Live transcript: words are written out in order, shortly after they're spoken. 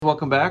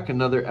Welcome back.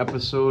 Another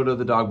episode of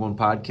the Dogbone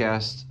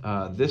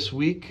Podcast. This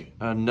week,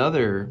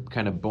 another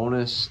kind of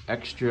bonus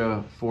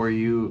extra for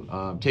you,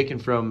 taken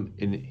from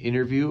an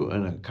interview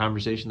and a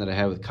conversation that I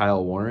had with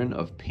Kyle Warren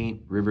of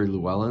Paint River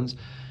Llewellyn's.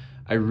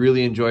 I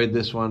really enjoyed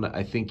this one.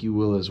 I think you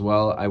will as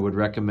well. I would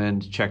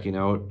recommend checking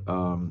out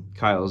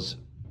Kyle's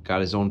got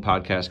his own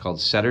podcast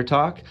called Setter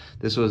Talk.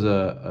 This was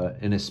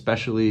an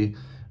especially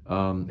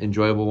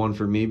enjoyable one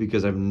for me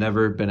because I've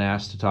never been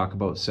asked to talk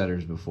about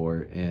setters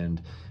before,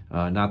 and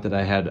not that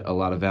I had a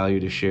lot of value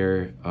to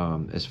share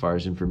as far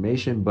as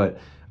information, but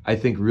I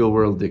think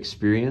real-world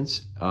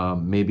experience,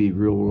 maybe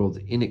real-world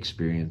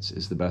inexperience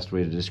is the best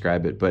way to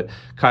describe it. But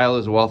Kyle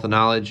is a wealth of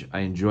knowledge. I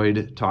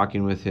enjoyed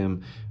talking with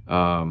him,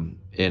 and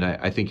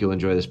I think you'll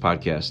enjoy this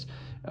podcast.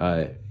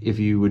 If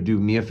you would do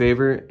me a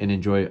favor and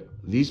enjoy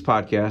these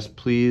podcasts,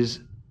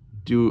 please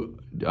do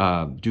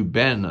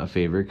Ben a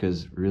favor,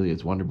 because really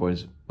it's Wonder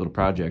Boy's little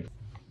project.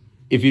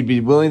 If you'd be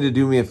willing to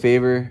do me a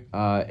favor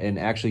and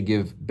actually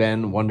give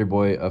Ben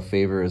Wonderboy a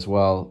favor as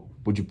well,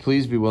 would you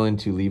please be willing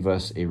to leave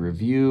us a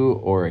review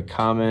or a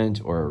comment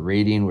or a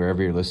rating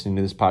wherever you're listening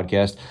to this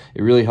podcast?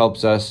 It really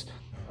helps us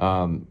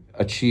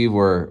achieve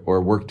or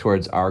work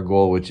towards our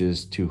goal, which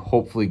is to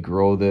hopefully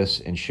grow this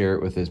and share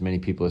it with as many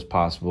people as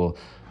possible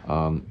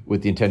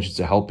with the intentions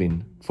of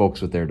helping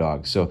folks with their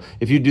dogs. So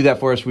if you do that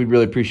for us, we'd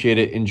really appreciate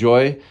it.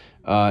 Enjoy,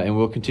 and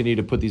we'll continue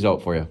to put these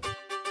out for you.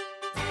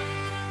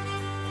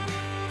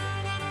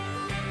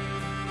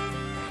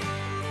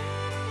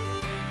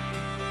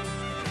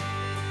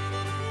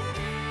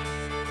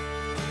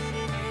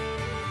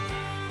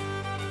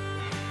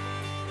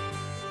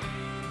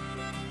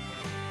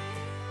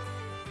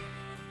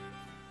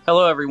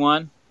 Hello,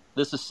 everyone.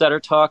 This is Setter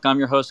Talk. I'm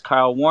your host,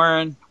 Kyle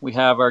Warren. We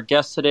have our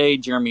guest today,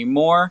 Jeremy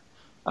Moore.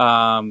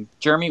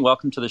 Jeremy,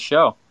 welcome to the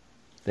show.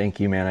 Thank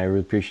you, man. I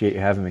really appreciate you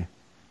having me.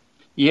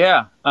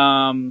 Yeah.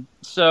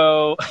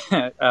 So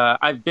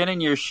I've been in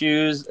your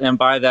shoes, and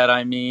by that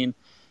I mean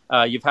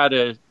you've had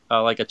a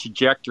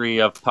trajectory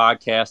of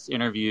podcast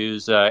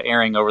interviews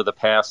airing over the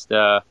past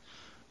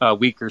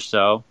week or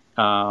so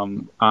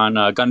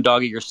on Gun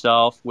Doggy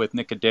Yourself with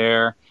Nick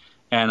Adair,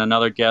 and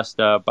another guest,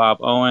 Bob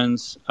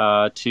Owens,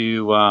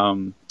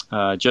 to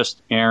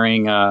just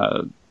airing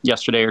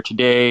yesterday or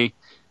today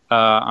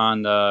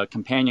on the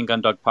Companion Gun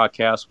Dog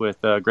podcast with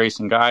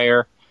Grayson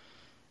Geyer.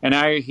 And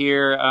now you're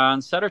here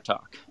on Setter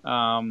Talk.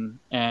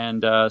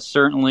 And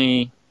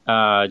certainly,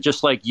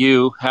 just like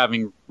you,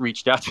 having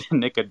reached out to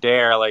Nick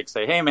Adair,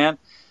 say, hey, man,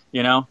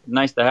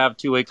 nice to have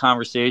two-way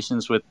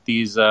conversations with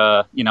these,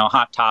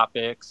 hot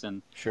topics.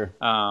 And, sure.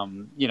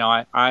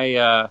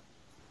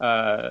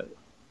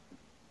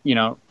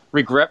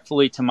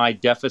 Regretfully to my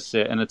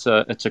deficit, and it's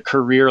a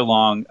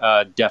career-long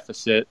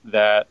deficit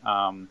that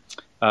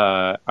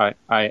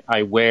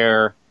I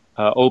wear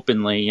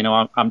openly.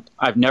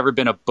 I've never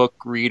been a book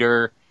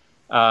reader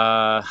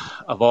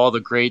of all the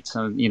greats,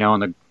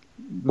 and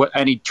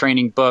any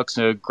training books,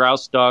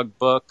 grouse dog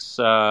books,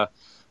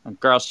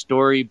 grouse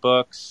story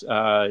books.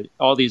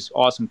 All these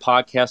awesome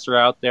podcasts are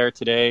out there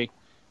today.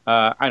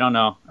 I don't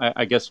know.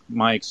 I guess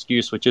my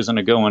excuse, which isn't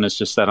a good one, is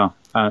just that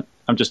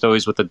I'm just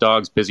always with the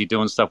dogs, busy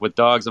doing stuff with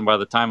dogs. And by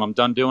the time I'm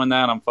done doing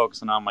that, I'm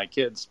focusing on my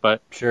kids.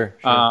 But, sure.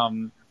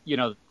 The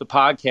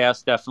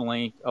podcast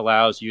definitely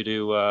allows you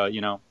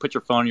to, put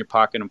your phone in your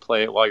pocket and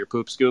play it while you're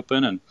poop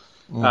scooping. And,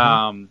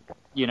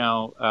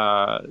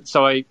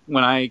 so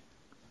when I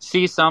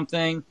see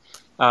something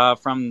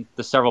from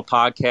the several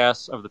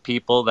podcasts of the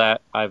people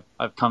that I've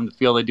come to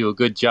feel they do a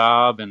good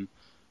job and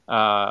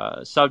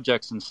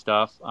subjects and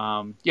stuff,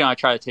 I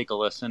try to take a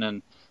listen,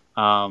 and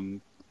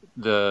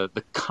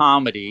the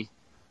comedy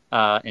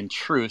and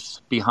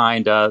truth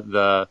behind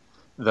the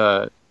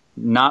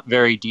not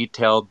very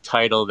detailed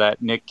title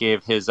that Nick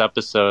gave his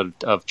episode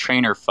of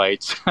Trainer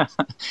Fights.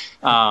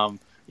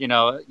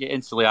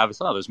 Instantly,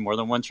 obviously, there's more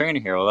than one trainer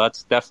here. Well,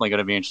 that's definitely going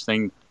to be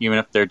interesting, even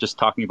if they're just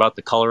talking about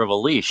the color of a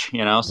leash.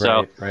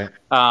 So, right.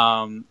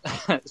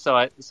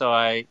 So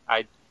I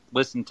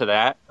listened to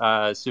that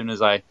as soon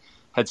as I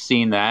had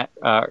seen that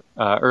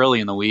early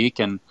in the week,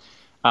 and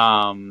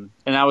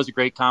that was a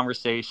great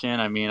conversation.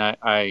 I mean,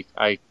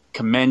 I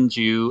commend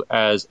you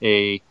as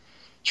a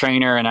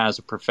trainer and as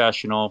a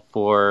professional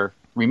for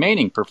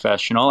remaining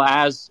professional,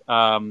 as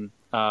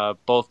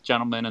both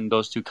gentlemen in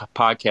those two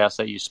podcasts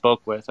that you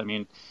spoke with. I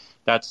mean,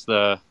 that's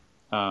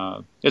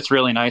it's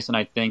really nice, and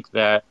I think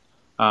that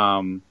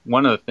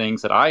one of the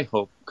things that I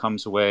hope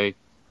comes away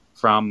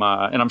from,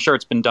 and I'm sure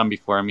it's been done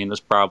before. I mean, there's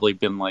probably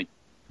been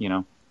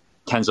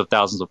tens of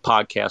thousands of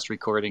podcast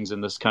recordings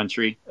in this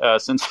country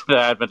since the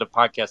advent of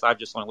podcasts. I've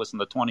just only listened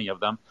to 20 of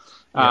them.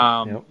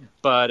 Yep.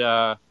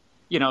 But,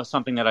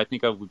 something that I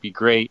think of would be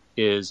great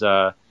is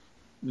the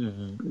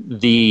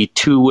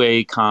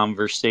two-way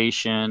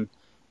conversation.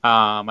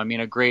 I mean,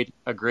 a great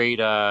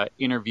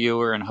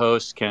interviewer and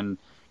host can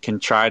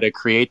try to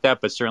create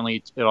that, but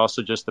certainly it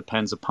also just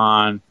depends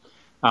upon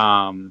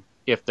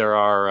if there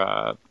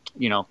are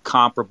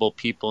comparable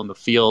people in the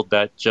field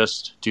that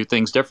just do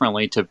things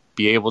differently to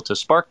be able to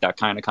spark that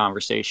kind of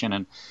conversation.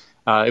 And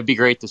it'd be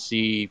great to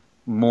see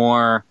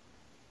more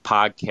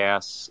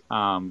podcasts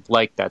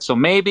like that. So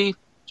maybe,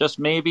 just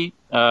maybe,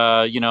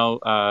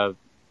 the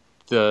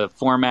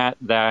format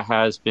that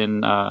has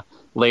been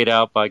laid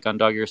out by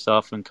Gundog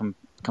yourself and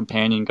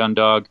companion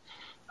Gundog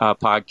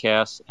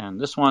podcasts, and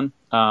this one,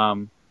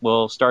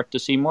 we'll start to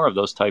see more of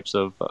those types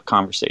of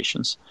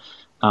conversations.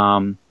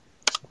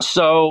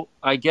 So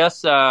I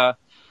guess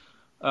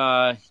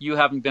you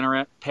haven't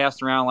been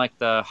passed around like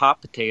the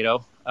hot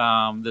potato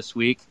this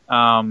week.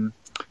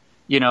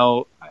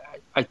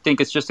 I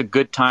think it's just a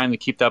good time to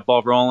keep that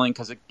ball rolling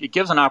because it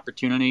gives an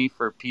opportunity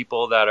for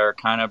people that are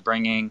kind of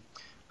bringing.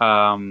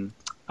 I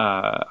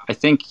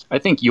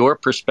think your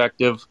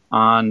perspective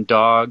on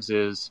dogs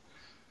is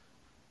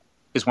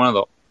one of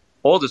the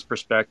oldest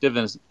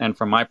perspective, and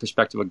from my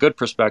perspective, a good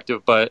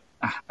perspective. But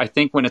I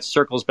think when it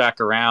circles back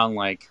around,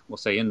 like we'll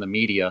say in the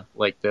media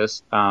like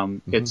this,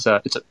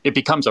 it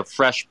becomes a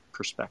fresh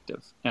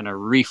perspective and a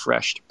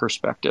refreshed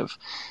perspective.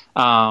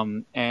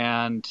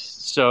 And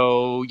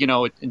so,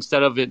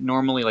 instead of it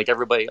normally like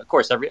everybody, of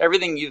course,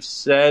 everything you've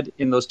said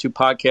in those two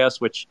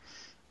podcasts, which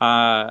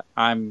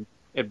I'm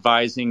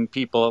advising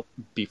people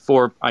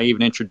before I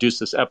even introduce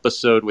this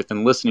episode,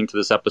 within listening to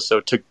this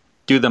episode, to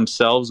do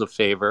themselves a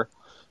favor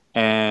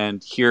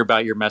and hear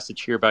about your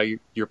message, hear about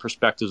your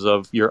perspectives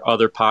of your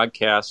other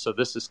podcasts. So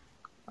this is,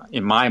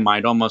 in my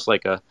mind, almost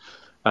like a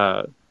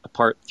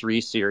part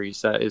 3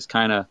 series that is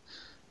kind of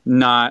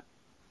not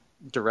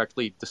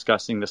directly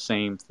discussing the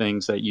same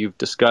things that you've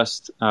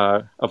discussed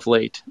of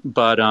late,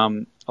 but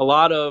a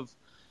lot of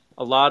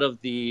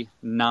the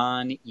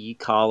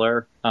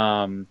non-e-collar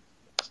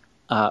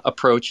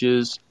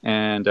approaches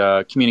and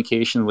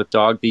communication with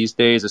dog these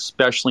days,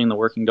 especially in the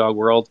working dog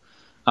world,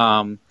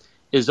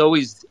 is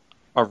always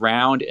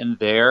around and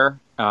there,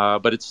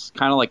 but it's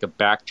kind of like a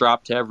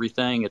backdrop to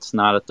everything. It's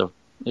not at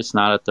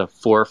the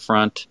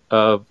forefront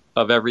of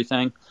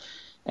everything.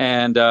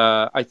 And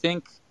I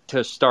think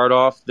to start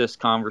off this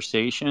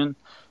conversation,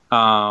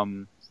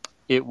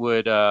 it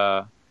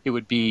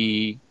would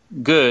be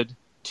good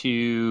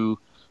to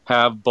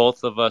have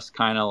both of us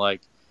kind of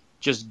like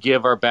just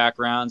give our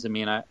backgrounds. I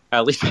mean,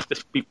 at least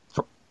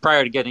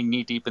prior to getting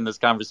knee deep in this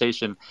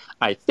conversation,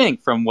 I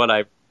think from what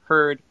I've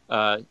heard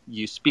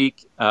you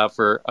speak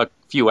for a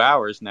few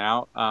hours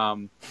now,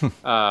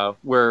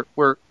 we're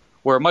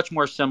much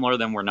more similar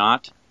than we're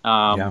not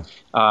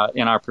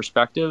in our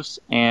perspectives,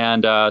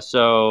 and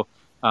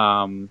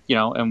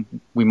and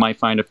we might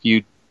find a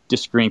few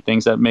disagreeing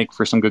things that make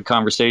for some good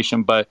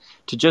conversation. But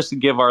to just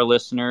give our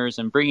listeners,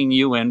 and bringing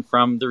you in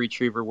from the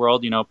retriever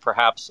world,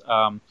 perhaps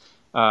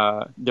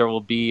there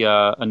will be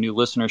a new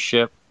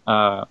listenership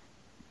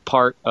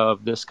part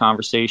of this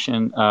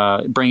conversation,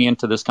 bring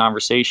into this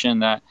conversation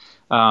that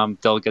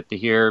they'll get to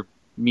hear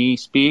me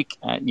speak,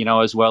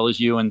 as well as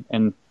you,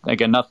 and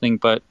again, nothing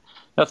but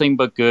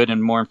good,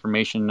 and more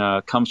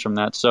information comes from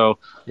that. So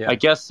I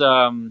guess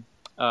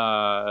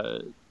I'll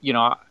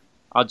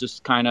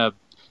just kind of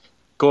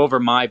go over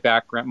my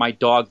background, my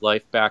dog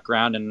life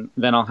background, and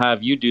then I'll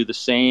have you do the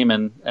same,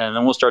 and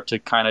then we'll start to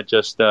kind of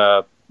just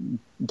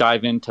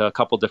dive into a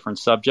couple different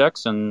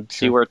subjects and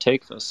see where it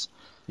takes us.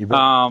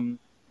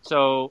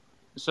 So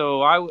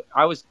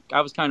I was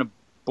kind of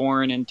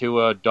born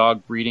into a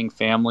dog breeding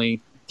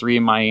family. 3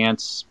 of my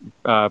aunts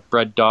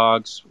bred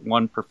dogs,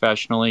 one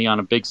professionally on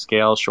a big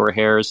scale, short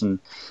hairs and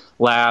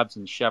labs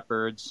and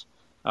shepherds.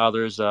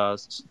 Others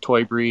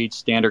toy breeds,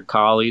 standard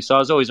collies. So I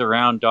was always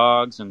around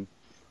dogs. And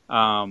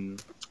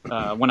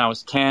when I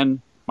was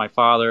 10, my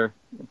father,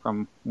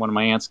 from one of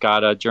my aunts,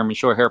 got a German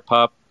short hair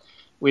pup.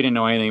 We didn't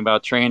know anything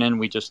about training.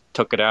 We just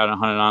took it out and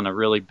hunted on a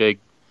really big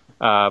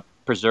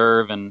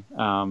preserve, and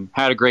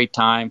had a great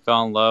time,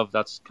 fell in love.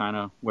 That's kind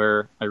of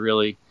where I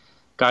really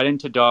got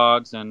into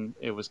dogs, and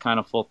it was kind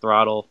of full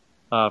throttle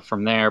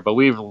from there. But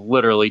we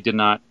literally did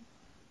not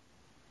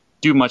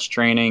do much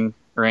training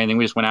or anything.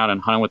 We just went out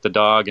and hunted with the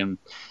dog, and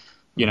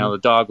the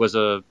dog was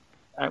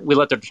we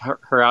let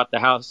her out the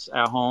house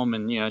at home,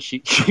 and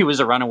she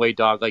was a runaway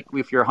dog. Like,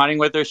 if you're hunting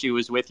with her, she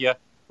was with you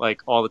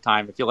like all the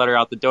time. If you let her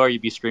out the door,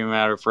 you'd be screaming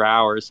at her for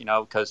hours,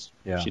 because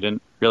she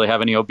didn't really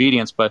have any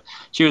obedience. But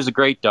she was a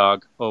great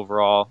dog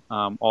overall.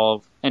 All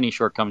of any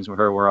shortcomings with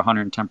her were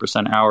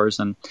 110% ours.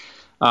 And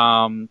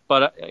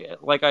but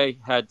like I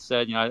had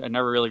said, I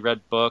never really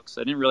read books.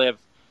 I didn't really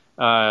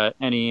have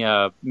any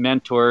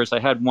mentors. I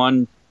had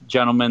one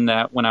gentleman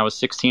that when I was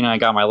 16 and I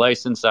got my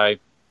license,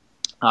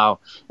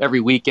 every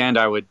weekend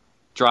I would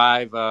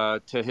drive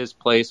to his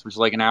place, which was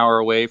like an hour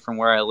away from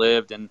where I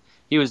lived, and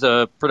he was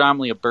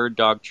predominantly a bird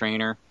dog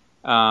trainer,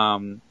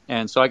 and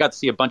so I got to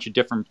see a bunch of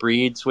different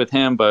breeds with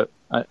him. But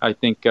I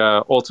think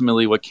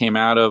ultimately what came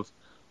out of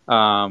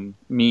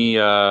me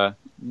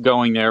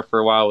going there for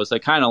a while was I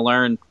kind of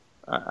learned,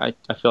 I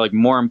feel like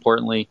more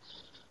importantly,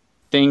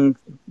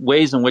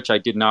 ways in which I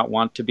did not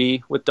want to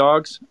be with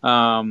dogs.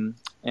 And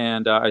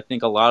I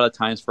think a lot of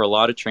times for a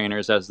lot of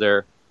trainers, as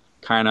they're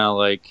kind of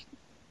like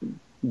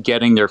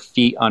getting their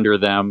feet under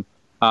them,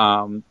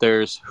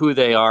 there's who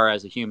they are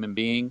as a human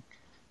being.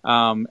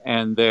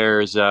 And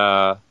there's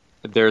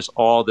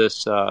all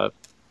this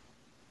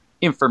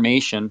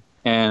information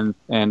and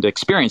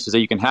experiences that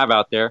you can have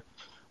out there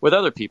with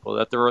other people,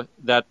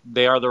 that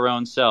they are their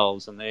own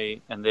selves, and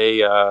they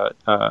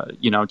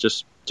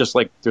just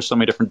like there's so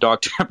many different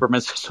dog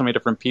temperaments, there's so many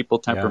different people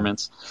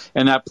temperaments,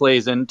 and that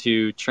plays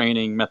into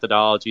training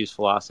methodologies,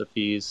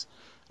 philosophies,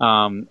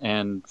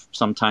 and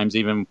sometimes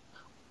even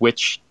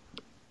which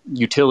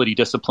utility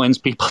disciplines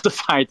people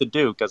decide to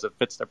do because it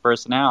fits their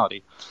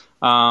personality.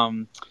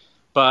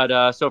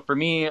 But so for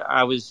me,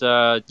 I was,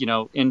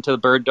 into the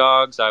bird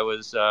dogs. I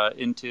was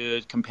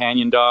into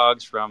companion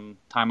dogs from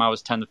time I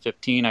was 10 to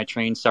 15. I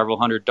trained several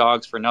hundred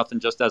dogs for nothing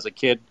just as a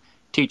kid.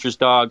 Teachers'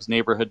 dogs,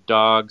 neighborhood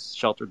dogs,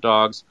 shelter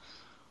dogs,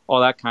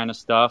 all that kind of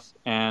stuff.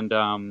 And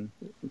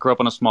grew up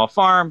on a small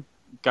farm,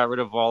 got rid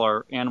of all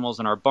our animals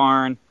in our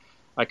barn.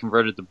 I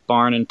converted the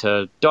barn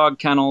into dog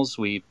kennels.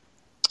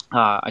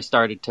 I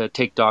started to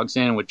take dogs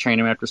in, would train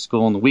them after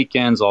school on the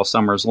weekends, all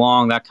summers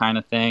long, that kind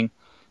of thing.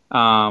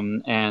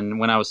 And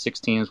when I was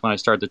 16 is when I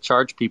started to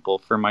charge people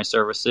for my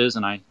services,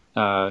 and I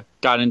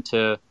got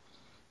into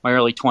my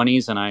early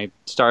 20s, and I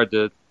started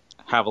to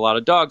have a lot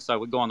of dogs. So I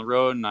would go on the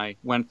road, and I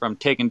went from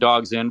taking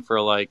dogs in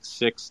for like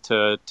 6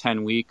 to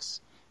 10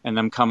 weeks and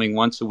them coming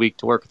once a week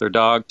to work with their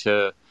dog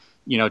to,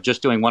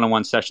 just doing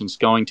one-on-one sessions,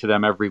 going to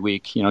them every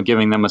week,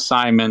 giving them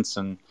assignments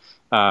and,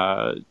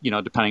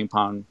 depending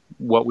upon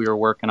what we were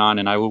working on.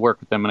 And I would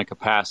work with them in a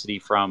capacity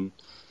from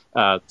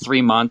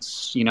 3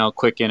 months,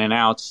 quick in and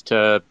outs,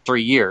 to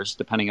 3 years,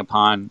 depending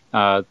upon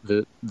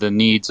the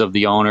needs of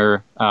the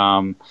owner,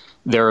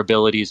 their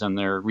abilities and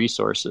their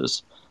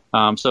resources.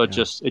 So it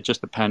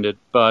just depended.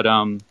 But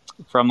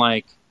from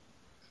like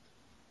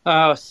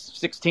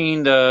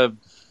 16 to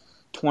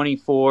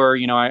 24,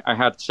 I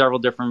had several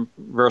different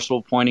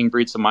versatile pointing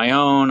breeds of my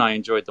own. I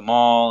enjoyed them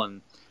all,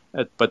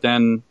 but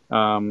then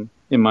in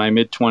my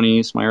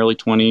mid-20s, my early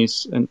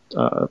 20s, and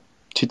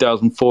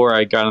 2004,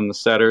 I got on the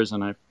setters,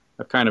 and I've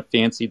kind of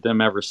fancied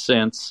them ever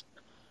since.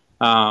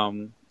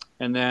 And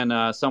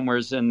then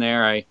somewheres in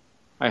there,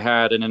 I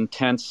had an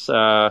intense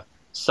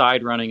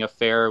side running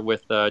affair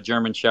with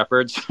German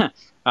Shepherds,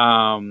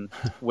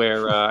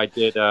 where I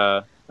did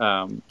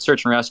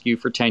search and rescue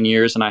for 10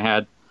 years, and I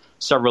had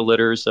several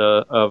litters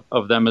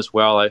of them as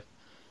well.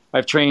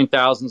 I've trained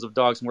thousands of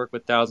dogs and worked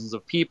with thousands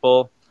of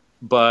people,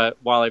 but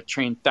while I've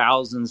trained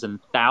thousands and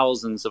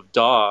thousands of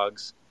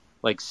dogs,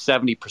 like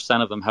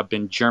 70% of them have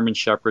been German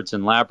Shepherds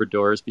and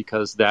Labradors,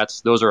 because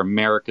those are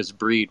America's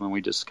breed. When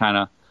we just kind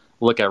of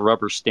look at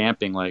rubber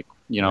stamping, like,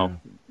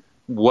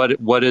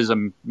 what does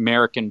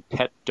American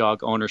pet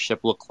dog ownership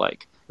look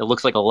like? It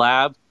looks like a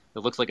Lab. It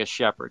looks like a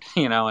Shepherd,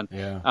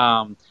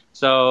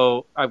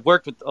 So I've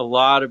worked with a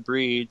lot of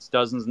breeds,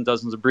 dozens and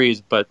dozens of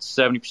breeds, but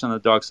 70% of the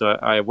dogs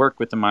that I worked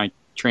with in my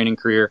training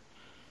career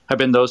have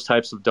been those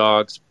types of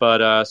dogs.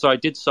 But so I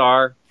did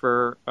SAR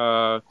for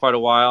quite a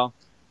while.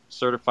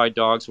 Certified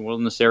dogs in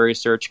wilderness area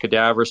search,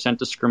 cadaver, scent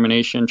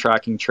discrimination,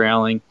 tracking,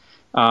 trailing.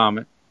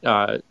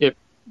 It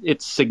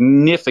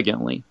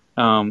significantly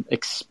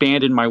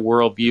expanded my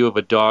worldview of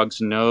a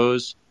dog's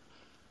nose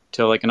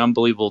to like an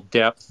unbelievable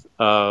depth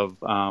of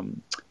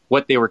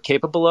what they were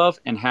capable of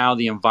and how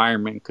the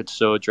environment could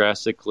so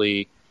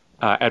drastically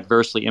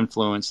adversely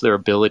influence their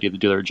ability to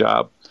do their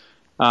job.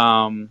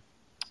 So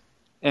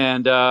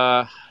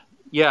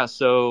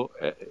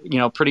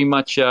pretty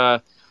much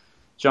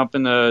jump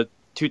into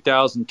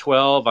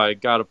 2012, I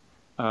got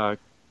a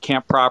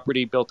camp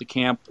property, built a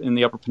camp in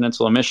the Upper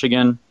Peninsula of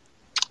Michigan,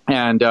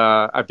 and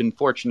I've been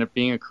fortunate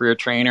being a career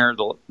trainer.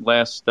 The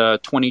last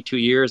 22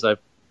 years, I've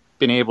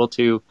been able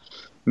to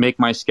make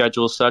my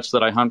schedule such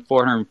that I hunt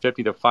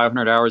 450 to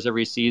 500 hours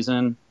every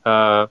season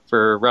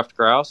for ruffed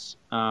grouse,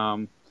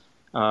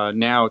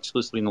 now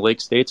exclusively in the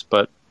Lake States,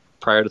 but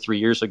prior to 3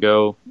 years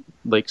ago,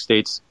 Lake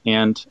States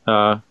and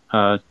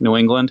New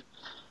England.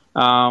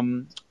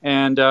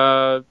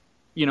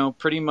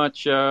 Pretty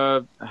much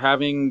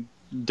having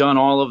done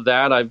all of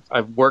that,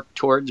 I've worked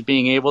towards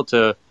being able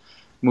to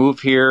move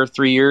here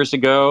 3 years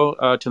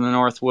ago to the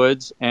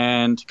Northwoods,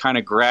 and kind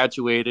of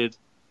graduated,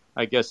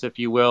 I guess, if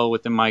you will,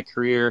 within my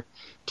career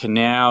to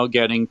now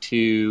getting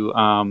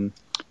to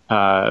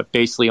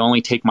basically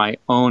only take my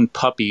own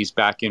puppies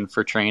back in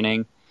for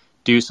training,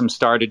 do some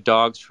started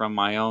dogs from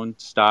my own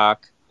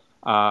stock.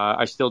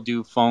 I still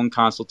do phone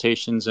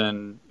consultations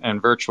and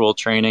virtual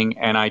training,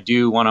 and I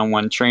do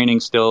one-on-one training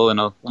still in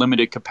a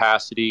limited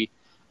capacity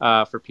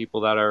for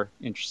people that are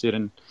interested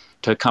in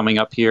coming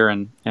up here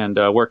and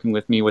working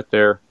with me with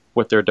their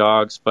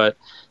dogs. But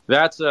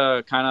that's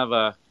kind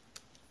of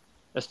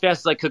as fast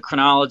as I could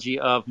chronology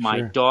of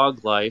my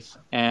dog life.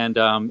 And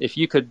if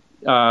you could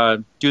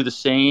do the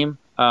same,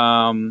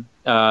 and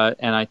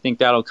I think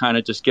that'll kind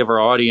of just give our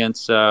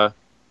audience a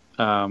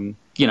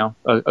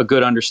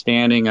good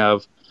understanding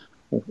of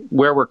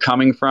where we're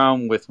coming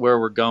from with where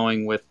we're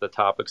going with the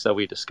topics that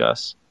we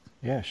discuss.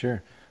 Yeah,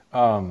 sure.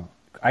 I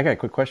got a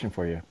quick question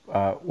for you.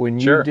 When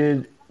you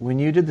did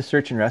the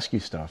search and rescue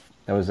stuff,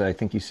 that was, I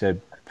think you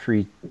said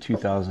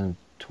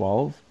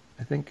pre-2012.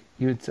 I think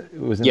it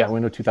was in that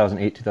window,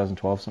 2008,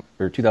 2012,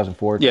 or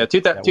 2004. Yeah,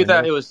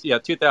 it was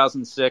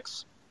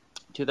 2006.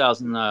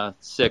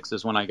 2006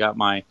 is when I got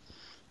my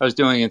I was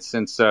doing it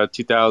since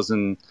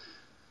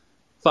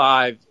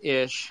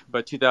 2005-ish,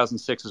 but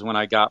 2006 is when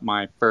I got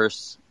my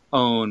first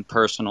own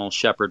personal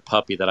shepherd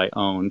puppy that I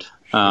owned,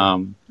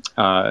 and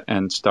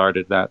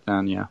started that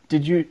then. Yeah.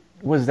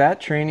 Was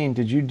that training?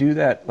 Did you do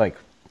that like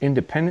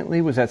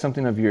independently? Was that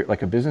something of your,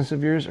 like a business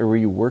of yours, or were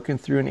you working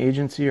through an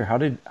agency, or how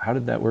did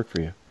that work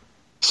for you?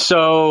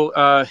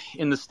 So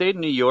in the state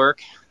of New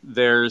York,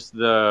 there's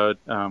the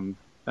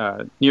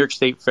New York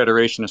State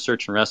Federation of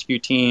Search and Rescue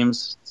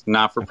Teams. It's a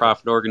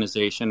not-for-profit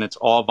organization. It's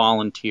all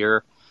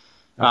volunteer.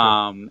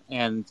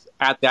 And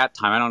at that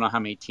time, I don't know how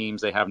many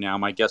teams they have now.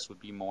 My guess would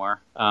be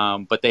more.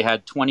 But they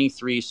had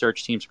 23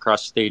 search teams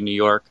across the state of New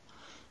York.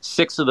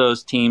 6 of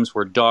those teams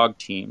were dog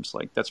teams.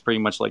 Like that's pretty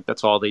much like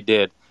that's all they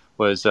did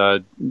was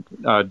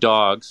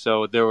dogs.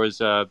 So there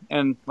was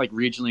and like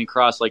regionally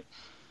across, like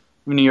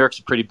New York's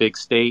a pretty big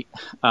state,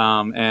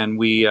 and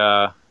we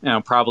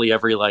probably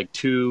every like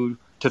 2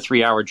 to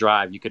 3 hour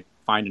drive you could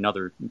find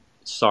another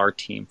SAR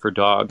team for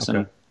dogs.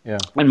 Okay.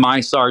 And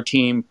my SAR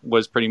team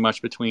was pretty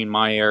much between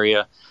my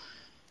area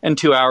and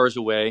 2 hours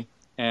away.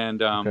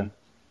 And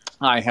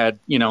I had,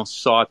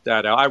 sought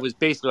that out. I was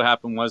basically what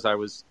happened was I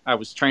was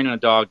training a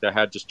dog that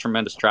had just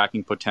tremendous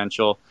tracking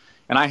potential.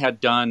 And I had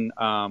done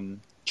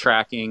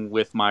tracking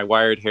with my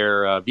wired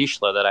hair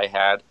Vizsla that I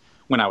had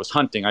when I was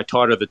hunting. I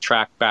taught her the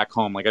track back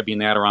home. Like I'd be in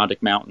the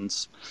Adirondack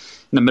Mountains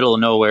in the middle of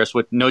nowhere, so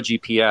with no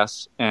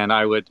GPS. And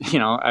I would,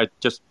 I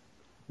just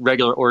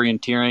regular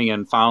orienteering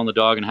and following the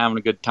dog and having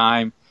a good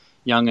time,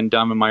 young and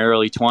dumb in my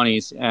early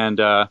 20s. And,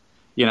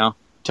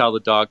 tell the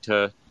dog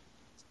to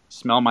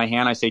smell my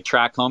hand. I say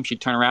track home.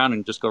 She'd turn around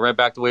and just go right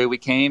back the way we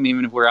came,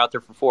 even if we were out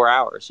there for 4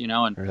 hours,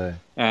 and, really?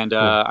 And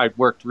I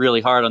worked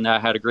really hard on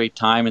that, had a great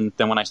time. And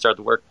then when I started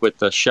to work with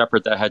the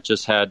shepherd that had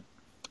just had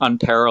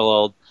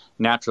unparalleled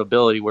natural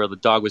ability where the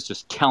dog was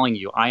just telling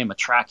you, I am a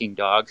tracking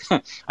dog.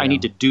 I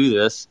need to do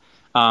this.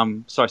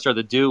 So I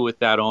started to do with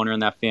that owner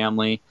and that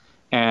family.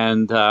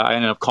 And I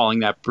ended up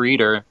calling that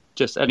breeder.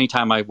 Just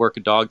anytime I work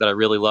a dog that I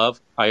really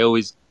love, I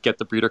always get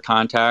the breeder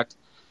contact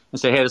and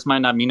say, hey, this might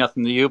not mean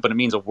nothing to you, but it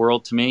means a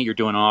world to me. You're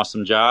doing an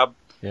awesome job.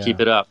 Yeah.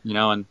 Keep it up,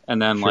 and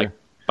then sure. Like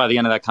by the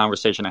end of that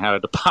conversation, I had a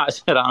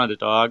deposit on the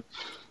dog.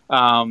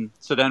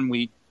 So then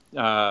we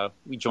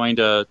joined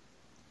the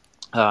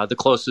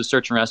closest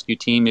search and rescue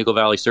team, Eagle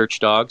Valley Search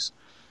Dogs.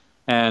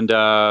 And,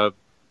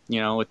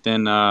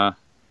 within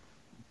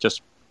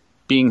just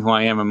being who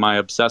I am and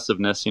my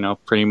obsessiveness,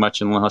 pretty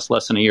much in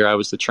less than a year, I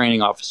was the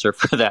training officer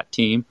for that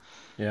team.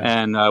 Yeah.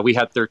 And we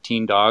had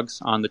 13 dogs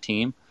on the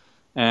team.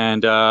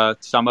 And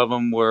some of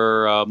them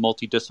were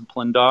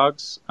multidiscipline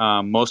dogs.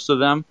 Most of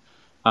them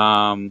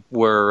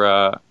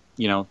were,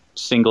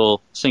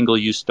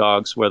 single-use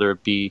dogs, whether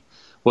it be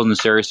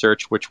wilderness area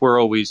search, which we're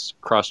always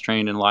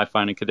cross-trained in live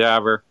finding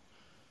cadaver,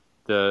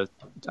 the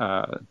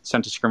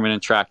scent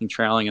discriminant tracking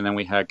trailing, and then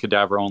we had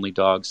cadaver-only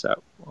dogs that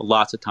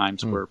lots of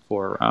times were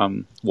for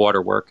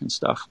water work and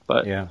stuff.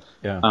 But so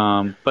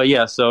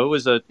it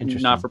was a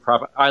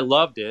not-for-profit. I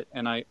loved it,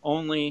 and I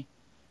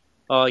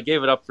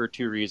gave it up for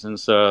 2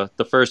 reasons.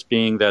 The first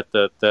being that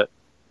that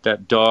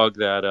dog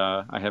that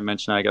I had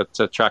mentioned, I got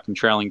a track and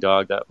trailing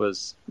dog that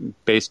was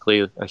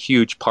basically a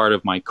huge part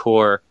of my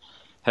core,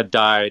 had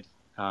died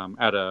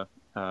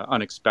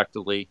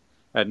unexpectedly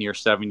at near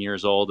 7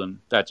 years old, and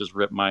that just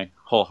ripped my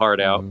whole heart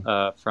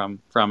out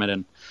from it.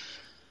 And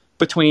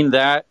between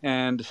that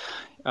and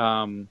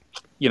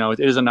it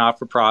is a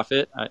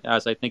not-for-profit,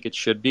 as I think it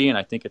should be, and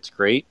I think it's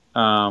great.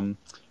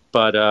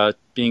 But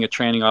being a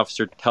training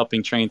officer,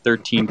 helping train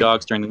 13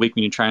 dogs during the week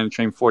when you're trying to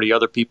train 40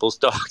 other people's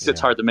dogs,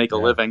 it's hard to make a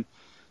living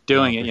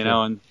doing it,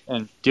 sure.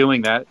 and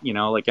doing that,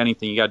 like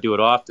anything, you got to do it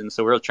often.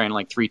 So we were training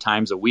like 3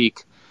 times a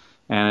week,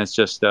 and it's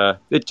just,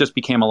 it just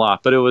became a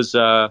lot. But it was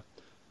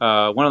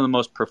one of the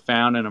most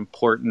profound and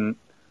important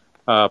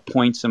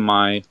points in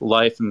my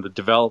life and the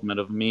development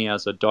of me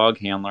as a dog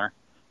handler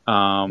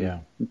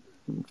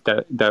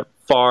that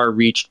far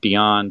reached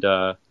beyond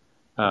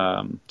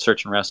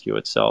search and rescue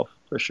itself.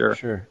 For sure.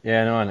 Sure.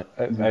 Yeah, no,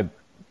 and I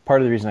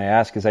part of the reason I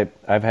ask is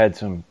I've had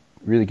some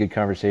really good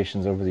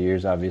conversations over the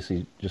years,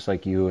 obviously, just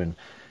like you and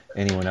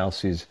anyone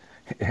else who's,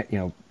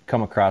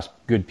 come across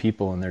good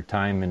people in their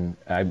time. And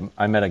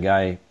I met a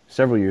guy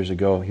several years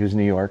ago. He was in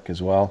New York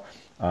as well.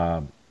 He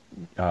was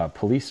a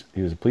police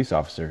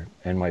officer,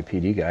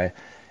 NYPD guy.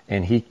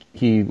 And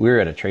we were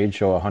at a trade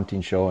show, a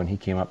hunting show, and he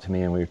came up to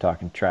me and we were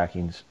talking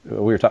trackings.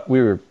 We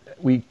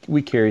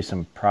carry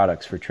some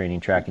products for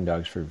training tracking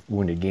dogs for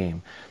wounded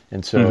game.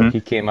 And so he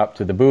came up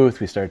to the booth.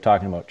 We started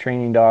talking about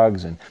training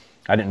dogs, and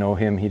I didn't know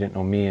him. He didn't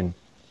know me. And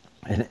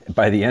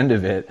by the end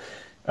of it,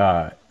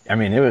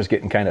 it was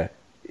getting kind of.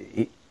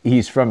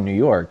 He's from New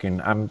York,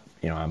 and I'm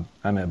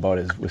about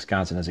as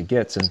Wisconsin as it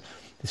gets. And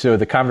so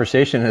the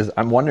conversation is,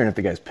 I'm wondering if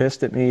the guy's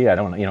pissed at me. I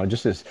don't know,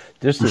 just his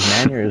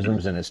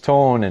mannerisms and his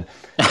tone. And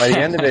by the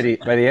end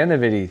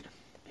of it,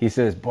 he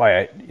says,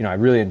 boy, I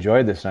really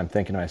enjoyed this. And I'm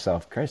thinking to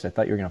myself, Christ, I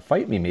thought you were going to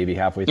fight me maybe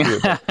halfway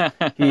through.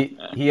 But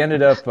he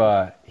ended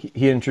up,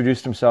 he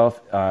introduced himself.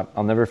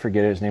 I'll never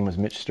forget it. His name was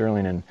Mitch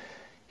Sterling. And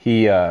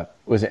he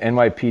was an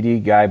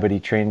NYPD guy, but he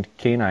trained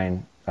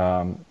canine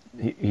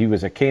he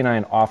was a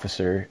canine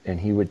officer, and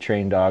he would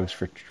train dogs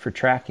for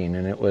tracking,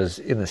 and it was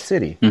in the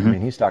city. Mm-hmm. I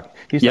mean, he's talking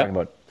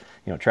about,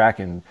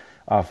 tracking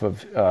off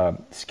of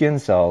skin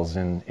cells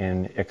and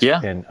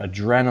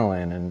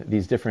adrenaline and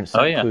these different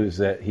clues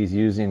that he's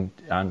using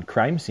on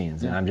crime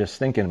scenes. And I'm just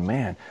thinking,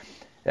 man,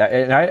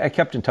 and I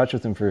kept in touch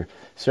with him for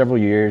several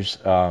years.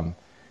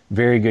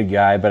 Very good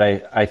guy, but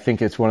I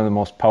think it's one of the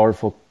most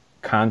powerful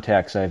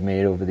contacts I've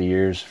made over the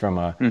years from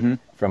an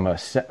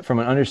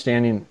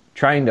understanding,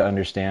 trying to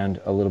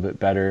understand a little bit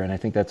better. And I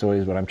think that's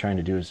always what I'm trying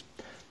to do, is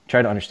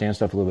try to understand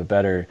stuff a little bit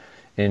better.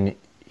 And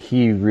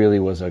he really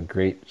was a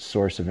great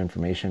source of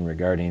information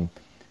regarding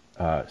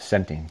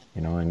scenting,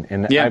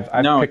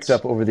 I've picked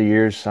up over the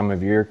years some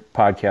of your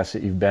podcasts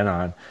that you've been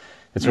on.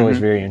 It's always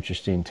very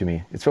interesting to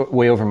me. It's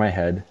way over my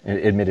head,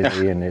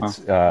 admittedly, and it's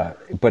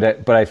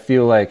but I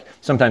feel like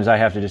sometimes I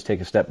have to just take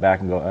a step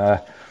back and go,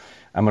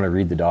 I'm going to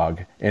read the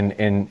dog,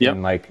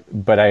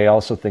 but I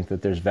also think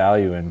that there's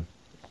value in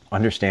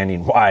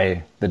understanding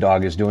why the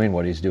dog is doing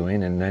what he's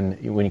doing, and then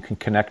when you can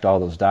connect all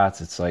those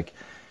dots, it's like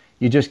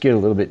you just get a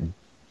little bit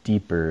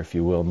deeper, if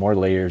you will, more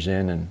layers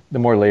in, and the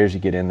more layers you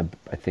get in,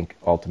 I think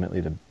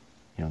ultimately the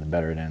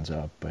better it ends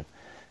up. But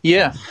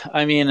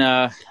I mean,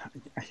 I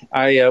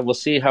will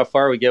see how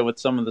far we get with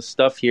some of the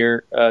stuff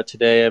here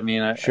today. I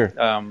mean, sure.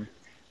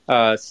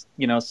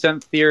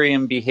 Scent theory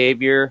and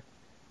behavior,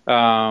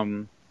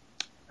 to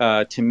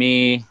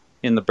me,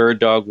 in the bird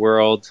dog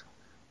world,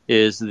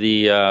 is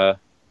the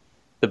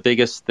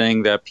biggest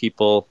thing that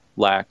people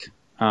lack.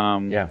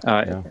 And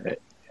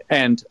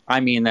I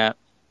mean that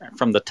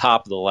from the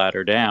top of the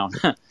ladder down.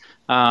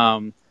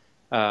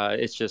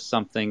 It's just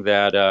something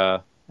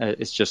that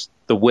it's just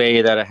the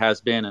way that it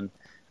has been. And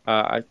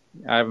I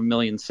have a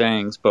million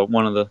sayings, but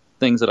one of the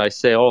things that I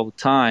say all the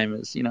time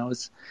is,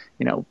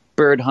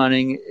 bird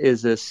hunting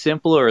is as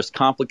simple or as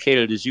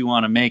complicated as you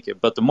want to make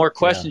it. But the more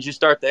questions you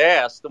start to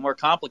ask, the more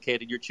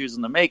complicated you're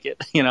choosing to make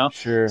it,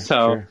 Sure. So,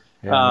 sure.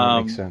 Yeah,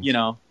 that makes sense.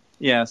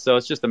 So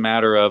it's just a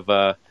matter of,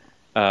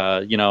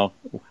 how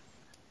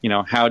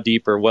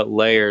deep or what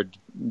layer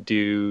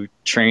do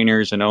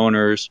trainers and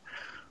owners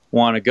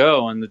want to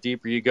go. And the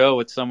deeper you go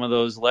with some of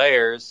those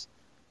layers,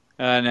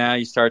 now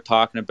you start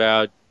talking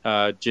about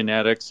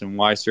genetics and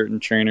why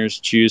certain trainers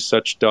choose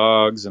such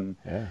dogs and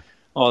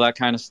all that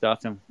kind of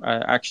stuff. And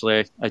I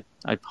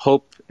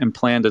hope and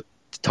plan to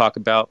talk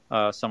about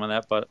some of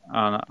that, but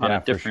on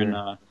a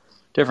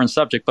different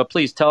subject. But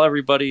please tell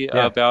everybody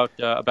about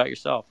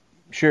yourself.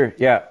 Sure.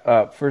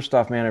 Yeah. First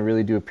off, man, I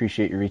really do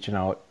appreciate you reaching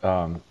out.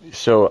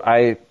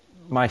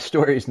 My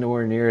story is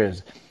nowhere near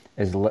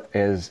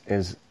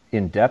as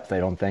in depth. I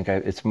don't think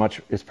it's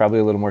probably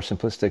a little more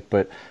simplistic,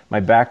 but my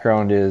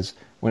background is,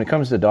 when it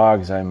comes to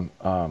dogs,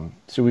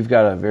 we've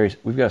got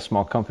a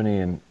small company,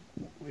 and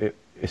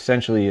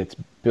essentially it's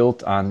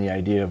built on the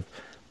idea of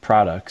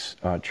products,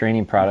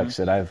 training products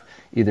that I've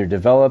either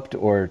developed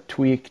or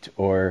tweaked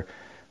or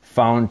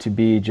found to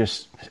be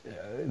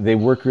they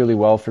work really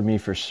well for me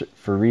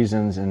for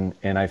reasons,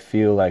 and I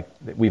feel like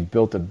we've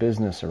built a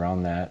business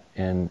around that,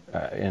 and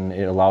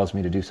it allows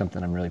me to do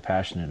something I'm really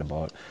passionate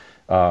about.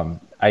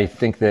 I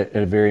think that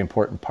a very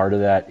important part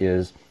of that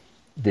is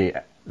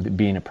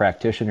being a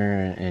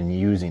practitioner and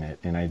using it,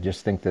 and I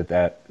just think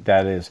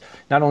that is,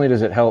 not only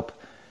does it help,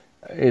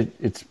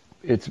 it's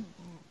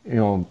in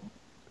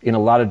a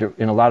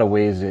lot of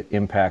ways it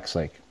impacts,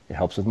 like it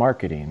helps with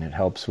marketing, it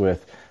helps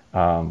with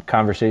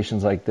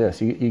conversations like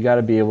this. You got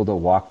to be able to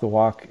walk the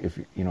walk if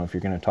you're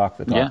going to talk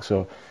the talk. Yeah.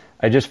 So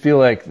I just feel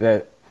like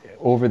that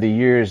over the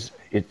years,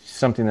 it's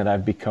something that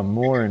I've become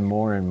more and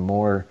more and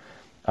more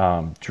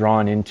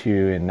drawn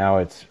into, and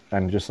now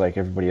I'm just like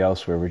everybody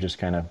else, where we're just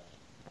kind of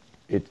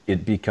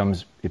it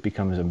becomes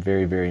a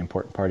very, very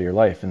important part of your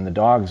life. And the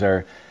dogs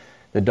are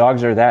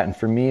that, and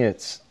for me,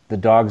 it's the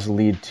dogs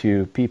lead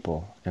to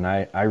people, and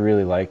I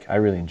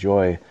really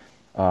enjoy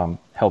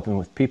helping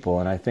with people,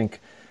 and I think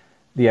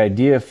the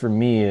idea for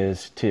me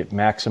is to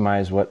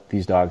maximize what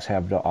these dogs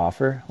have to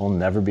offer. We'll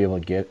never be able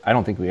to I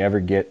don't think we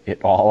ever get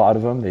it all out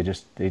of them. They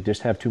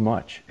just have too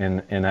much.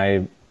 And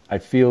I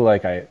feel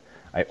like I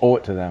owe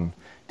it to them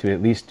to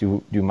at least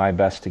do my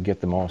best to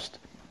get the most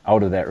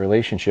out of that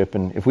relationship.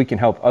 And if we can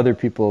help other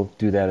people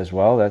do that as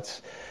well,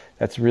 that's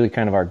really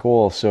kind of our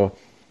goal. So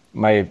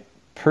my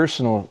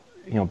personal,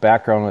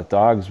 background with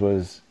dogs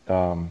was,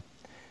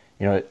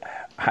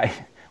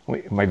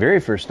 my very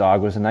first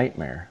dog was a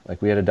nightmare.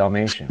 Like, we had a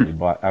Dalmatian.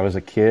 I was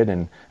a kid,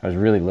 and I was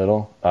really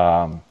little.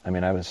 I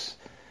was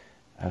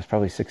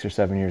probably 6 or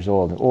 7 years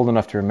old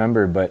enough to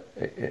remember,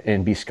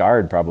 and be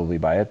scarred probably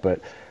by it. But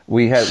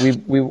we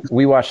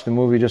watched the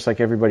movie just like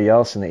everybody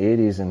else in the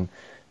 80s, and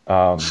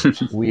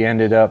we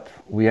ended up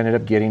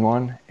getting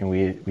one, and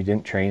we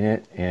didn't train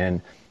it,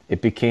 and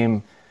it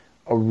became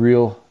a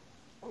real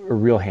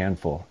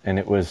handful, and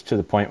it was to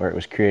the point where it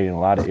was creating a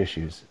lot of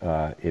issues.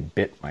 It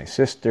bit my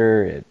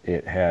sister.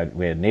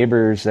 We had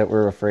neighbors that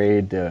were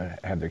afraid to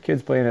have their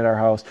kids playing at our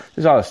house.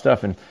 There's all this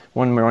stuff. And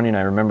one morning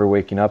I remember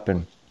waking up,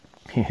 and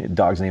the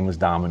dog's name was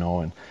Domino,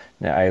 and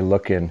I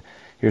look, and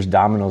here's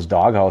Domino's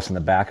doghouse in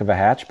the back of a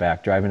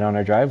hatchback driving down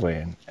our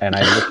driveway. And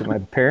I looked at my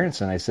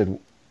parents and I said,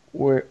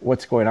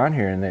 what's going on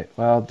here? And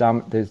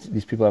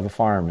these people have a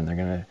farm and they're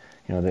going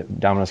to,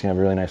 Domino's going to have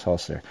a really nice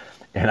house there.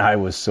 And I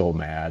was so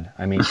mad.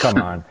 I mean, come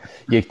on.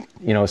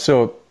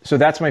 So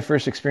that's my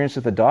first experience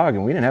with a dog.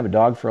 And we didn't have a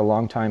dog for a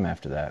long time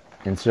after that.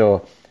 And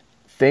so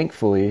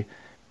thankfully,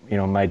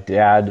 my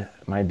dad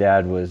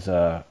was,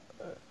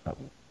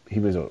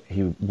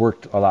 he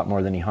worked a lot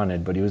more than he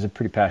hunted, but he was a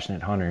pretty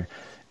passionate hunter.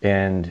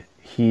 And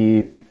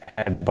he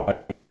had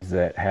buddies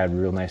that had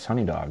real nice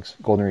hunting dogs,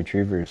 golden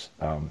retrievers,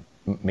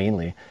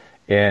 mainly.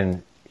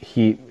 And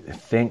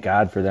thank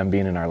God for them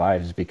being in our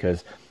lives,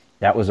 because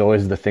that was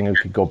always the thing we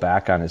could go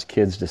back on as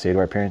kids to say to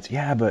our parents,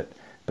 yeah, but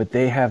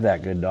they have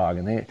that good dog.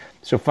 And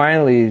so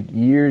finally,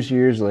 years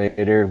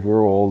later,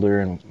 we're older,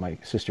 and my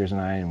sisters and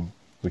I, and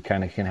we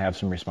kind of can have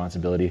some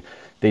responsibility.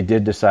 They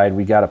did decide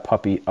we got a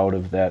puppy out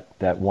of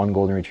that one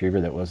golden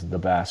retriever that was the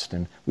best,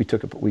 and we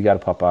got a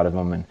pup out of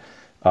him,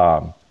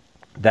 and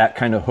that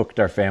kind of hooked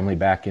our family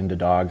back into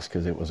dogs,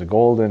 because it was a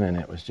golden, and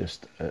it was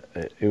just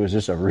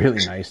a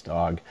really nice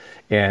dog.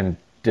 And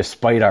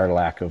despite our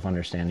lack of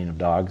understanding of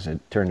dogs, it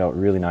turned out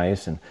really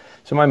nice. And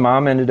so my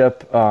mom ended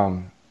up,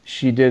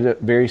 she did a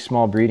very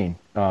small breeding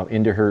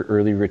into her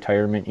early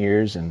retirement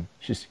years, and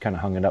she's kind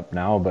of hung it up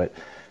now, but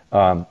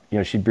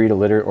she'd breed a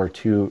litter or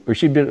two, or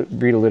she'd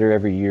breed a litter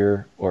every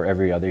year or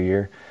every other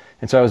year.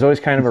 And so I was always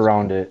kind of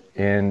around it,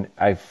 and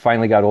I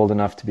finally got old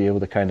enough to be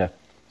able to kind of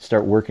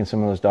start working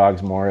some of those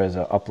dogs more as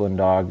an upland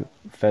dog,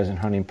 pheasant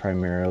hunting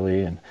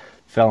primarily, and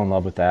fell in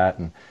love with that.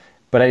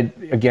 But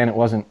it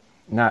wasn't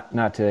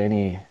not to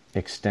any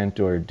extent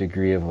or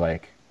degree of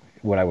like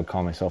what I would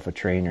call myself a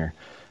trainer.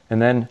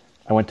 And then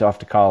I went off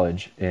to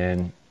college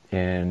and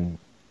ran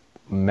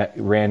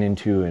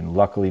into and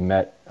luckily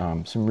met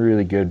some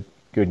really good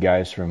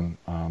guys from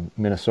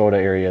Minnesota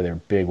area. They're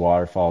big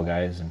waterfowl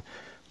guys, and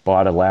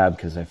bought a lab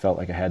because I felt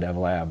like I had to have a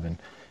lab.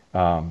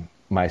 And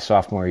my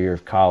sophomore year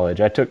of college,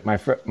 I took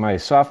my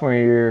sophomore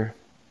year,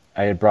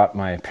 I had brought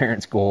my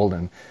parents' gold,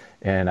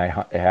 and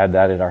I had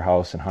that at our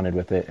house and hunted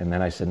with it. And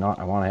then I said, no,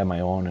 I want to have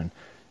my own, and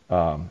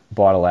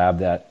bought a lab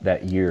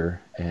that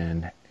year.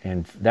 And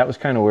that was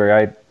kind of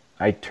where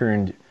I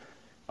turned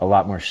a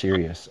lot more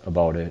serious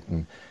about it,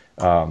 and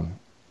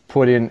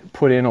put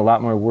in a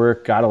lot more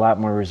work, got a lot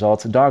more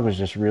results. The dog was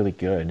just really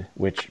good,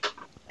 which,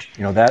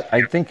 that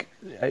I think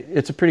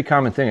it's a pretty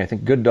common thing. I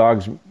think good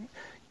dogs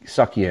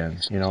suck you in,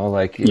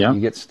 you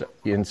get stuck.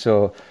 And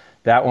so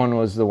that one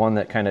was the one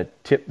that kind of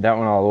tipped. That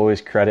one I'll always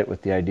credit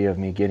with the idea of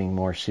me getting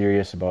more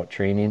serious about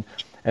training.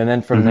 And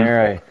then from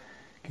there,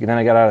 I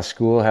got out of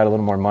school, had a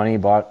little more money,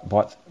 bought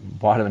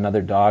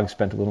another dog,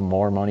 spent a little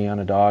more money on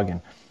a dog,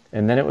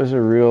 and then it was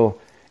a real.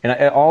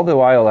 And all the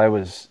while I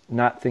was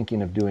not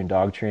thinking of doing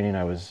dog training.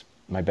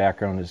 My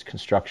background is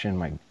construction.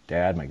 My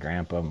dad, my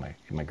grandpa,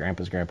 my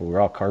grandpa's grandpa, we're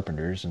all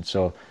carpenters, and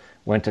so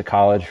went to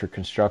college for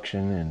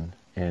construction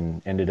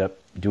and ended up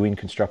doing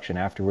construction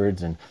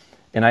afterwards. And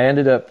I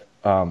ended up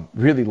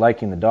really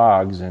liking the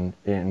dogs and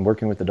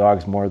working with the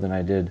dogs more than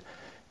I did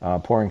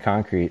pouring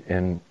concrete.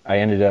 And I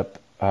ended up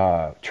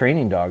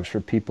training dogs for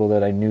people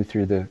that I knew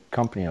through the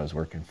company I was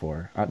working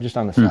for, just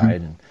on the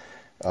side.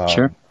 And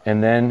sure.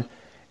 And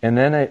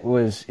then it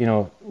was,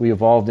 we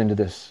evolved into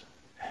this.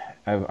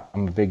 I'm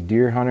a big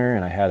deer hunter,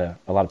 and I had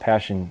a lot of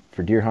passion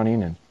for deer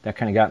hunting, and that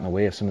kind of got in the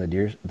way of some of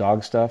the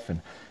dog stuff.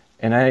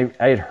 And I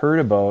had heard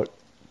about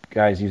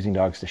guys using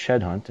dogs to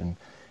shed hunt, and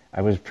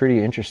I was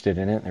pretty interested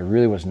in it. There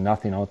really was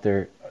nothing out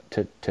there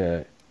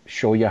to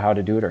show you how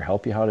to do it or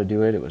help you how to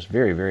do it. It was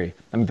very, very,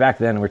 back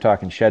then we're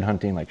talking shed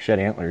hunting, like shed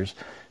antlers.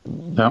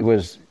 Yep. It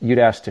was, you'd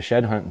ask to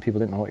shed hunt and people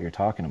didn't know what you're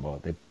talking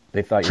about.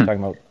 They thought you were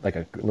talking about like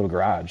a little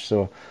garage.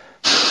 So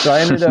I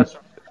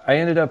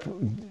ended up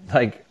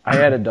like, I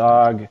had a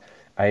dog.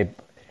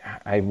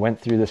 I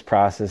went through this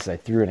process. I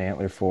threw an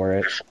antler for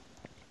it,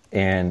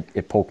 and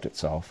it poked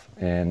itself,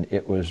 and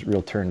it was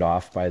real turned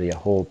off by the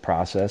whole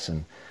process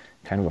and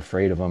kind of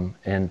afraid of them.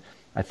 And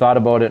I thought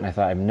about it, and I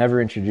thought, I've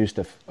never introduced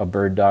a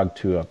bird dog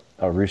to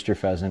a rooster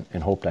pheasant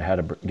and hoped I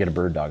had to get a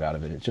bird dog out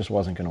of it. It just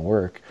wasn't going to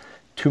work.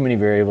 Too many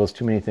variables,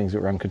 too many things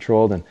that were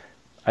uncontrolled. And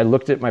I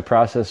looked at my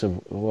process of,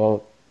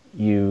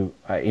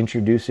 I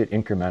introduce it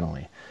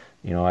incrementally.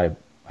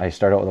 I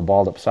start out with a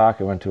balled up sock.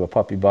 I went to a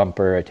puppy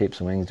bumper. I taped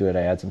some wings to it.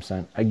 I add some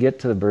scent. I get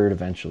to the bird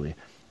eventually.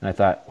 And I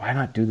thought, why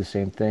not do the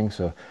same thing?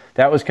 So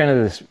that was kind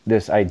of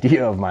this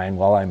idea of mine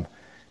while I'm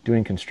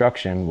doing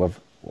construction of,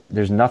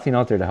 there's nothing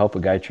out there to help a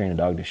guy train a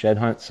dog to shed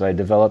hunt. So I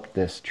developed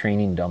this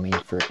training dummy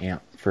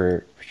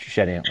for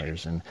shed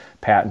antlers and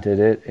patented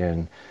it.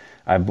 And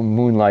I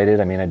moonlighted.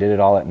 I did it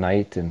all at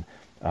night and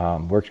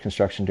worked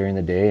construction during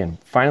the day. And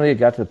finally it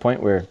got to the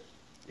point where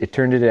it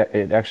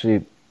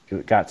actually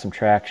got some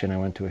traction. I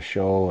went to a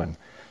show and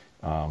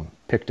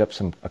picked up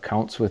some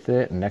accounts with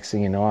it. And next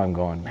thing you know, I'm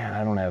going, man,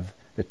 I don't have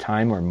the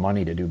time or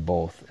money to do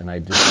both. And I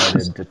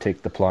decided to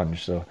take the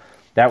plunge. So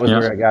that was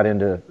where I got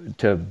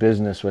into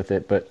business with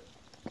it. But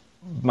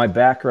my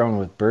background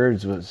with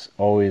birds was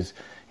always,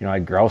 I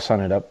grouse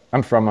hunted up.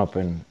 I'm from up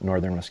in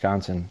northern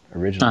Wisconsin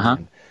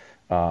originally.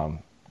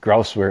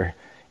 grouse were,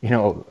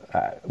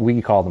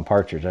 we call them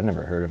partridge. I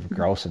never heard of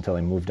grouse until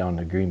I moved down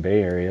to Green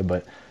Bay area.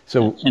 But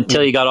so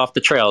until you got off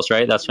the trails,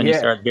 right? That's when you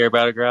started to hear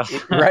about a grouse.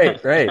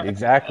 right,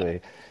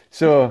 exactly.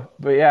 So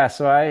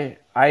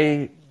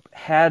I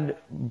had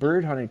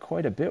bird hunted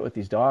quite a bit with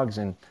these dogs,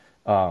 and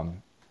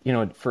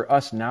for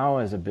us now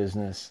as a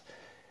business,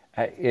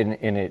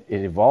 it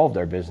evolved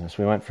our business.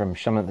 We went from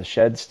some of the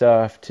shed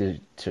stuff to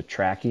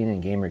tracking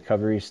and game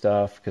recovery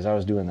stuff, because I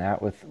was doing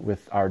that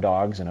with our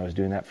dogs, and I was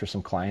doing that for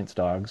some clients'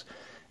 dogs.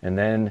 And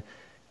then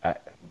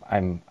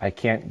I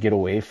can't get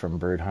away from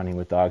bird hunting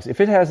with dogs. If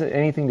it has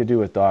anything to do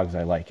with dogs,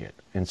 I like it.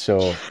 And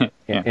so,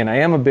 and I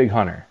am a big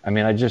hunter. I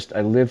mean, I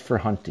live for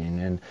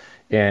hunting,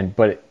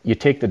 but you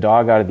take the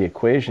dog out of the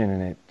equation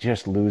and it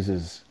just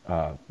loses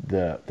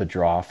the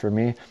draw for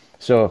me.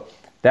 So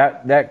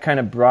that kind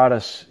of brought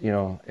us,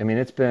 I mean,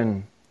 I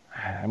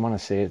want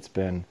to say it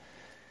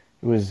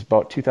was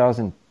about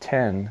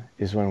 2010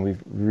 is when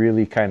we've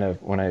really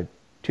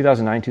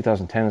 2009,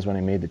 2010 is when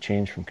I made the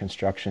change from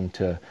construction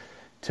to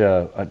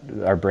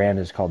our brand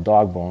is called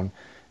Dogbone.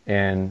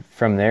 And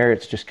from there,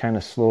 it's just kind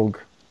of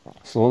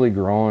slowly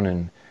grown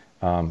and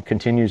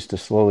continues to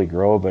slowly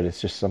grow, but it's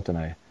just something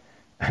I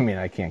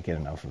can't get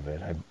enough of it.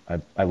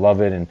 I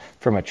love it. And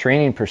from a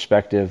training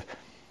perspective,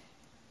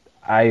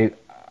 I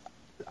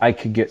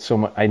could get so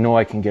much. I know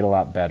I can get a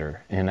lot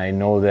better, and I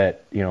know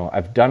that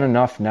I've done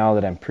enough now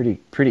that I'm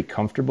pretty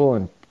comfortable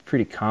and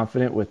pretty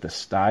confident with the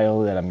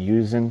style that I'm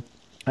using.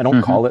 I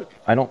don't call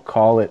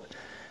it.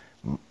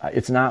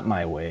 It's not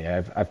my way.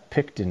 I've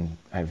picked and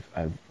I've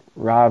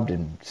robbed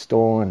and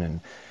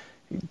stolen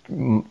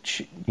and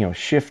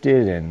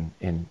shifted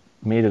and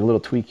made a little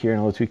tweak here and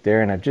a little tweak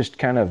there, and I've just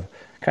kind of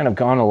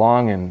gone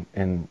along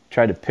and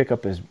tried to pick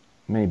up as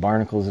many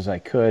barnacles as I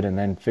could, and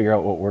then figure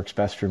out what works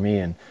best for me.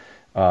 And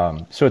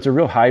so it's a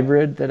real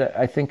hybrid that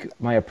I think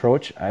my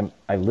approach.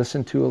 I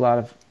listen to a lot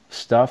of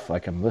stuff.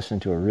 Like I'm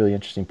listening to a really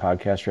interesting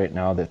podcast right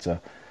now that's a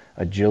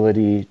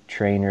agility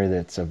trainer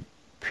that's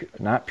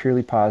not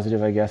purely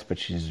positive, I guess, but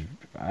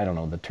I don't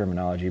know the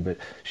terminology, but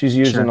she's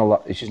using a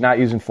lot. She's not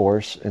using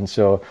force, and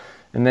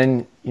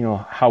then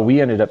how we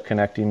ended up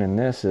connecting in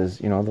this is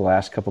the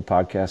last couple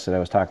podcasts that I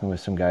was talking with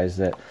some guys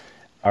that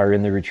are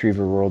in the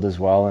retriever world as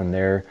well, and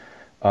they're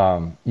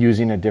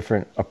using a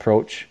different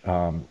approach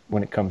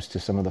when it comes to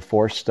some of the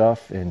force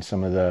stuff and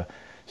some of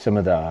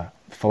the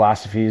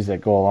philosophies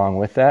that go along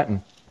with that,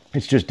 and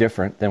it's just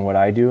different than what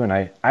I do.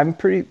 And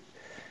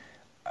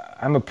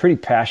I'm a pretty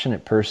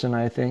passionate person,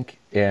 I think,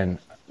 and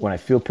when I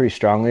feel pretty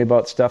strongly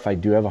about stuff, I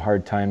do have a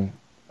hard time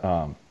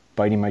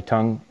biting my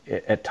tongue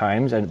at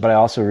times. But I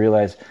also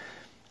realize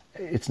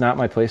it's not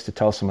my place to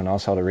tell someone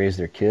else how to raise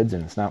their kids,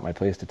 and it's not my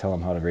place to tell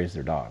them how to raise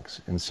their dogs.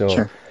 And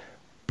so,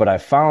 but I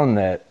found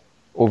that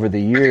over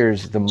the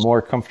years, the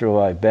more comfortable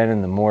I've been,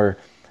 and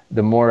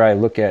the more I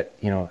look at,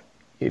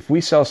 if we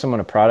sell someone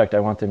a product,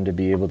 I want them to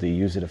be able to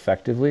use it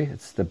effectively.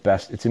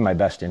 It's in my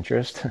best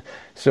interest.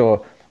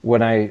 So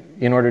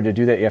in order to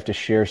do that, you have to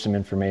share some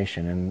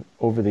information. And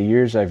over the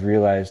years, I've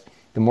realized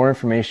the more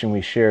information we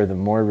share, the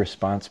more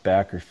response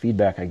back or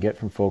feedback I get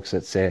from folks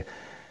that say,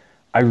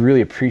 I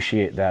really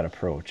appreciate that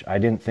approach. I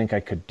didn't think I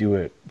could do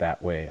it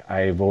that way.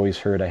 I've always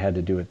heard I had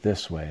to do it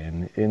this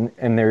way. And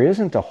there is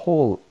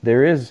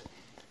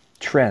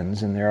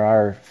trends and there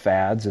are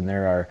fads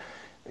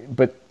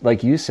but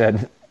like you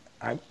said,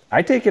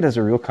 I take it as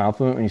a real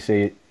compliment when you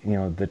say,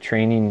 the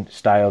training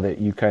style that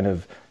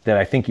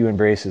I think you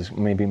embrace is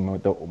maybe the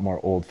more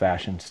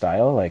old-fashioned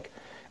style. Like,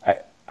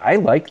 I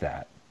like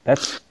that.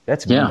 That's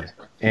me.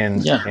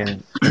 And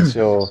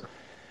so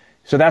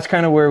that's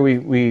kind of where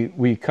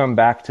we come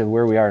back to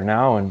where we are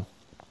now. And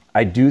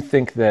I do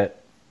think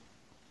that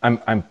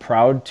I'm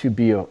proud to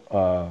be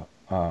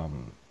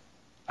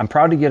I'm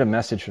proud to get a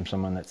message from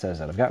someone that says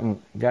that. I've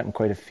gotten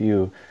quite a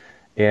few,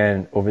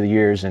 and over the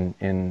years,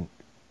 and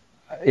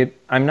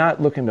I'm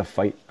not looking to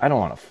fight. I'm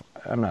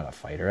not a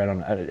fighter.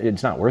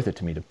 It's not worth it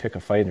to me to pick a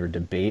fight or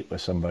debate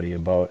with somebody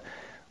about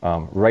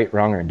right,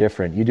 wrong, or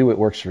different. You do what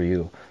works for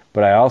you.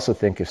 But I also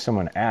think if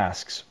someone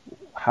asks,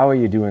 how are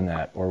you doing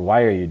that, or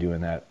why are you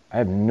doing that, I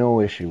have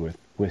no issue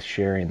with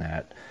sharing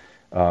that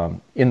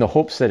in the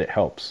hopes that it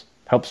helps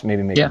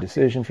maybe make a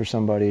decision for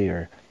somebody.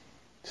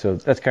 So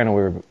that's kind of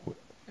where.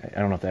 I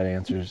don't know if that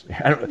answers.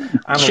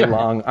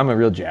 I'm a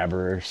real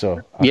jabberer.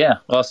 So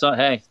Well, so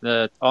hey,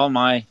 all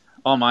my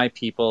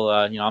people.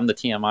 I'm the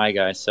TMI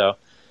guy. So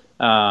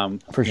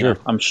for sure,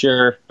 I'm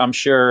sure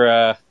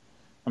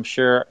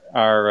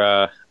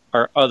our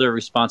other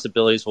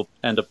responsibilities will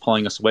end up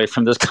pulling us away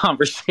from this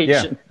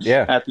conversation.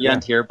 At the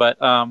end here, but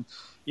that's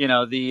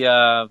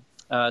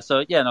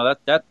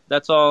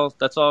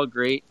all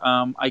great.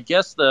 I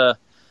guess to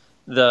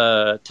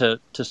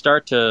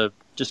start to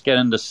just get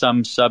into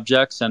some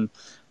subjects, and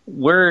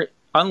we're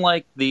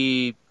unlike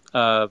the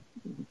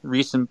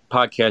recent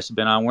podcasts you've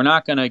been on. We're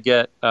not going to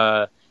get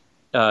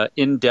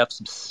in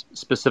depth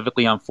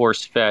specifically on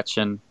force fetch,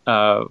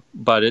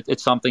 but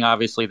it's something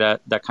obviously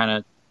that kind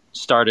of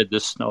started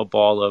this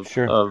snowball of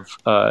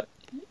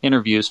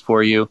interviews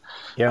for you.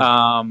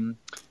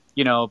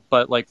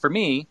 But like for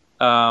me,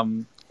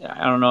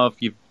 I don't know if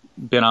you've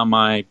been on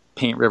my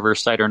Paint River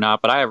site or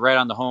not, but I have right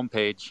on the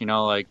homepage,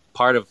 like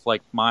part of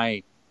like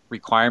my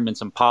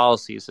requirements and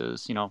policies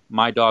is,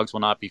 my dogs will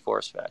not be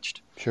force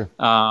fetched. Sure.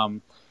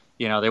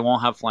 They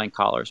won't have flank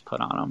collars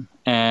put on them.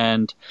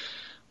 And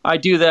I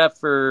do that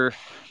for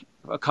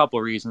a couple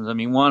of reasons. I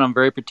mean, one, I'm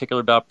very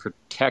particular about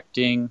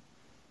protecting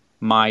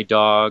my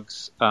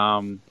dogs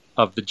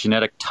of the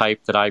genetic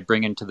type that I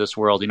bring into this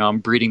world. I'm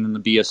breeding them to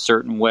be a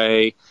certain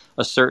way,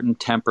 a certain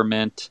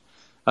temperament,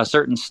 a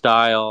certain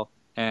style,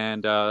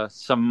 and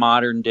some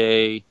modern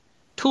day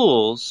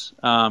tools,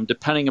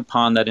 depending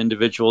upon that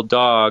individual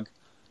dog.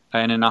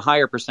 And in a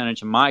higher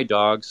percentage of my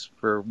dogs,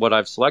 for what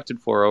I've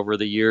selected for over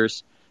the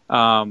years,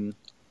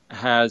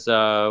 has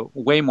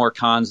way more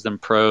cons than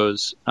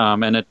pros,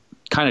 and it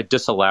kind of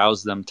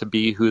disallows them to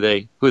be who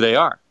they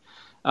are.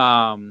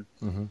 And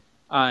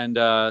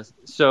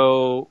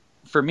so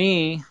for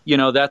me,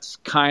 that's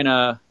kind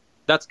of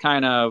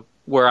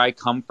where I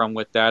come from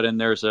with that. And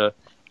there's a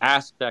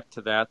aspect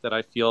to that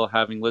I feel,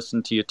 having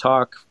listened to you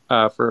talk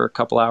for a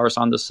couple hours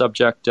on the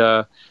subject,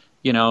 you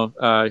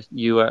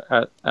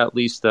at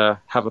least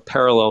have a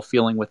parallel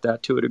feeling with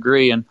that to a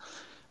degree. And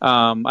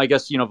I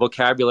guess,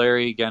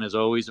 vocabulary, again, is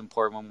always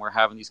important when we're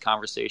having these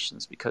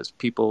conversations, because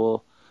people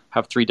will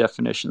have three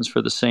definitions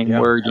for the same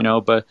word,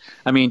 But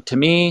I mean, to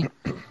me,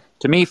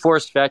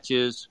 force fetch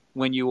is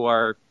when you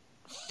are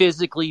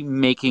physically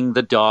making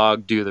the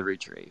dog do the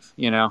retrieve,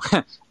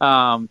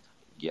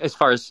 as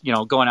far as,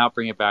 going out,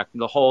 bringing it back,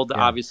 the hold,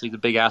 obviously the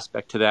big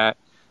aspect to that.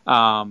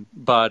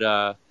 But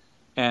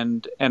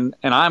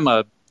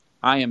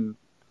I am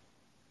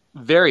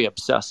very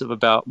obsessive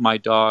about my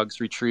dogs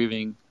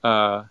retrieving,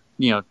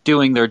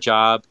 doing their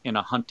job in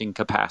a hunting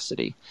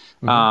capacity,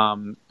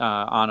 on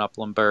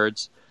upland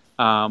birds.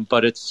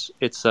 But it's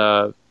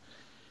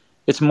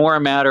more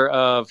a matter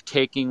of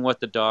taking what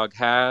the dog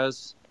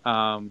has,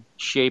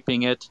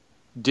 shaping it,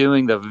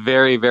 doing the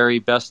very, very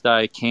best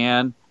I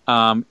can,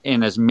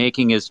 and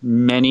making as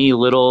many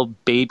little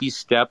baby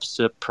steps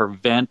to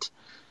prevent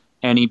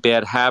any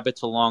bad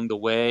habits along the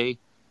way,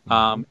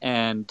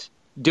 and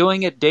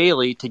doing it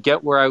daily to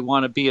get where I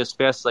want to be as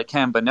fast as I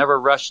can, but never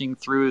rushing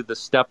through the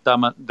step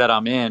that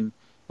I'm in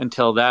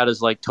until that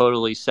is like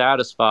totally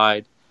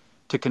satisfied,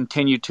 to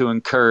continue to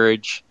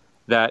encourage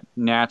that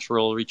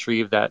natural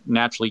retrieve, that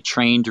naturally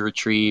trained to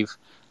retrieve,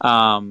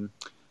 the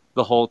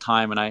whole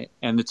time.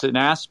 And it's an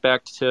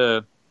aspect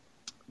to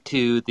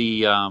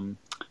the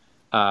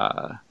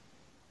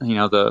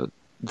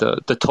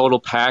the total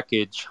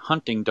package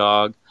hunting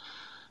dog,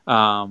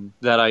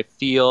 that I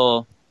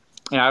feel.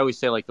 I always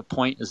say, like, the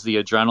point is the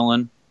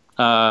adrenaline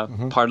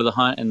part of the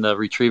hunt, and the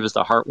retrieve is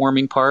the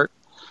heartwarming part.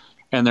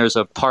 And there's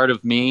a part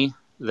of me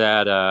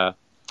that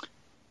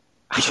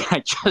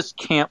I just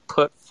can't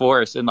put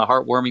force in the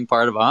heartwarming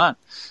part of a hunt.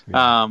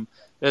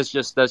 That's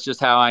just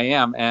how I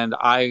am, and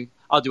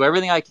I'll do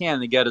everything I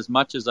can to get as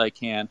much as I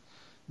can.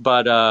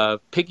 But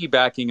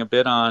piggybacking a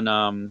bit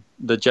on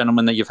the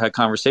gentleman that you've had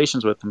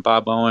conversations with, and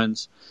Bob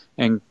Owens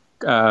and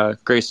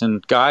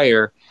Grayson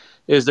Geyer,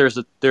 is there's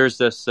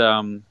this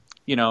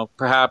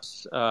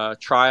perhaps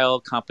trial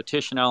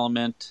competition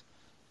element,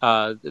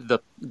 a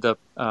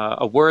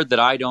word that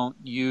I don't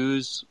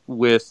use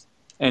with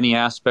any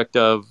aspect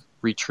of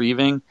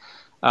retrieving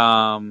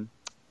ever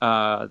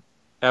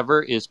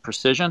is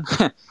precision.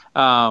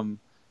 For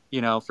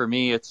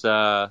me, it's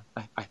I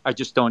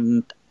just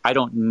don't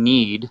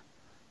need,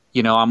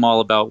 I'm all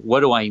about, what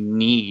do I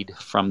need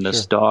from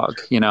this dog,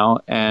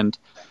 and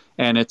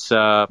it's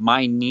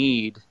my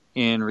need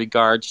in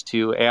regards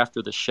to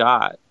after the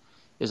shot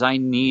is I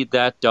need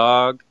that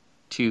dog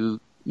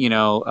to,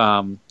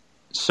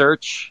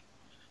 search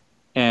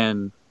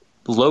and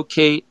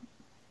locate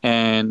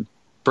and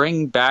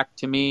bring back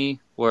to me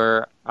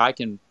where I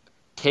can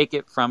take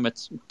it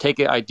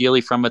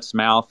ideally from its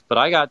mouth. But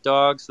I got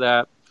dogs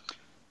that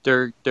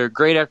they're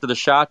great after the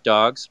shot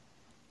dogs.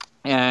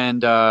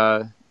 And,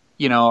 I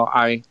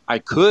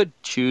could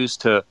choose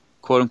to,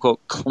 quote unquote,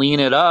 clean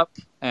it up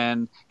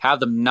and have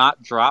them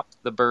not drop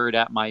the bird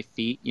at my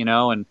feet,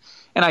 and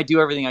I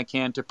do everything I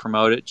can to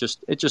promote it.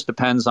 It just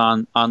depends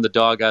on the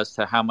dog as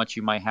to how much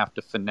you might have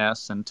to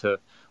finesse and to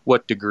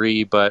what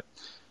degree. But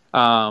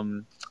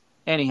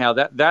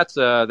anyhow, that's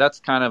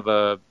kind of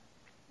a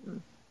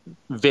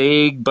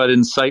vague but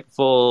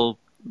insightful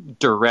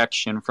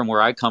direction from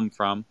where I come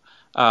from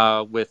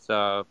with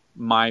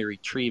my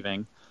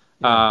retrieving.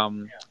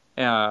 So,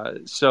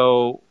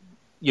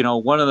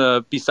 one of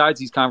the, besides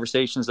these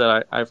conversations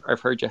that I've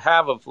heard you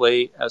have of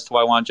late as to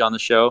why I wanted you on the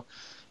show,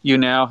 you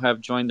now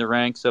have joined the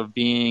ranks of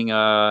being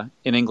an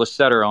English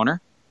setter owner.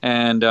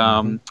 And,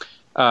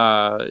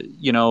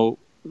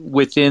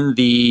 within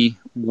the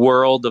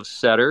world of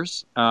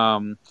setters,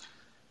 you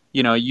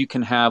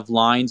can have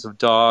lines of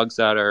dogs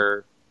that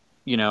are,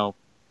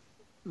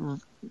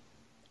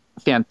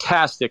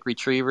 fantastic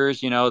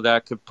retrievers,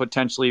 that could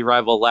potentially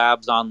rival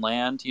labs on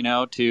land,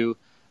 to,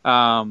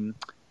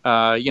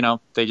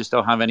 they just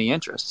don't have any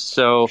interest.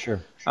 So,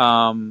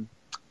 on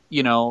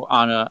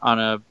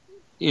a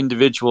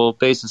individual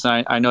basis,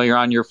 I know you're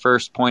on your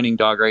first pointing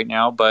dog right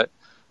now, but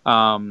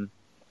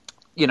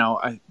You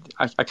know,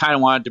 I kind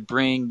of wanted to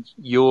bring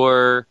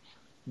your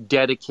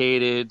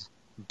dedicated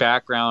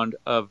background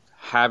of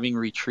having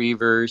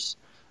retrievers.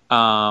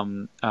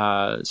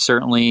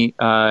 Certainly,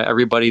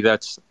 everybody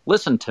that's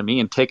listened to me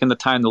and taken the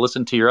time to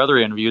listen to your other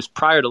interviews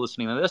prior to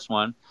listening to this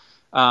one,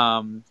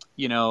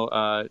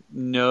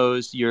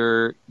 knows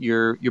your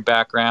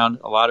background.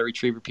 A lot of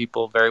retriever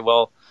people very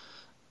well,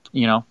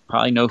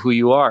 probably know who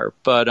you are.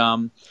 But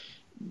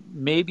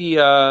maybe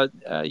I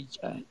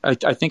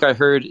think I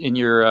heard in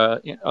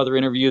your other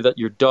interview that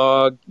your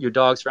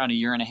dog's around 1.5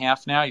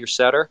 years now. Your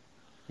setter.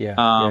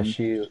 Yeah,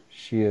 she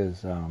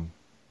is.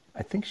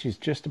 I think she's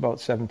just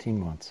about 17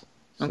 months.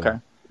 So. Okay.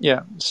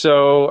 Yeah.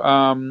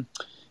 So,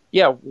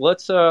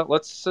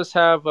 let's just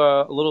have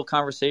a little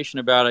conversation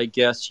about, I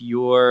guess,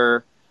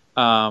 your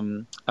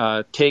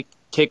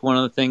take one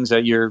of the things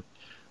that you're,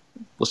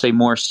 we'll say,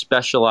 more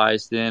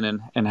specialized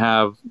in and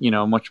have,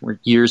 much more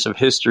years of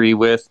history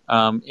with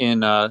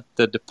in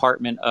the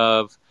department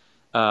of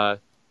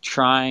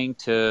trying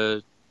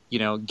to,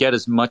 get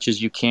as much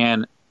as you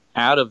can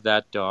out of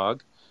that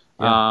dog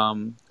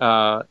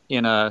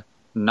in a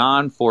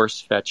non-force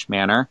fetch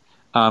manner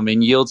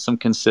and yield some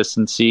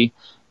consistency.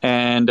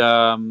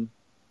 And,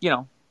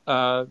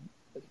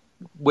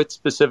 with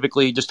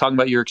specifically just talking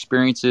about your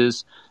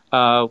experiences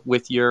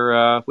with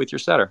your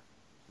setter.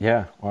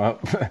 Yeah, well,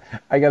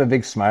 I got a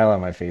big smile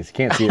on my face. You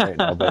can't see it right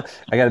now, but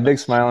I got a big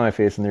smile on my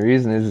face, and the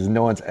reason is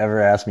no one's ever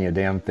asked me a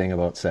damn thing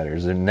about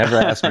setters, and never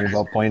asked me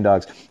about pointing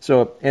dogs.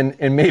 So,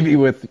 and maybe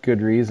with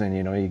good reason,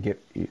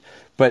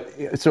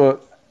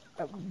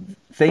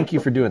 thank you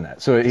for doing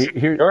that. So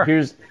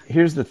here's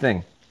the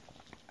thing.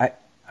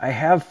 I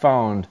have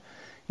found,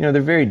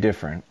 they're very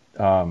different.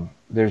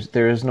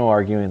 There is no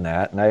arguing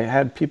that, and I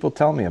had people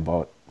tell me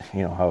about,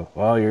 how,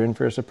 well, you're in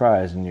for a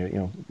surprise, and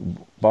you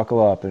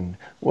buckle up and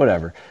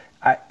whatever.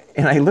 I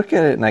look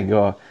at it and I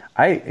go,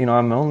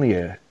 I'm only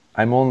a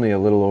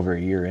little over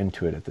 1 year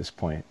into it at this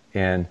point,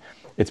 and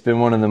it's been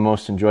one of the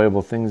most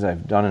enjoyable things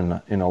I've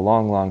done in a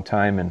long, long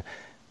time. And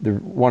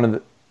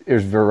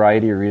there's a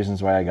variety of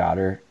reasons why I got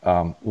her.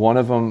 One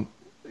of them,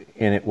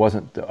 and it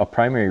wasn't a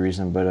primary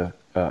reason, but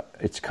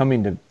it's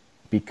coming to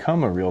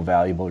become a real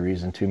valuable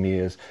reason to me,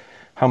 is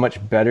how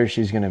much better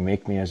she's going to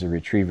make me as a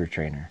retriever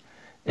trainer.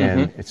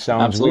 And it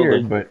sounds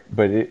Absolutely. weird,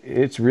 but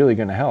it's really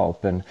going to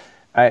help. And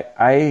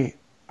it's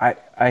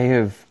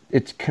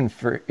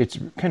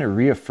kind of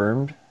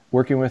reaffirmed,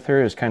 working with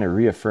her has kind of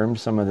reaffirmed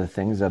some of the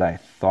things that I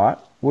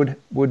thought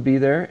would be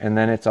there. And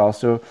then it's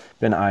also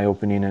been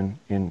eye-opening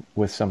in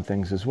with some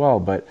things as well.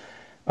 But,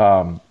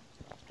 a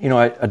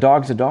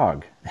dog's a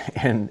dog.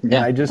 And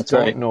I just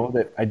don't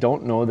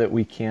know that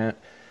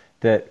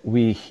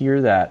we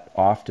hear that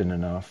often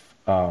enough,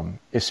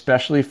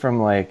 especially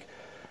from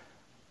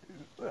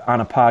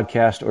on a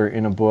podcast or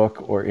in a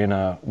book or in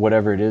a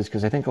whatever it is,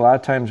 because I think a lot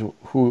of times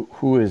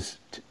who is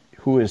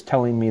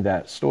telling me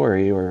that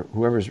story, or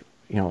whoever's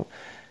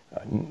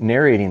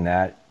narrating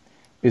that,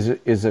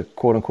 is a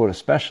quote unquote a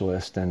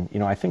specialist. And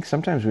I think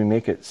sometimes we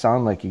make it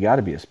sound like you got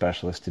to be a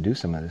specialist to do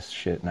some of this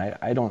shit, and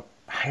I don't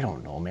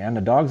know, man.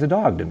 A dog's a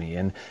dog to me,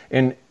 and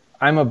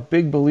I'm a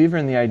big believer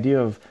in the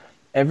idea of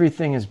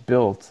everything is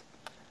built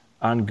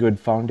on good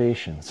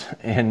foundations,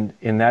 and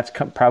that's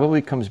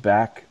probably comes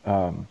back.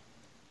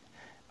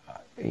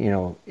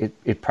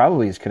 It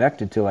probably is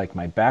connected to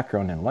my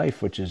background in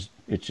life, which is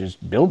it's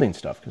just building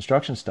stuff,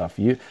 construction stuff.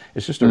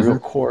 It's just a real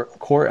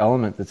core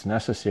element that's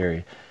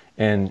necessary,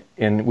 and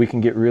we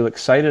can get real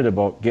excited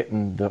about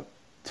getting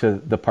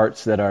to the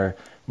parts that are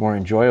more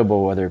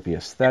enjoyable, whether it be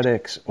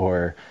aesthetics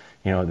or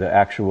the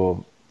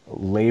actual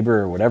labor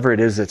or whatever it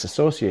is that's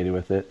associated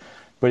with it.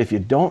 But if you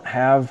don't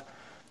have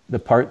the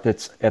part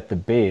that's at the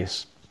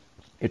base,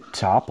 it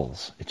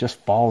topples. It just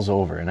falls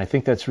over, and I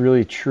think that's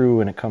really true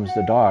when it comes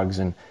to dogs.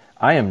 And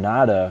I am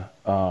not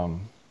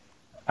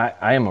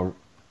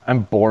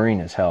I'm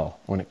boring as hell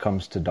when it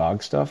comes to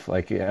dog stuff.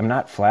 I'm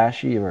not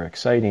flashy or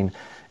exciting,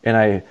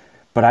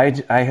 but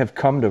I have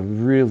come to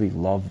really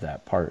love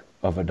that part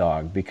of a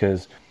dog,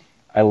 because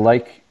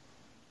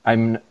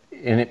and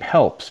it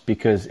helps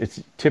because it's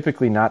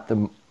typically not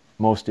the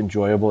most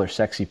enjoyable or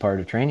sexy part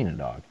of training a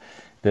dog.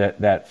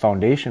 That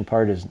foundation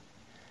part is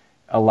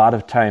a lot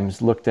of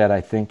times looked at,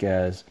 I think,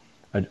 as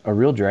a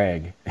real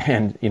drag,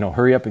 and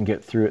hurry up and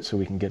get through it so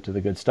we can get to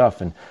the good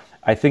stuff. And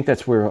I think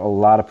that's where a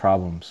lot of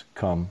problems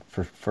come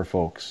for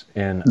folks.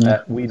 And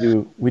we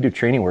do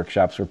training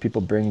workshops where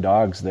people bring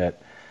dogs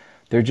that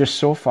they're just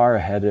so far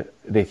ahead.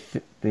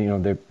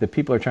 The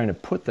people are trying to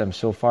put them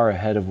so far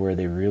ahead of where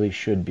they really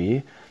should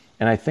be.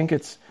 And I think a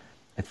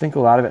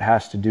lot of it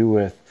has to do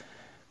with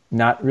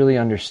not really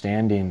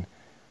understanding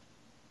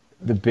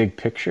the big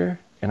picture.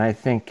 And I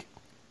think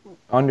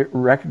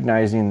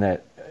recognizing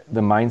that the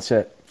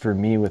mindset for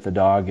me with a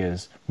dog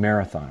is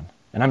marathon,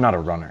 and I'm not a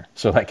runner.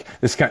 So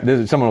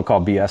someone will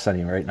call BS on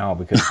you right now,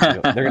 because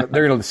they're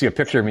gonna see a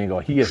picture of me and go,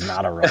 he is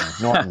not a runner.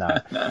 No, I'm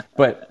not.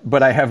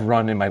 But I have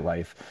run in my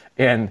life,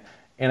 and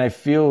I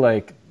feel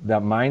like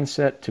that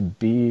mindset to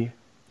be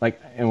like,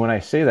 and when I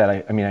say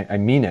that, I mean, I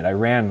mean it. I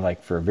ran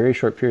like for a very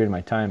short period of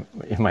my time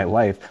in my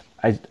life.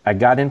 I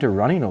got into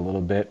running a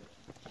little bit,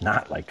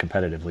 not like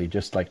competitively,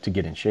 just like to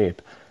get in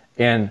shape.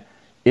 And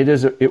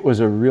it was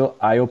a real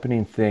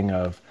eye-opening thing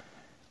of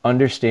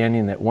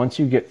understanding that once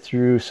you get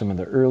through some of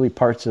the early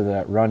parts of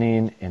that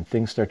running and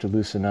things start to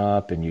loosen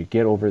up and you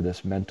get over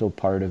this mental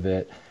part of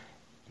it,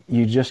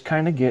 you just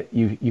kind of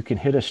you can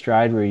hit a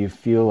stride where you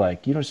feel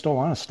like you just don't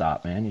want to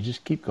stop, man. You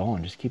just keep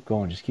going, just keep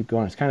going, just keep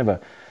going. It's kind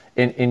of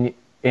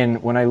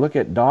and when I look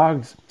at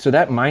dogs, so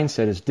that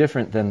mindset is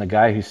different than the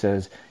guy who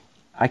says,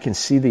 I can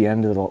see the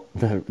end of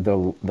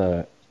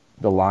the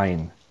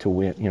line to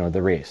win,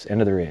 the race,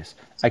 end of the race.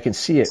 I can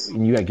see it,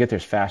 and you got to get there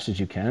as fast as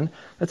you can.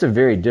 That's a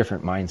very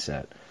different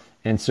mindset.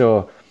 And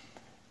so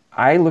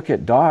I look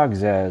at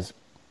dogs as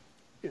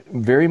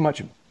very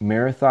much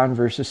marathon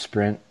versus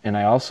sprint, and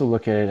I also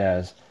look at it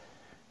as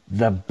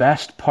the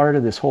best part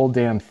of this whole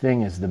damn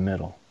thing is the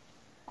middle.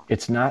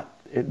 It's not,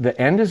 the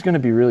end is going to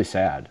be really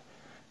sad.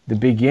 The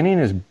beginning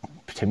is,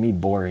 to me,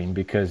 boring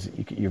because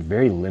you're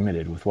very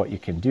limited with what you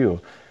can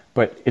do.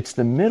 But it's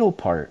the middle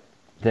part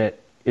that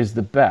is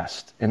the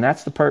best, and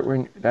that's the part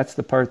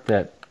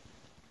that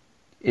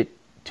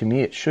to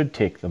me it should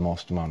take the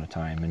most amount of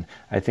time. And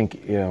I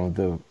think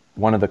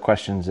one of the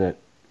questions that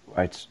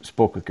I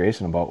spoke with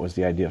Grayson about was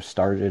the idea of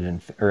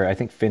started or I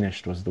think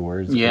finished was the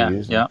words that we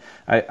used. Yeah.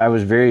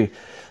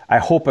 I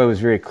hope I was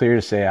very clear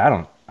to say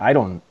I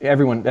don't.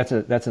 Everyone,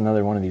 that's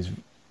another one of these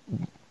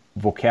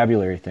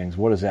vocabulary things.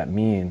 What does that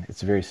mean?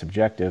 It's very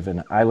subjective,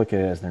 and I look at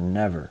it as they're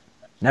never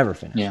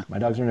finished. Yeah. My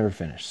dogs are never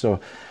finished. So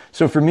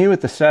for me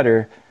with the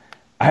setter,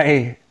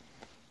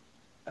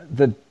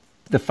 the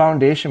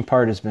foundation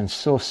part has been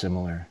so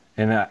similar,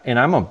 and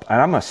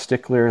I'm a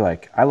stickler.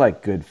 Like, I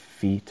like good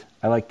feet.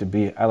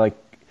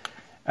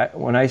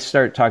 When I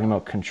start talking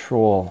about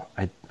control,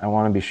 I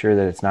want to be sure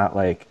that it's not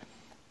like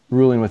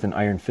ruling with an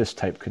iron fist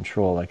type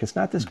control. Like, it's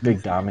not this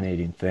big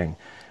dominating thing.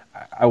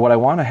 What I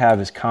want to have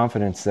is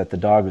confidence that the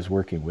dog is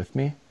working with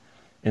me.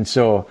 And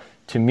so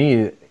to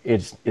me,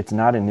 it's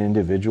not an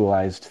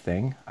individualized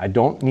thing. I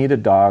don't need a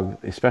dog,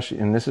 especially,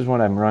 and this is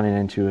what I'm running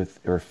into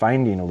or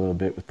finding a little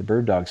bit with the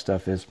bird dog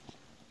stuff, is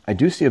I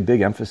do see a big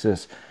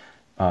emphasis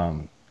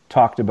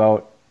talked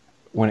about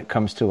when it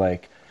comes to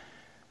like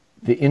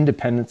the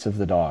independence of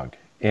the dog.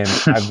 And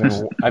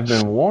I've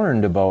been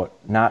warned about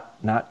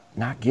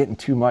not getting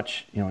too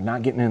much,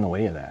 not getting in the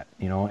way of that,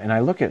 and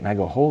I look at it and I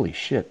go, holy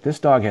shit, this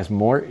dog has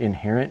more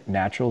inherent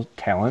natural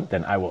talent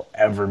than I will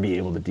ever be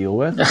able to deal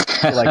with.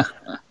 So, like,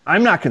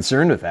 I'm not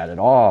concerned with that at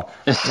all.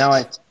 Now,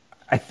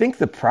 I think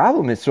the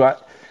problem is, so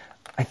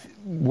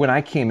when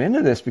I came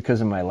into this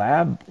because of my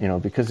lab,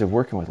 because of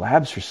working with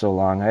labs for so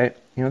long,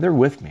 they're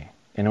with me.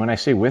 And when I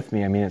say with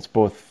me, I mean,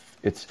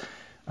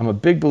 I'm a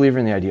big believer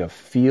in the idea of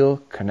feel,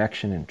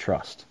 connection, and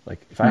trust. Like,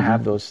 if I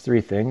have those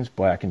three things,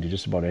 boy, I can do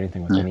just about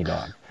anything with any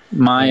dog.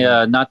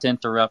 My not to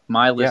interrupt,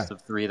 my list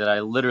of three that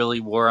I literally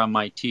wore on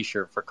my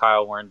T-shirt for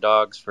Kyle Warren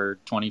Dogs for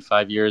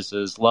 25 years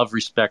is love,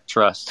 respect,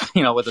 trust.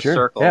 With a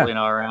circle,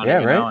 around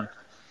it. Right.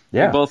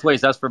 And both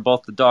ways. That's for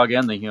both the dog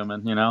and the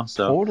human.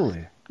 So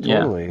totally.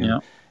 Yeah.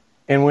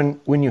 And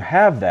when you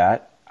have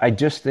that, I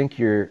just think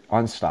you're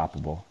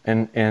unstoppable.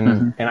 And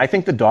I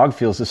think the dog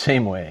feels the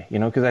same way,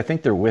 because I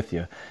think they're with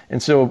you.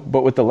 And so,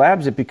 but with the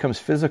labs, it becomes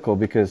physical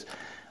because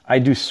I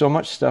do so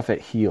much stuff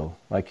at heel.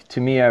 Like, to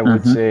me, I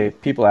would say,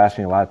 people ask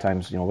me a lot of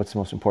times, what's the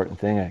most important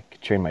thing I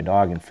could train my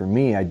dog? And for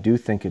me, I do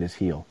think it is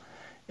heel.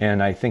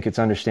 And I think it's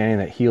understanding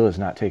that heel is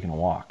not taking a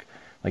walk.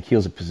 Like,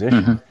 heel's a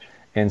position.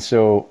 And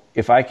so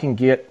if I can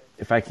get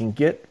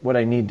what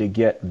I need to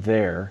get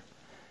there,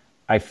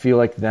 I feel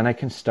like then I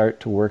can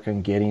start to work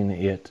on getting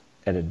it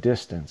at a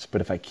distance.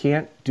 But if I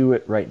can't do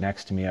it right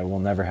next to me, I will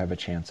never have a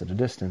chance at a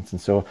distance.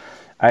 And so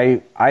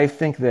I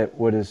think that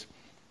what is,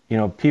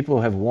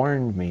 people have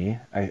warned me.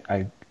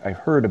 I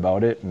heard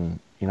about it, and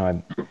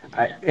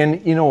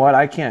and you know what?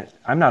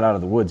 I'm not out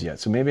of the woods yet,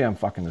 so maybe I'm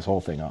fucking this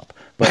whole thing up.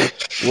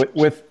 But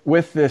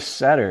with this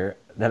setter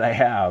that I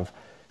have,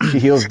 she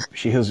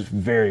heals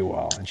very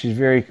well, and she's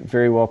very,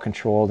 very well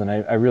controlled, and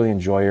I really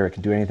enjoy her. I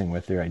can do anything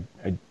with her.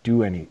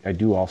 I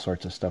do all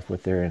sorts of stuff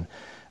with her, and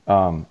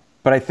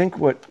but I think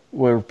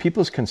where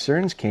people's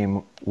concerns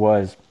came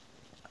was,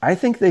 I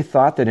think they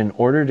thought that in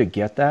order to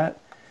get that,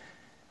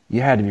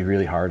 you had to be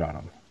really hard on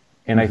them.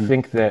 And I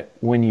think that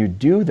when you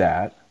do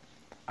that,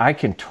 I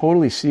can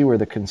totally see where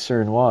the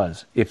concern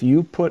was. If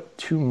you put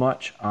too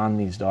much on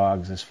these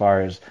dogs as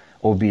far as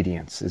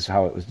obedience, is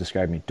how it was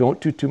described to me. Don't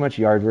do too much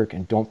yard work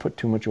and don't put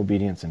too much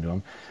obedience into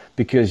them,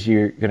 because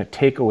you're going to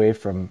take away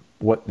from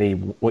what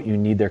you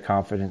need their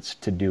confidence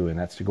to do, and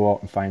that's to go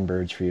out and find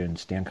birds for you and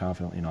stand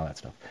confidently and all that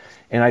stuff.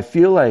 And I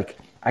feel like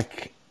I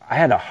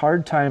had a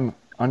hard time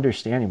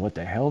understanding what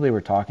the hell they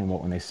were talking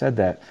about when they said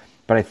that,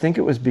 but I think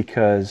it was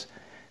because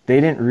they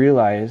didn't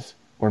realize,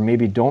 or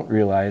maybe don't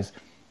realize,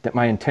 that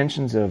my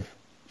intentions of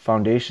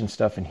foundation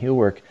stuff and heel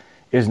work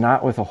is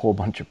not with a whole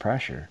bunch of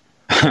pressure.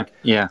 Like,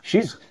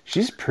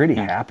 she's pretty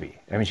happy.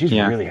 I mean, she's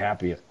really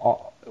happy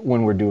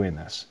when we're doing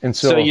this. And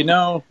so that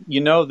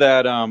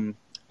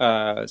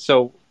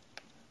so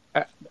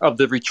of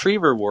the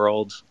retriever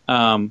world,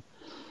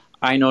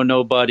 I know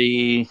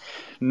nobody,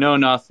 know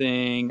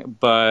nothing,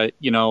 but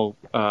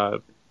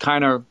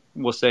kind of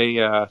we'll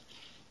say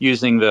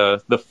using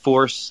the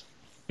force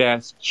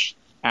fetch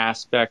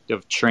aspect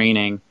of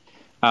training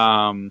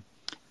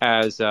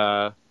as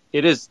it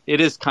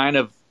is kind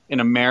of an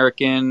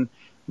American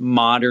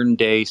modern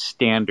day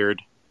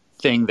standard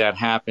thing that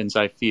happens.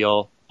 I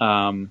feel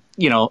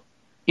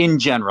in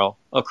general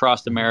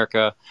across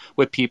America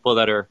with people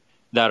that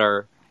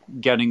are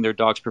getting their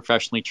dogs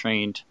professionally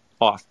trained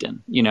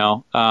often,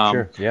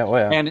 Sure. Yeah. Oh,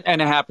 yeah. and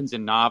it happens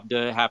in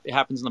NAVDA, it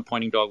happens in the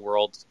pointing dog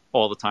world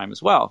all the time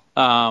as well.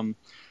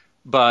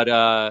 But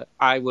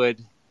I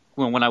would,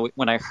 when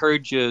I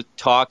heard you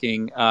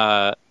talking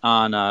on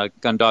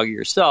Gundoggy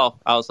yourself,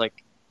 I was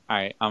like, all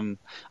right, I'm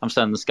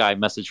sending this guy a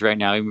message right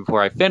now, even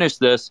before I finish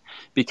this,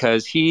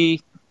 because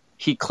he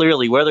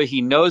clearly, whether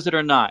he knows it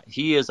or not,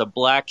 he is a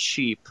black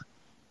sheep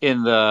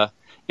in the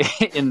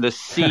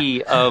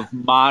sea of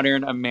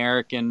modern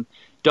American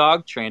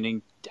dog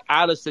training,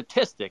 out of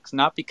statistics,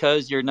 not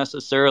because you're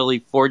necessarily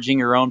forging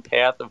your own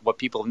path of what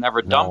people have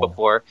never done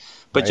before,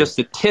 but just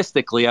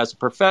statistically as a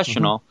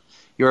professional,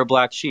 you're a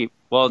black sheep.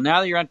 Well, now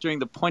that you're entering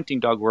the pointing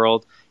dog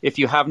world, if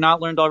you have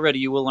not learned already,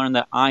 you will learn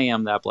that I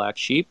am that black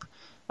sheep.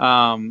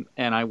 And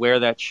I wear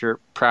that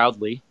shirt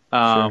proudly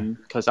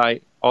because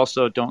I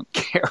also don't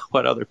care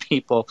what other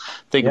people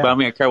think about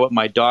me. I care what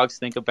my dogs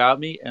think about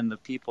me, and the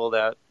people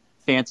that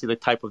fancy the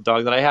type of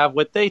dog that I have,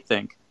 what they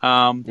think.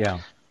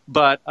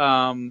 But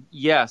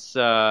yes,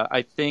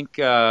 I think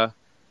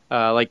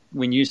like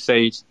when you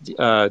say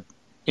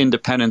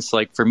independence,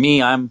 like for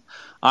me, I'm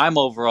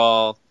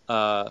overall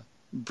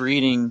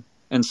breeding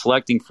and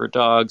selecting for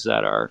dogs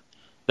that are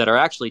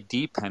actually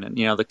dependent.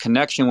 The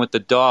connection with the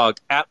dog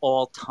at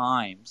all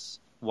times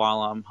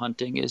while I'm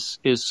hunting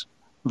is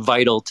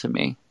vital to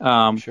me.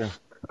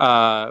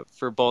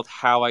 For both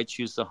how I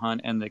choose to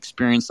hunt and the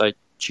experience I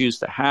choose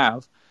to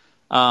have.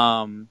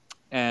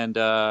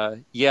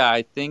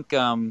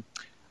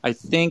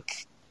 I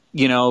think,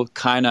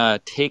 kind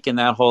of taking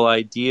that whole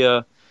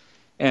idea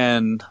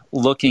and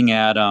looking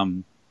at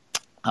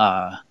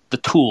the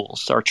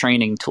tools, our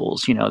training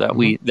tools, that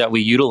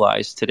we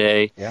utilize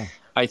today. Yeah.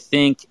 I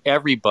think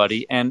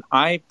everybody, and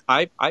I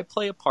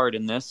play a part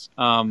in this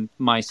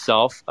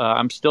myself.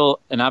 I'm still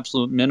an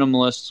absolute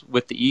minimalist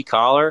with the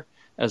e-collar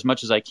as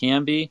much as I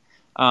can be,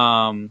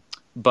 but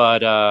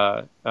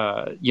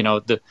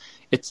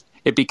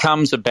it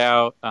becomes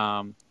about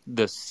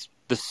the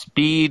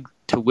speed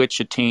to which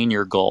attain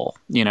your goal,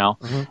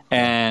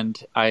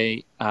 and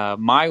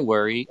my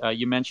worry,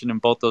 you mentioned in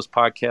both those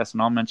podcasts,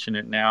 and I'll mention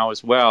it now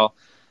as well,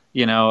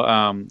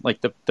 like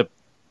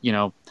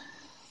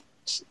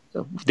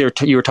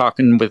you were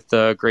talking with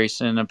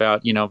Grayson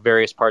about,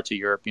 various parts of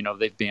Europe,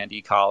 they've banned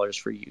e-collars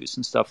for use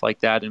and stuff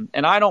like that.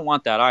 And I don't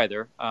want that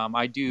either.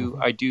 I do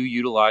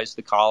utilize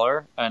the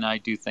collar, and I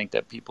do think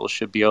that people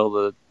should be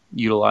able to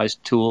utilize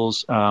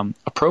tools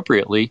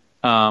appropriately,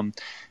 for,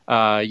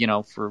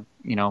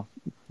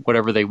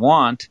 whatever they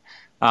want.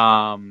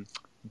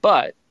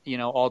 But,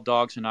 all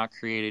dogs are not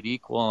created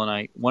equal.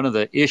 And one of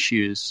the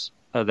issues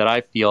that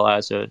I feel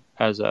as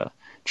a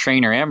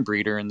trainer and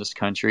breeder in this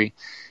country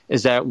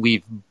is that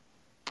we've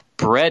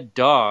bred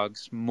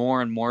dogs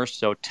more and more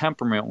so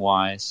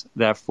temperament-wise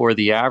that for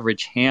the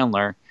average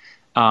handler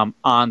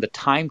on the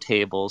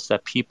timetables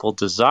that people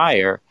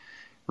desire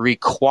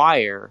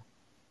require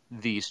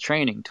these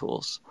training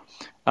tools.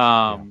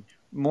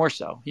 More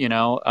so, yes.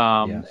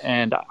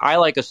 And I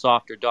like a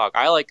softer dog.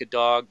 I like a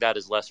dog that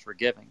is less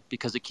forgiving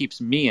because it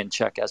keeps me in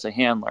check as a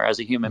handler, as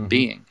a human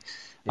being.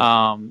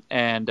 Yeah.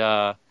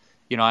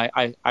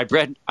 I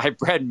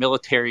bred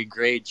military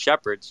grade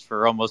shepherds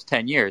for almost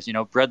 10 years,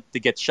 bred to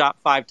get shot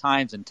 5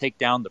 times and take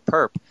down the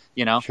perp,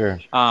 Sure.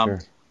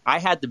 I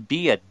had to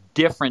be a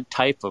different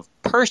type of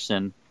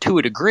person to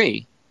a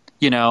degree,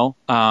 than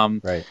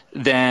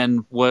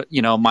what,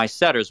 my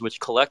setters, which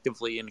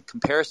collectively in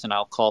comparison,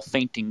 I'll call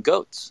fainting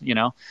goats,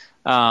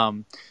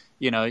 there's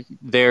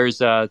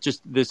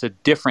there's a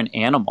different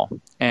animal,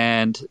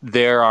 and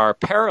there are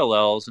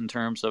parallels in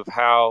terms of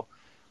how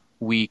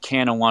we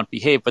can and want to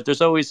behave, but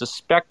there's always a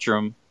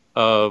spectrum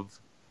of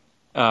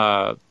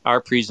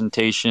our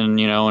presentation,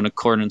 in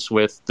accordance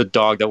with the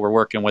dog that we're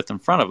working with in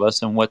front of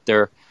us and what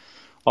they're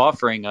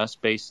offering us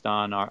based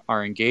on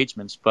our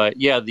engagements.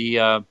 But yeah,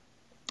 the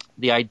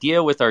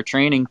idea with our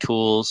training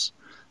tools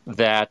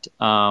that,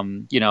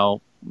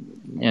 you've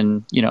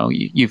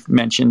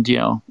mentioned,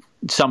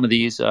 some of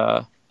these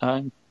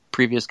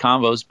previous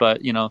convos,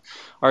 but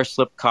our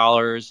slip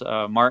collars,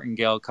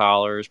 martingale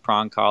collars,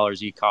 prong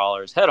collars,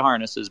 e-collars, head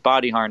harnesses,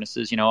 body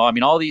harnesses,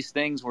 all these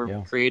things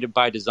were created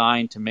by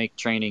design to make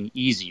training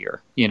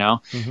easier,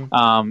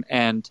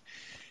 and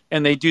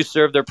they do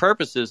serve their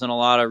purposes in a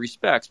lot of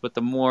respects. But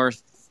the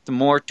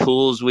more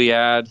tools we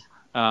add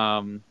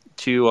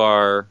to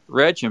our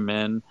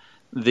regimen,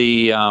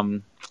 there's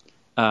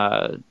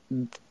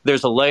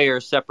a layer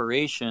of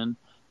separation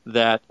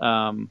that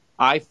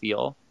I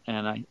feel,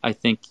 and I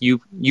think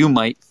you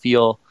might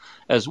feel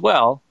as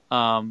well,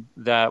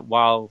 that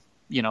while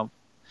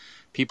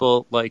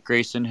people like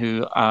Grayson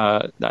who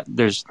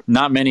there's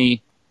not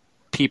many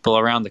people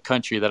around the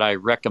country that I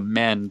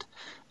recommend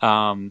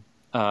that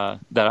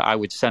I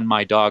would send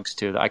my dogs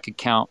to, that I could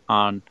count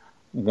on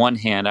one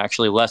hand,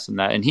 actually less than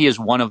that. And he is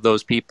one of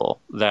those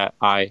people that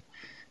I,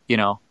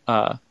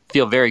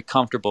 feel very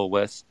comfortable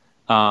with,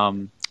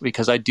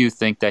 because I do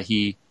think that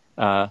he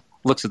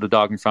looks at the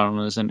dog in front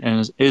of him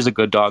and is a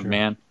good dog,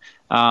 man.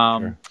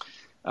 Sure.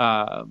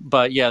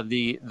 But yeah,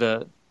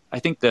 I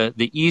think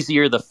the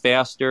easier, the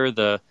faster,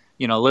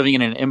 living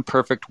in an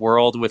imperfect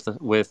world with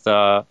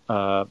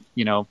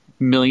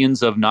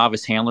millions of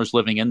novice handlers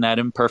living in that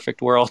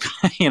imperfect world,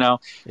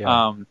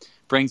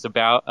 brings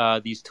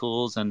about these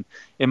tools. And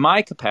in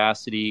my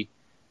capacity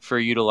for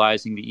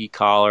utilizing the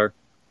e-collar,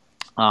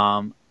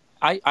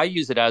 I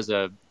use it as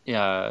a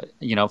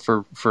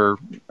for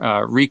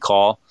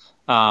recall,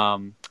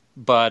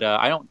 but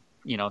I don't.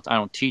 I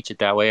don't teach it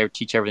that way. I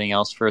teach everything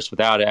else first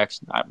without it.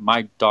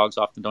 My dogs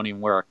often don't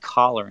even wear a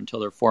collar until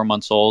they're 4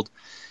 months old.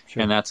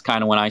 Sure. And that's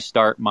kind of when I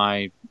start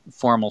my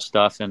formal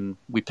stuff, and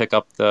we pick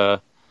up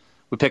that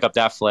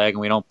flag and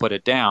we don't put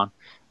it down.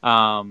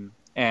 For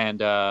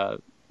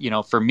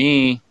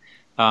me,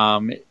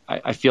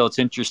 I feel it's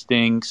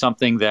interesting,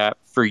 something that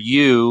for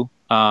you,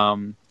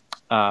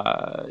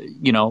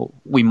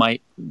 we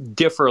might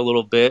differ a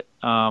little bit,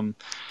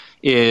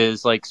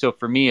 is like, so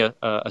for me, a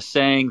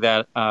saying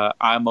that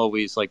I'm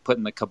always like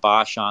putting the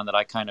kibosh on, that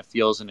I kind of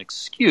feel is an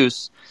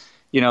excuse,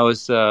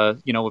 is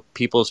with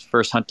people's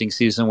first hunting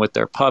season with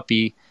their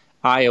puppy.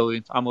 They're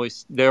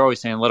always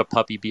saying, let a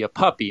puppy be a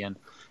puppy. And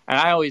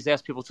I always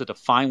ask people to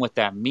define what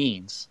that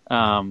means.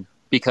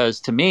 Because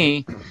to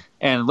me,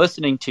 and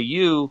listening to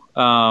you,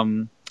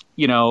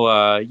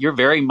 you're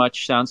very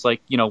much, sounds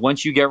like,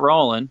 once you get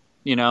rolling,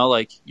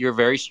 like you're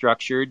very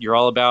structured. You're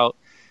all about,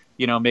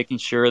 making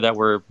sure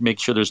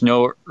there's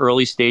no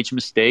early stage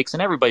mistakes,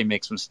 and everybody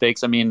makes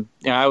mistakes. I mean,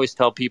 I always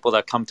tell people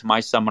that come to my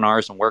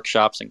seminars and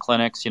workshops and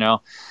clinics, I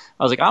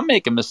was like, I'm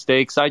making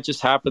mistakes. I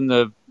just happen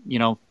to,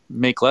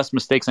 make less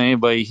mistakes than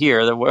anybody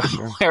here that where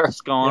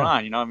it's going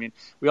on. I mean,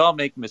 we all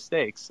make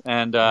mistakes,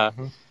 and, but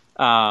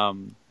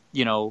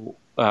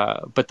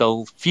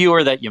the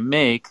fewer that you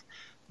make,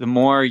 the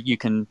more you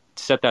can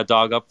set that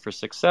dog up for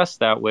success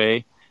that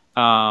way,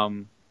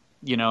 and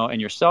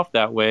yourself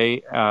that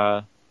way,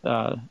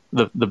 the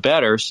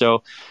better.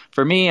 So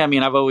for me, I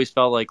mean, I've always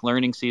felt like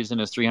learning season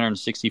is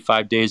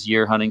 365 days a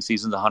year, hunting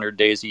season's 100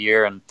 days a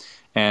year.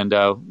 And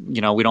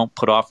we don't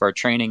put off our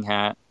training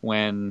hat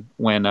when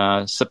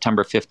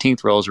September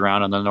 15th rolls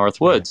around in the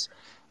North Woods.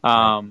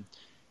 Right.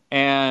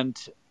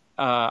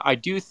 I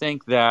do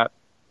think that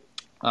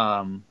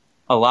a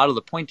lot of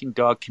the pointing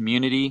dog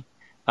community,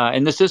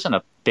 and this isn't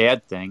a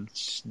bad thing,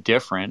 it's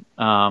different.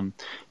 A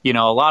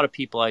lot of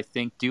people, I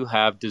think, do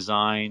have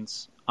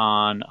designs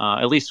on,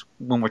 at least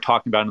when we're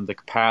talking about in the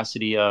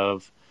capacity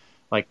of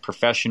like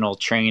professional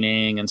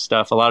training and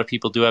stuff, a lot of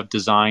people do have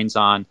designs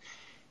on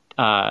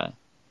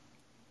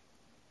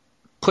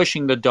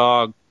pushing the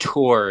dog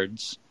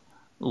towards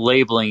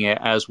labeling it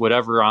as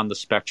whatever on the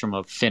spectrum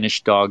of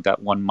finished dog that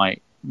one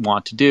might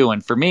want to do.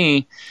 And for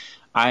me,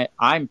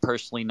 I'm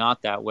personally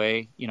not that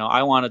way.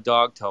 I want a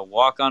dog to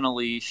walk on a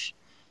leash,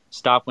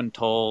 stop when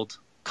told,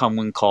 come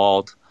when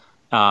called,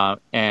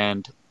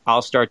 and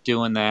I'll start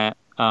doing that.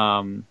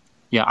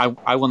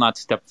 I will not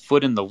step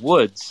foot in the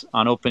woods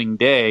on opening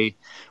day,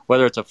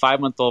 whether it's a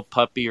 5-month-old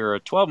puppy or a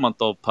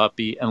 12-month-old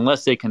puppy,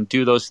 unless they can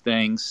do those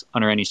things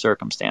under any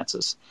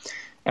circumstances.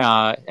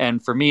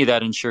 And for me,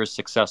 that ensures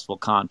successful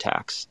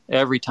contacts.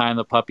 Every time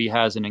the puppy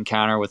has an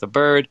encounter with a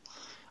bird,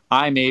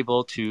 I'm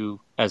able to,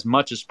 as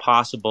much as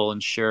possible,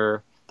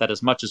 ensure that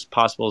as much as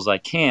possible as I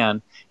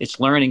can, it's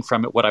learning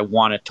from it what I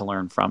want it to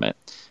learn from it.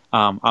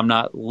 I'm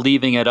not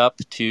leaving it up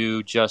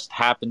to just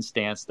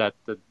happenstance that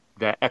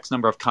that X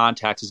number of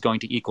contacts is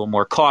going to equal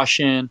more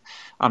caution.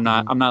 I'm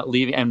not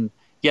leaving. And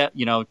yet,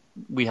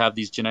 we have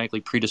these genetically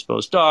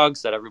predisposed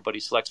dogs that everybody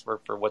selects for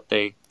what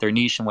their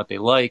niche and what they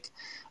like,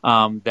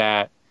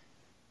 that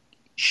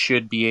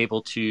should be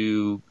able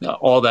to,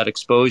 all that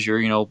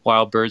exposure,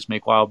 wild birds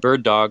make wild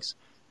bird dogs.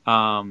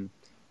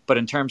 But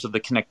in terms of the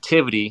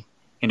connectivity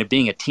and it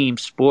being a team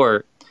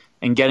sport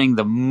and getting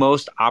the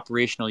most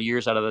operational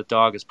years out of the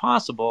dog as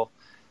possible,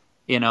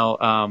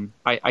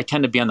 I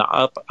tend to be on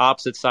the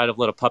opposite side of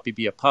let a puppy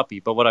be a puppy.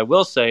 But what I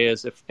will say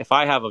is if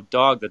I have a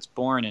dog that's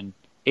born in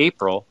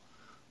April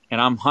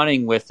and I'm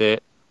hunting with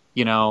it,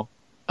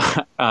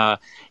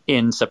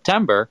 in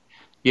September,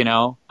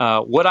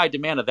 what I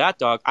demand of that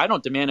dog, I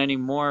don't demand any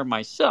more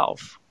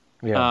myself.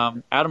 Yeah.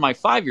 Out of my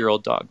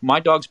 5-year-old dog, my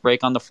dogs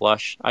break on the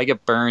flush. I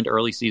get burned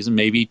early season,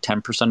 maybe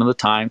 10% of the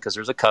time because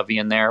there's a covey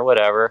in there or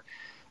whatever.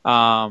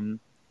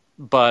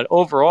 But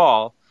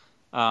overall,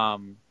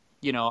 I'm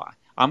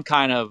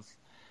kind of,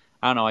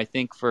 I don't know, I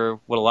think for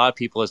what a lot of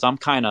people is, I'm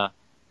kind of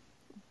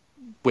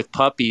with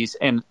puppies,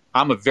 and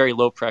I'm a very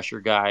low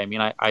pressure guy. I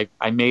mean,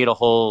 I made a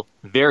whole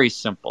very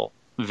simple,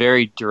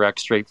 very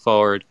direct,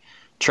 straightforward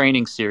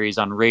training series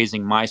on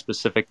raising my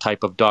specific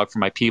type of dog for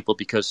my people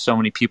because so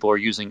many people are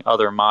using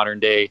other modern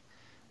day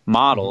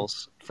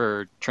models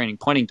for training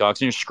pointing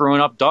dogs, and you're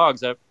screwing up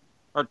dogs that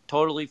are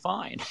totally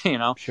fine, you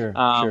know? Sure.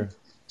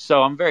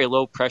 So I'm a very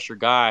low pressure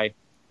guy,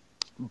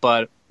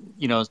 but,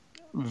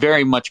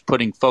 very much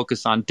putting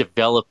focus on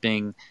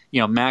developing,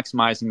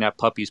 maximizing that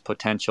puppy's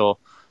potential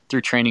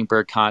through training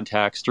bird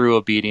contacts, through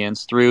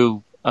obedience,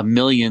 through a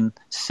million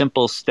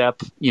simple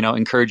step,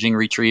 encouraging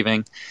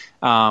retrieving.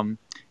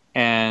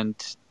 And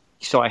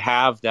so I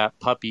have that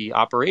puppy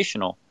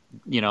operational,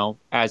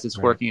 as it's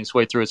working its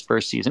way through its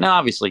first season. Now,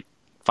 obviously,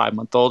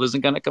 5-month-old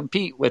isn't going to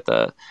compete with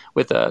a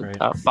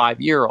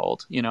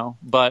 5-year-old,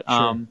 but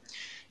Sure.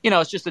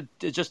 it's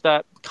just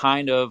that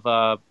kind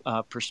of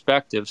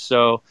perspective.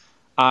 So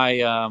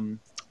and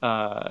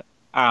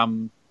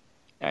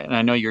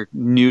I know you're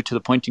new to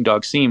the pointing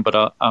dog scene,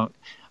 but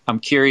I'm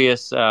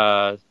curious,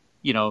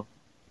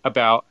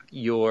 about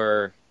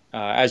your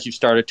as you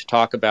started to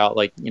talk about,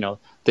 like, the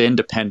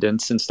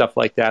independence and stuff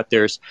like that.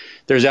 There's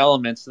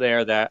elements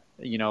there that,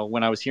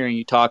 when I was hearing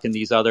you talk in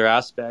these other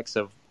aspects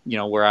of,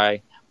 where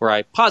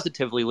I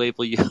positively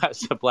label you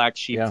as a black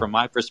sheep from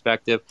my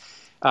perspective.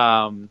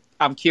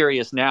 I'm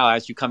curious now,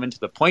 as you come into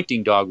the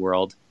pointing dog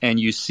world and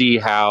you see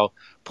how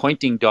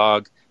pointing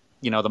dog,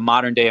 the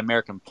modern day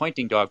American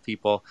pointing dog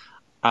people,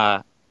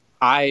 I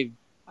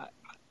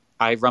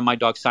run my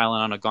dog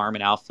silent on a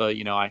Garmin Alpha,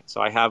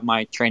 so I have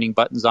my training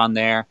buttons on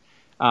there.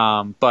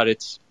 But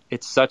it's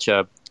such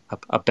a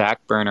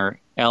back burner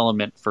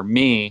element for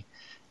me.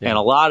 And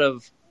a lot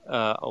of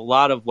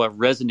what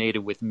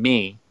resonated with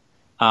me,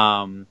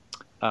 when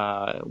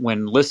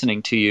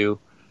listening to you,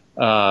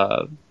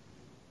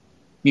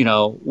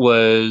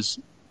 was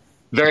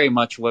very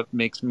much what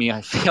makes me,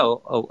 I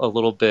feel, a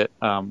little bit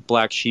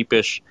black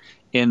sheepish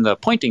in the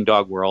pointing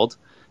dog world.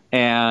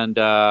 And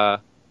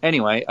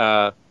anyway,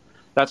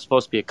 that's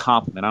supposed to be a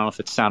compliment. I don't know if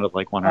it sounded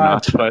like one or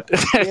not, but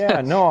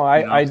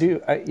I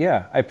do.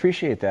 I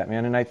appreciate that,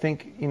 man. And I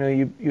think,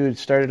 you had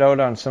started out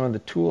on some of the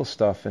tool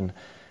stuff, and,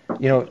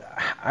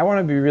 I want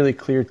to be really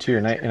clear too.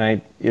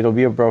 And it'll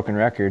be a broken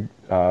record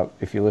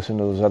if you listen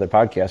to those other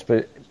podcasts,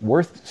 but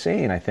worth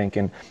saying, I think.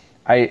 And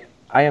I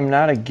am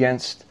not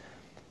against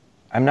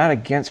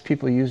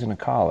people using a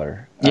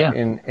collar.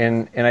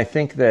 And I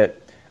think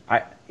that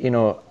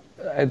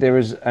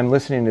I'm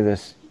listening to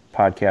this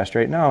podcast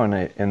right now,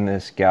 and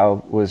this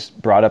gal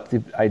brought up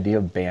the idea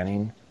of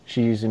banning.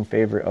 She's in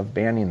favor of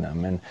banning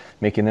them and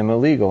making them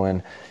illegal.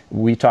 And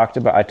I talked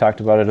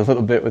about it a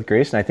little bit with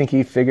Grace, and I think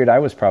he figured I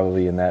was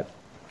probably in that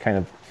kind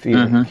of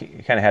feeling. Mm-hmm.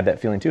 He kind of had that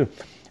feeling too.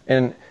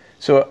 And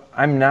so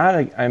I'm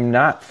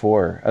not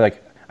for,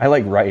 like, I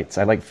like rights,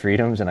 I like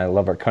freedoms, and I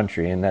love our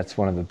country, and that's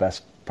one of the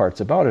best parts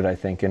about it, I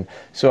think. And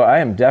so I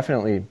am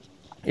definitely,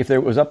 if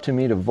it was up to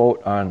me to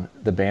vote on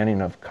the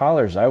banning of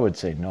collars, I would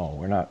say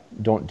no,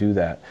 don't do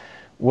that.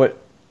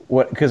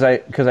 Because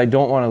I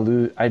don't want to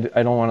lose. I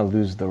don't want to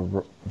lose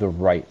the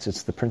rights.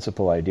 It's the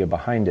principal idea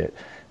behind it.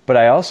 But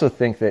I also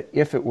think that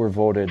if it were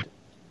voted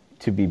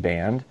to be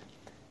banned,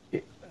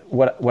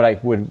 what I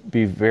would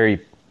be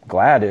very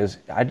glad is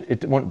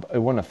it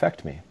wouldn't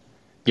affect me,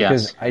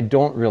 because I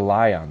don't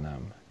rely on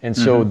them. And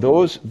so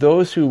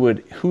those who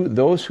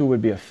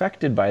would be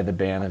affected by the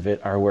ban of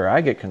it are where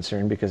I get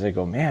concerned, because I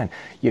go, man,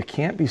 you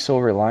can't be so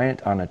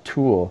reliant on a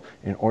tool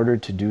in order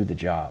to do the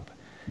job.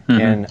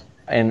 Mm-hmm.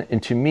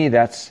 And to me,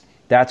 that's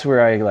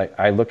where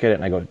I look at it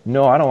and I go,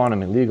 no, I don't want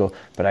them illegal,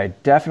 but I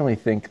definitely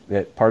think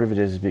that part of it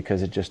is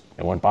because it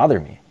wouldn't bother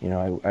me. It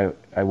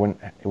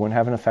wouldn't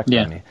have an effect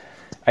on me.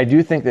 I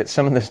do think that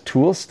some of this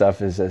tool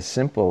stuff is as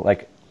simple.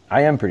 Like,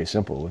 I am pretty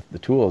simple with the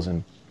tools,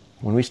 and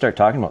when we start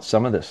talking about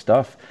some of this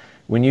stuff,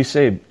 when you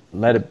say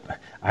let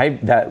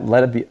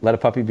a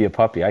puppy be a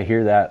puppy, I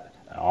hear that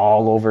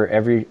all over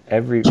every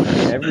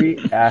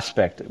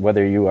aspect,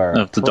 whether you are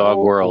of the dog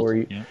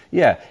world.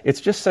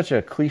 It's just such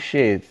a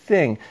cliche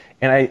thing,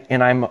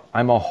 and I'm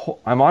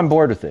on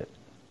board with it.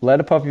 Let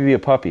a puppy be a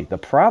puppy. The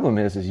problem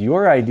is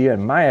your idea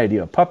and my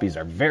idea of puppies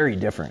are very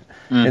different.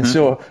 Mm-hmm. And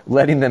so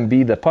letting them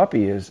be the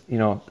puppy is,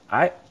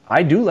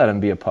 I do let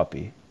them be a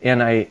puppy.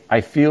 And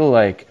I feel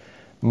like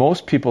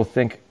most people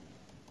think,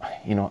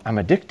 I'm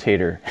a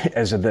dictator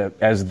as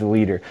the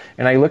leader.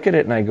 And I look at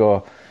it and I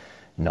go,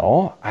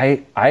 no,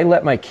 I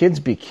let my kids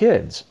be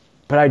kids,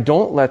 but I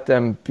don't let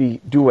them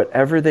do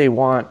whatever they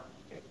want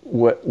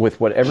with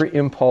whatever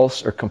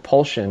impulse or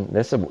compulsion.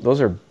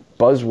 Those are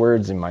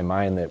buzzwords in my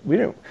mind that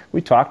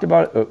we talked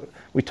about.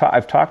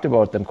 I've talked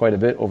about them quite a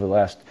bit over the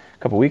last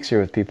couple of weeks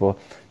here with people,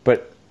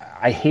 but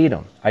I hate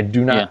them. I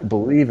do not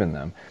believe in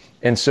them.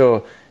 And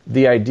so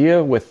the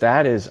idea with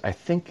that is, I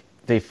think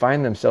they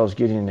find themselves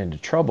getting into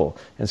trouble.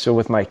 And so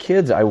with my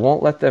kids, I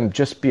won't let them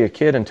just be a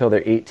kid until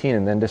they're 18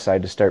 and then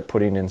decide to start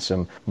putting in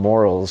some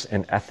morals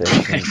and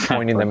ethics and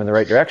pointing them in the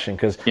right direction,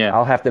 because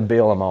I'll have to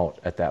bail them out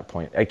at that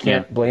point. I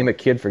can't blame a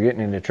kid for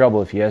getting into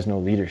trouble if he has no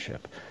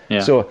leadership.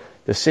 So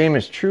the same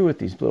is true with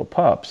these little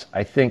pups.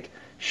 I think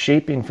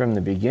shaping from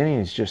the beginning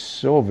is just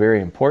so very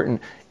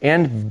important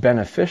and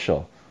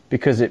beneficial,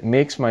 because it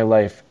makes my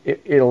life,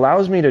 it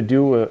allows me to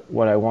do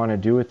what I want to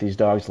do with these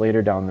dogs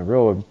later down the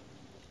road,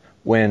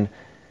 when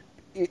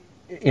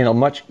in a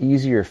much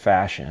easier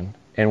fashion,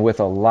 and with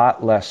a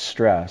lot less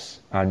stress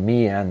on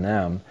me and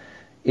them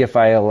if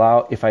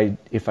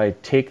I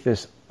take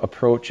this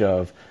approach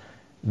of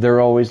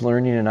they're always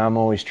learning and I'm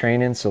always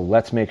training, so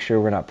let's make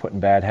sure we're not putting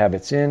bad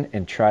habits in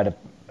and try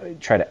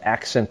to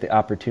accent the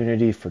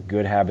opportunity for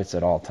good habits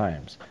at all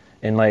times.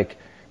 And like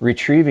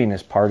retrieving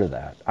is part of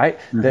that.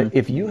 That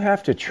if you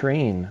have to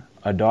train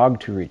a dog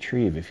to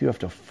retrieve, if you have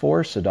to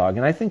force a dog,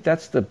 and I think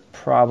that's the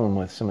problem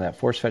with some of that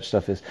force fetch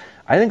stuff is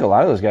I think a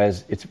lot of those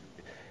guys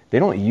they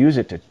don't use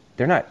it to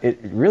it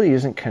really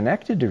isn't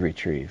connected to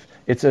retrieve.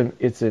 It's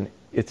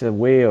a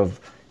way of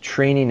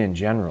training in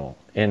general.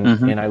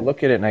 And I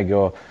look at it and I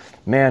go,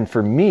 man,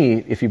 for me,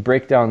 if you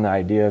break down the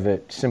idea of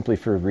it simply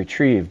for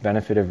retrieve,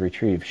 benefit of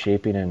retrieve,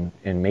 shaping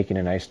and making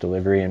a nice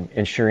delivery and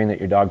ensuring that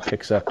your dog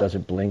picks up,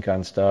 doesn't blink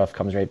on stuff,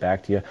 comes right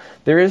back to you.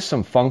 There is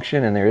some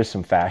function and there is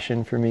some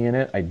fashion for me in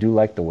it. I do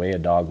like the way a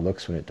dog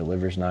looks when it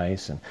delivers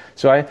nice. And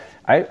so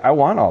I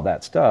want all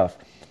that stuff.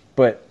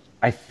 But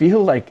I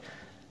feel like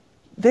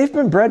they've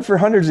been bred for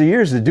hundreds of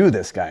years to do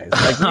this, guys.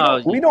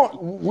 Like we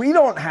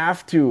don't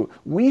have to.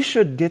 We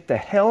should get the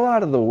hell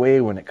out of the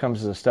way when it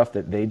comes to the stuff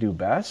that they do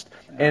best.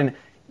 And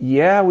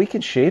yeah, we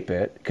can shape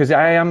it because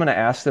I am going to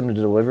ask them to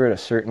deliver it a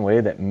certain way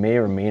that may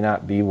or may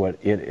not be what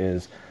it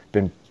is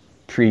been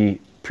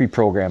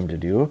pre-programmed to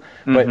do.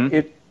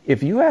 But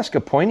if you ask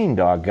a pointing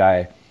dog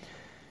guy,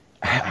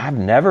 I've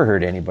never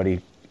heard anybody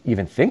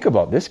even think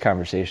about this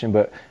conversation.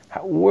 But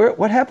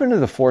what happened to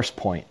the force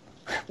point?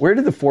 Where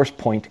did the force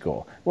point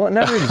go? Well, it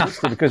never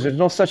existed because there's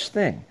no such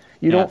thing.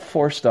 You don't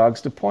force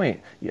dogs to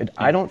point.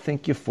 I don't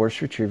think you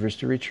force retrievers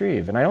to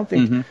retrieve. And I don't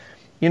think,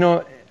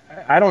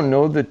 I don't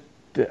know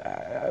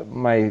that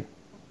my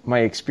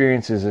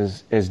experience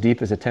is as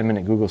deep as a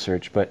 10-minute Google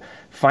search, but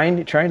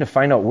trying to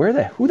find out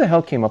who the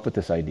hell came up with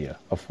this idea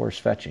of force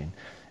fetching.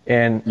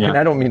 And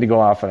I don't mean to go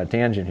off on a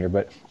tangent here,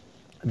 but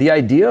the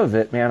idea of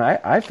it, man,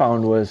 I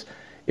found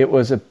it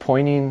was a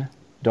pointing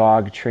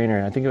dog trainer,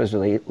 and I think it was the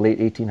late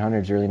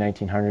 1800s, early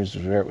 1900s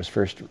was where it was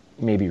first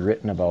maybe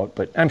written about,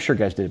 but I'm sure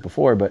guys did it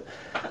before, but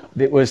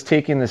it was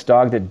taking this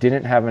dog that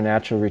didn't have a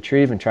natural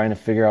retrieve and trying to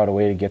figure out a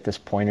way to get this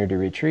pointer to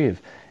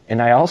retrieve.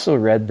 And I also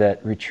read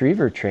that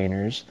retriever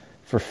trainers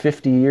for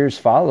 50 years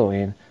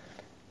following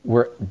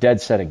were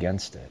dead set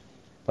against it.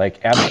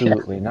 Like,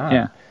 absolutely not.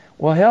 Yeah.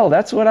 Well, hell,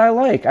 that's what I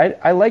like.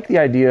 I like the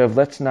idea of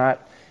let's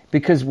not,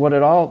 because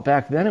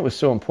back then it was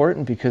so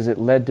important because it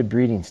led to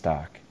breeding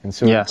stock. And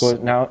so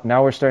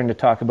now we're starting to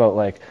talk about,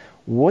 like,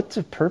 what's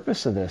the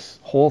purpose of this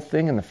whole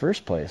thing in the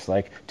first place?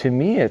 Like, to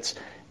me, it's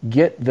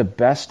get the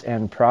best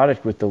end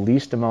product with the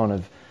least amount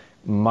of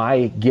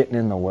my getting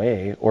in the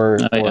way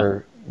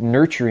or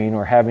nurturing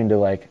or having to,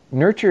 like,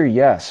 nurture,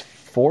 yes,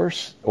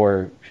 force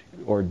or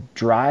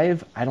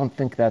drive. I don't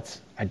think that's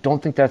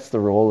the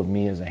role of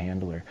me as a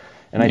handler.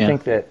 And I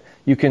think that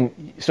you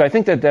can, so I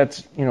think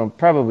that's,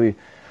 probably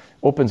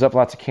opens up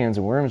lots of cans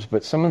of worms,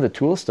 but some of the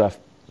tool stuff,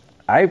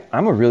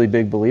 I'm a really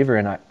big believer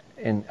in,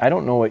 and I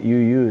don't know what you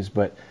use,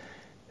 but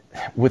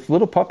with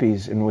little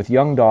puppies and with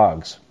young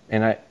dogs,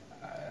 and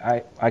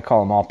I call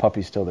them all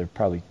puppies till they're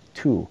probably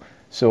 2.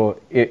 So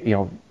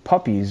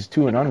puppies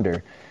 2 and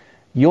under,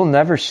 you'll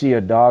never see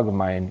a dog of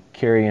mine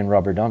carrying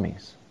rubber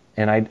dummies.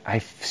 And I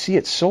see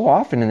it so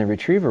often in the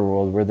retriever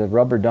world where the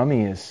rubber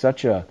dummy is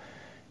such a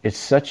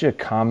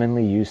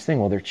commonly used thing.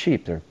 Well, they're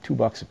cheap. They're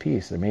 $2 a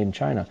piece. They're made in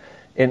China.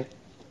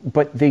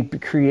 But they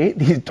create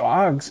these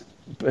dogs.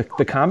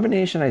 The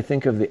combination, I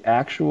think, of the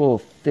actual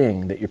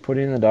thing that you're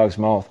putting in the dog's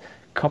mouth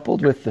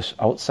coupled with this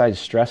outside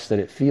stress that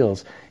it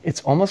feels,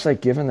 it's almost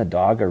like giving the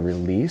dog a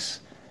release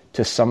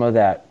to some of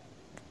that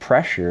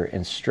pressure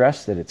and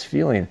stress that it's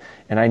feeling.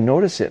 And I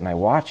notice it and I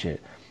watch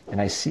it and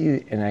I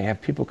see, and I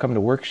have people come to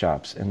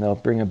workshops and they'll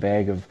bring a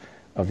bag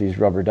of these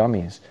rubber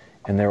dummies,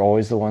 and they're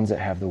always the ones that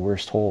have the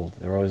worst hold.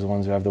 They're always the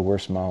ones who have the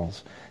worst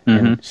mouths.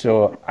 And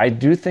so I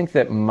do think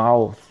that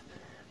mouth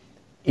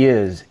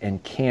is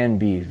and can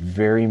be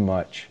very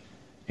much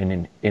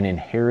an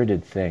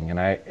inherited thing. And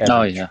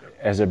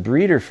as a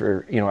breeder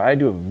for, I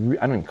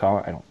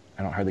don't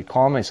hardly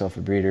call myself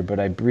a breeder, but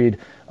I breed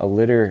a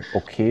litter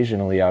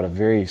occasionally out of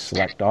very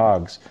select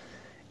dogs.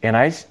 And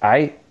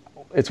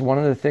it's one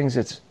of the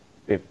things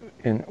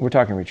and we're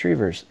talking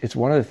retrievers, it's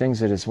one of the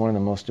things that is one of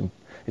the most,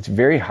 it's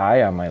very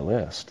high on my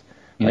list.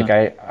 Yeah.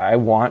 Like I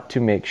want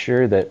to make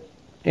sure that,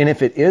 and if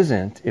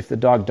the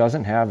dog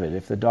doesn't have it,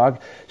 if the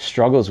dog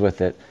struggles with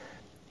it,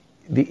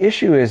 the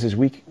issue is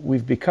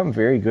we've become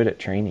very good at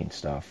training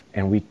stuff,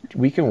 and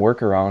we can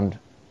work around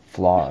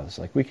flaws.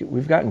 Like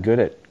we've gotten good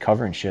at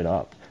covering shit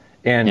up.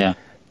 And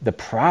the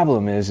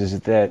problem is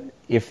that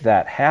if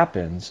that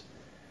happens,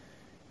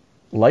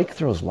 like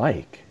throws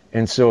like.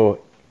 And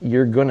so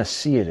you're going to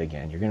see it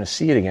again.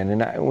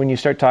 And when you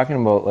start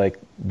talking about, like,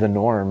 the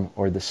norm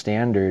or the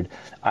standard,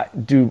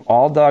 do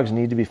all dogs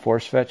need to be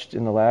force fetched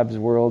in the labs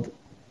world?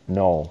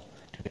 No.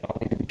 Do they all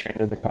need to be trained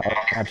to the collar?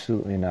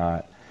 Absolutely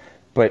not.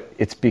 But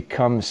it's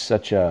become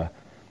such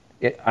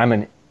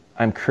I'm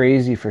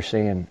crazy for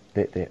saying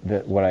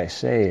that what I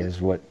say is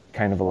what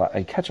kind of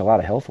I catch a lot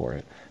of hell for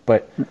it.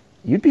 But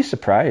you'd be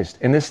surprised.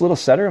 And this little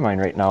setter of mine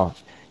right now,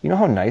 you know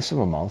how nice of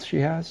a mouth she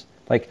has?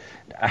 Like,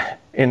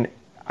 and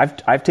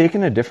I've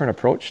taken a different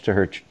approach to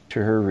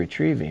her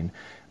retrieving.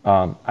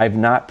 I've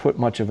not put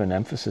much of an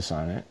emphasis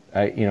on it.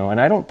 And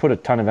I don't put a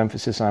ton of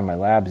emphasis on my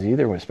labs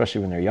either,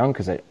 especially when they're young,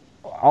 because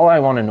all I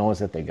want to know is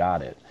that they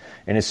got it.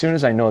 And as soon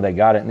as I know they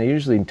got it, and they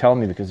usually tell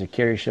me because they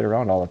carry shit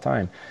around all the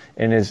time,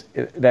 and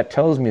that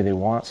tells me they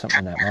want something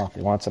in that mouth.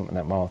 They want something in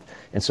that mouth.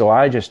 And so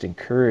I just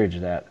encourage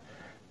that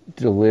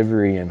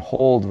delivery and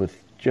hold with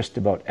just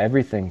about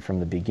everything from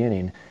the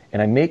beginning.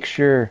 And I make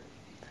sure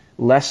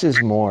less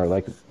is more.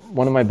 Like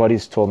one of my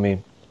buddies told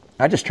me,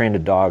 I just trained a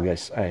dog.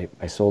 I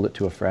sold it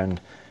to a friend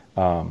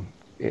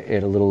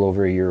at a little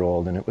over a year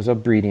old, and it was out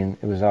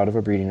of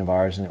a breeding of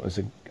ours, and it was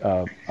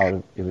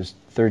it was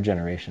third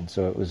generation.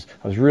 So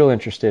I was real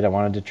interested. I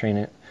wanted to train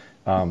it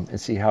and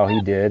see how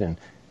he did, and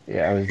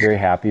yeah, I was very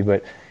happy.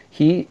 But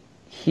he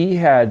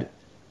had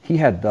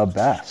the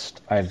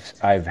best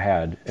I've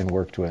had and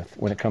worked with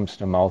when it comes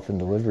to mouth and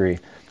delivery,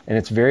 and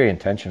it's very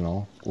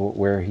intentional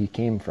where he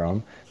came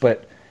from.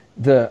 But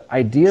the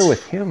idea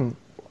with him,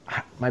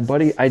 my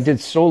buddy, I did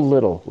so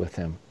little with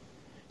him,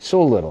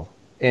 so little,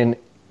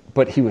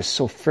 but he was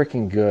so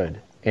freaking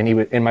good.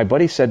 And my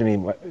buddy said to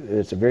me,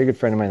 it's a very good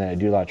friend of mine that I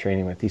do a lot of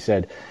training with. He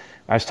said,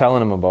 I was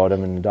telling him about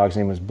him, and the dog's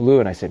name was Blue,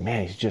 and I said,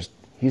 man,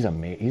 he's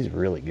amazing. He's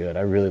really good.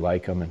 I really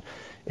like him.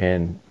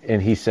 And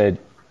he said,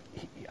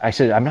 I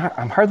said,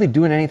 I'm hardly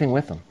doing anything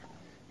with him,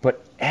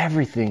 but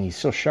everything, he's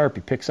so sharp.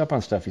 He picks up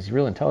on stuff. He's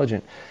real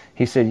intelligent.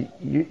 He said,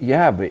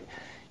 yeah, but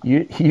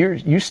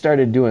you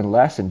started doing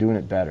less and doing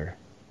it better.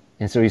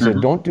 And so he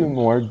said, don't do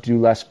more, do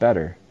less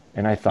better.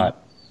 And I thought,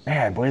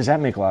 man, boy, does that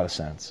make a lot of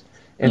sense.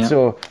 And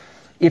so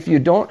if you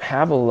don't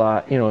have a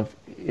lot,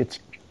 it's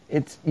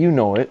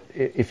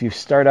if you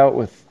start out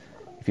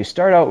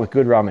with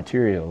good raw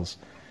materials,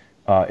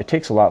 it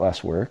takes a lot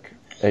less work.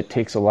 It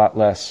takes a lot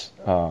less,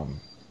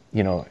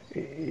 you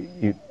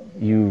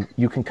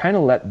can kind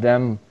of let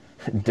them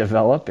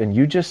develop, and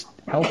you just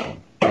help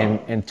them.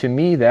 And to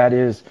me, that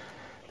is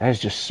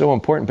just so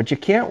important. But you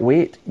can't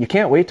wait. You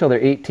can't wait till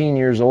they're 18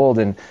 years old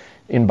and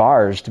in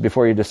bars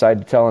before you decide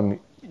to tell them,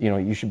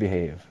 you should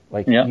behave.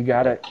 Like you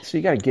gotta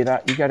get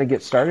out. You gotta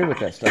get started with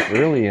that stuff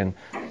early, and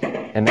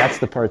that's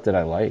the part that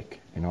I like.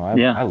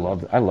 I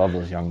love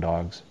those young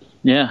dogs.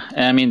 Yeah,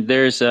 I mean,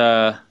 there's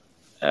I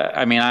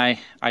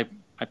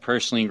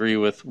personally agree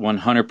with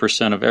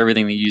 100% of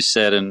everything that you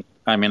said, and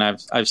I mean,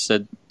 I've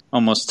said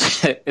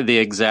almost the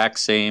exact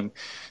same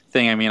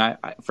thing. I mean,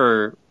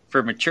 for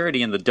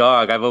maturity in the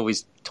dog, I've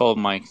always told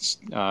my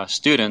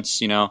students,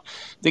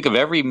 think of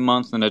every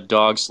month in a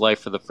dog's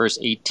life for the first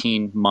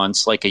 18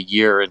 months like a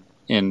year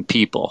in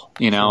people,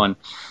 and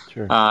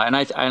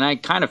I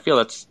kind of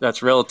feel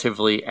that's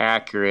relatively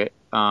accurate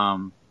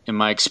in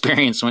my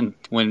experience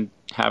when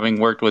having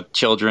worked with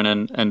children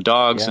and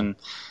dogs, and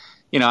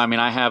I mean,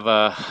 I have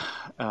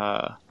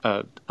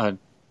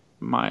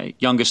my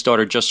youngest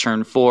daughter just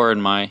turned 4,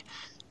 and my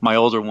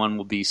older one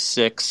will be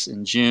 6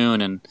 in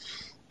June, and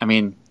I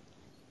mean,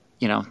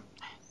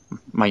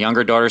 my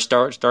younger daughter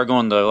start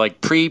going to like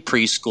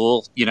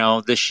preschool,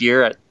 this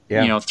year at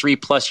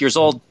 3+ years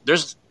old.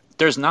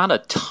 There's not a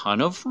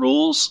ton of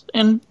rules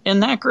in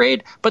that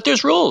grade, but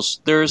there's rules.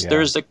 There's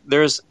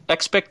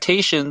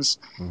expectations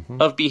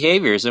of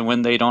behaviors, and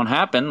when they don't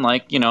happen,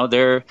 like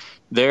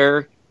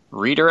they're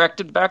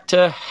redirected back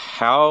to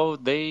how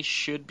they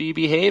should be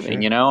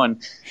behaving,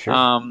 and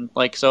so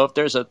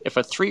if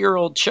a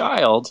 3-year-old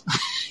child,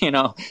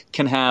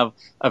 can have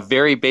a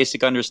very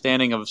basic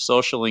understanding of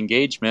social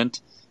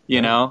engagement,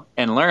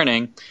 and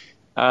learning,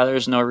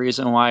 there's no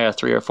reason why a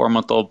 3 or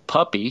 4-month-old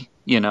puppy,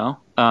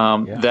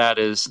 that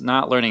is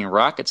not learning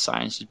rocket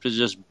science, it's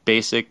just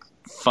basic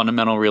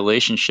fundamental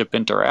relationship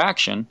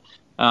interaction,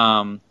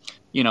 can't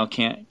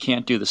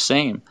do the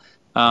same.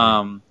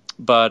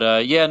 But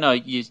you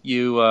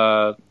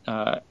I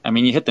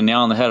mean, you hit the nail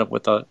on the head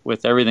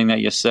with everything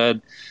that you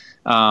said.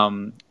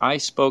 I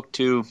spoke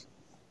to,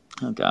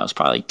 it was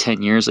probably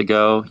 10 years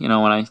ago, when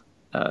I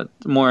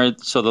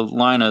the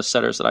line of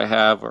setters that I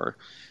have are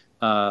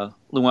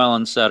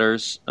Llewellin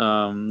setters,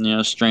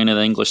 strain of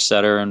the English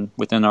setter, and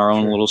within our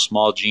own little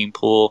small gene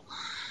pool.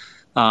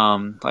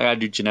 I got to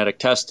do genetic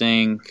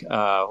testing. We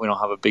don't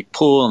have a big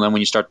pool, and then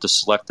when you start to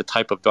select the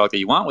type of dog that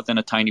you want within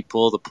a tiny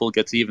pool, the pool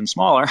gets even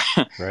smaller.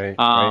 Right.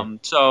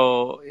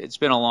 So it's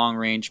been a long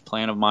range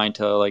plan of mine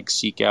to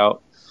seek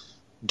out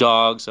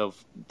dogs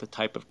of the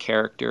type of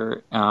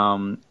character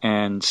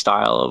and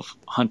style of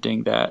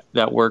hunting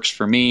that works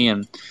for me,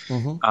 and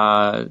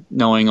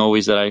knowing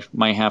always that I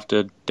might have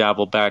to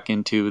dabble back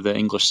into the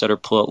English setter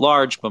pool at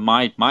large, but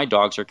my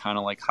dogs are kind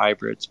of like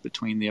hybrids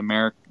between the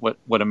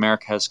what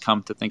America has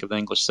come to think of the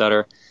English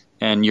setter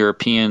and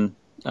European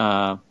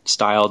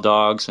style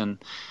dogs, and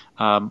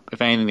if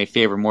anything, they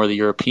favor more the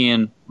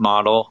European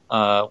model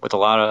with a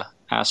lot of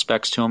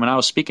aspects to them. And I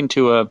was speaking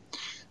to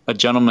a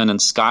gentleman in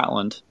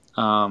Scotland,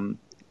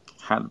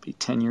 had to be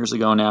 10 years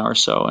ago now or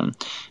so,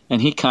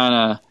 and he kind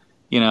of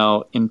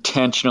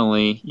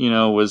intentionally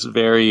was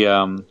very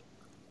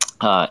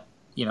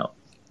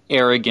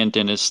arrogant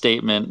in his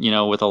statement,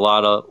 with a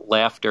lot of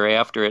laughter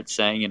after it,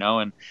 saying,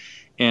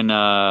 and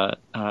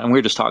we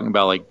were just talking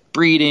about like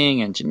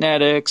breeding and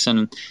genetics,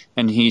 and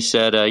he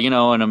said, in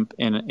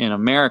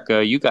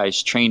America, you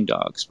guys train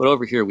dogs, but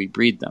over here we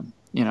breed them,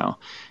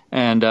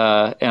 and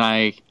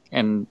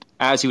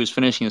as he was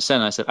finishing his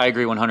sentence, I said, I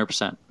agree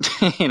 100%.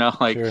 Sure,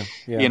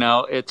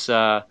 yeah. It's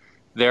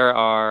there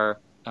are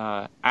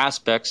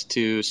aspects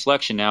to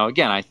selection. Now,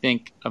 again, I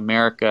think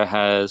America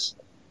has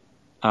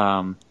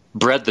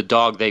bred the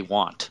dog they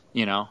want.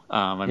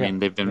 I mean,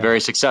 they've been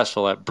very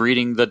successful at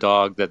breeding the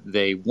dog that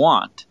they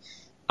want.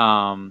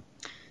 From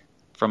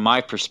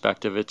my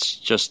perspective, it's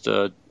just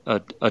a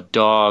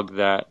dog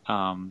that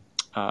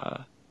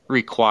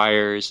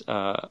requires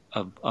a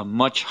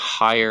much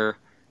higher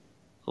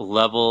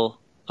level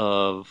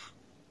of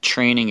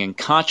training and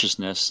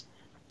consciousness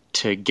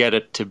to get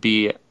it to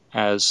be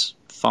as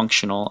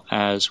functional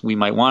as we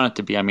might want it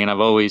to be. I mean,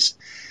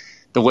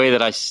 the way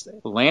that I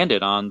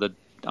landed on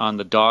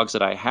the dogs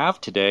that I have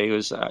today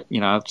was,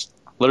 it's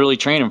literally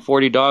training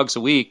 40 dogs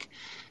a week.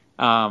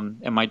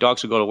 And my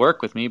dogs would go to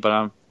work with me, but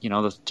I'm,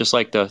 just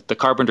like the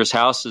carpenter's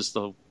house is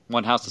the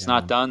one house that's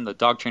not done. The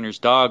dog trainer's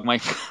dog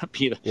might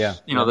be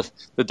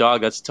the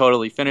dog that's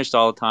totally finished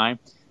all the time.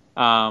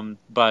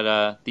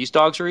 But these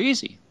dogs are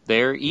easy.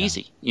 They're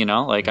easy,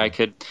 I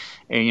could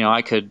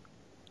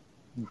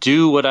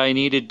do what I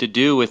needed to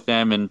do with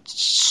them in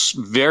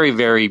very,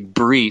 very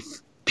brief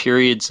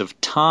periods of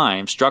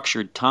time,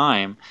 structured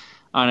time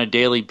on a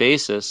daily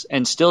basis,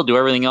 and still do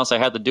everything else I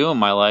had to do in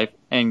my life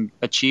and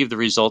achieve the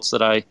results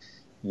that I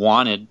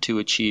wanted to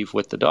achieve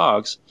with the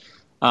dogs.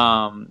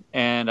 And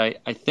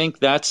I think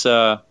that's,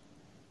 I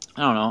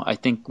don't know, I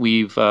think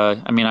we've,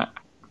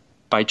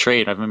 by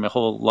trade, I've been my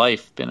whole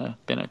life been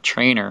a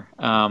trainer,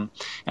 and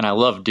I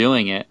love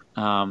doing it.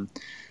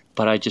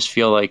 But I just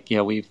feel like,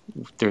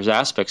 there's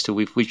aspects to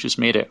we've just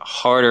made it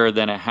harder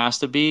than it has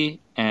to be.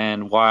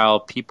 And while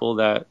people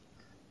that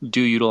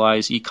do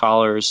utilize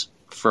e-collars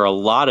for a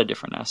lot of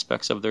different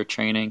aspects of their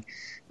training,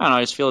 I don't know,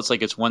 I just feel it's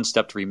like it's one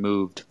step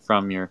removed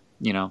from your,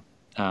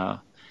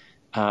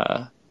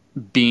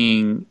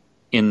 being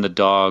in the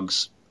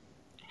dog's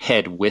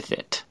head with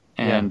it.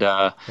 And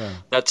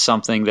that's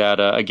something that,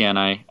 again,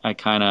 I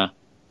kind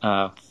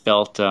of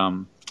felt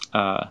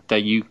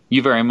that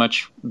you very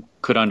much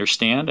could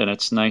understand. And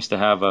it's nice to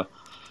have a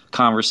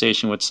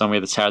conversation with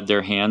somebody that's had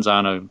their hands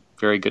on a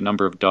very good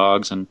number of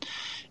dogs. And,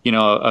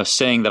 a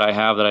saying that I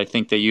have that I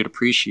think that you'd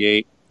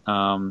appreciate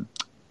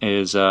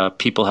is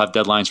people have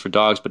deadlines for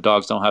dogs, but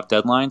dogs don't have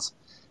deadlines.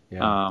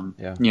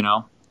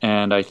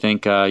 And I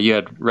think you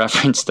had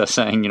referenced the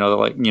saying,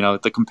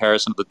 the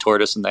comparison of the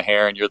tortoise and the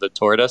hare, and you're the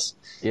tortoise.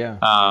 Yeah.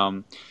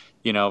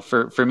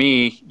 For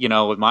me,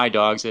 with my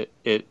dogs, it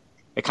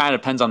kind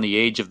of depends on the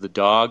age of the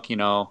dog.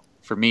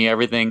 For me,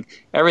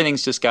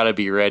 everything's just got to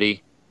be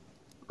ready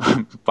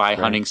by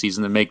hunting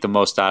season to make the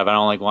most out of it. I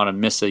don't want to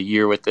miss a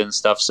year with it and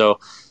stuff. So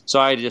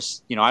I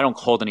just, I don't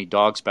hold any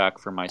dogs back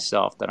for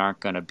myself that aren't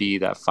going to be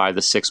that 5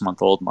 to 6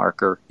 month old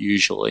marker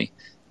usually.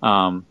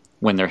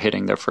 When they're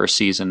hitting their first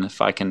season,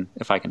 if I can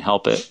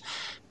help it,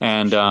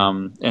 and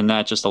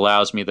that just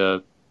allows me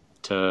to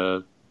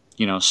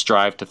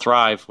strive to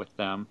thrive with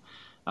them.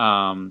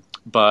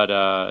 But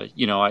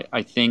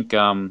I think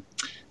one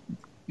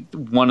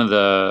of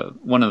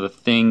the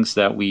things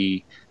that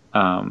we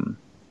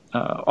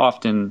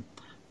often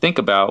think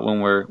about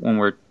when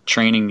we're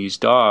training these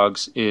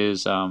dogs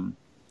is if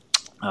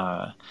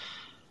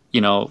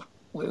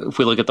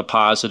we look at the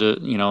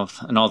positive,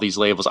 and all these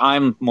labels,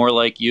 I'm more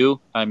like you.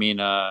 I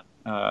mean,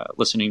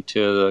 listening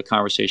to the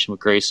conversation with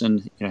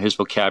Grayson, his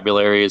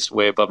vocabulary is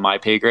way above my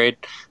pay grade.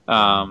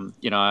 I've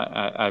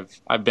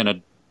been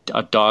a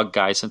dog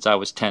guy since I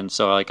was 10.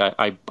 So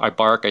I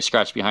bark, I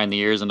scratch behind the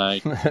ears, and I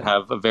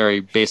have a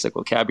very basic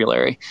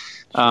vocabulary.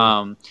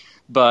 Sure.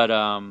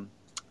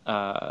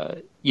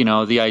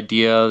 The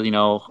idea,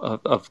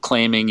 of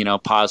claiming,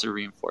 positive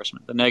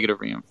reinforcement, the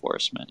negative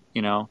reinforcement,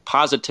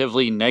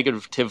 positively,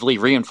 negatively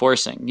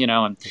reinforcing,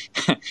 and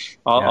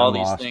all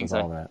these things.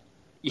 All that.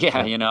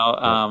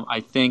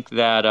 I think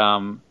that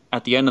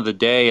at the end of the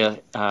day,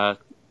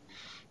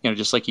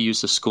 just like you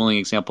used the schooling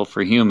example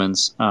for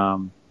humans,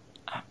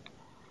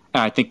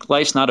 I think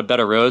life's not a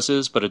bed of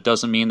roses, but it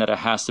doesn't mean that it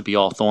has to be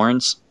all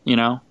thorns,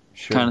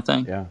 kind of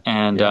thing. Yeah.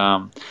 And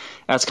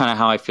that's kind of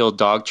how I feel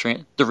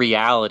the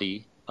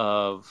reality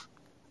of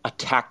a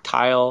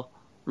tactile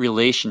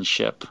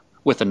relationship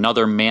with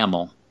another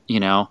mammal,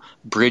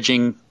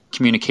 bridging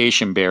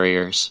communication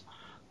barriers.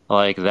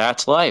 Like,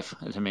 that's life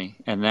to me.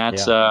 And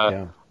that's,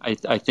 I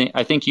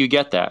think you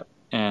get that.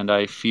 And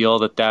I feel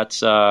that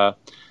that's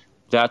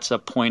a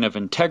point of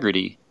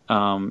integrity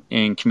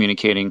in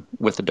communicating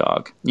with a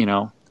dog,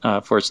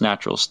 for its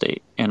natural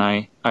state. And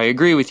I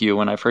agree with you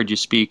when I've heard you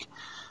speak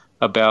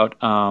about,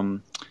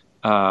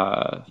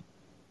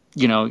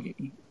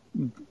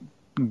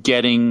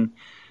 getting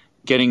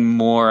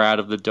more out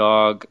of the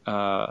dog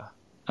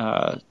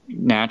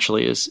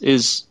naturally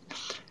is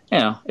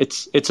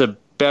it's a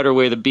better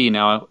way to be.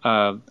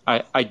 Now,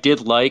 I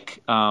did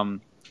like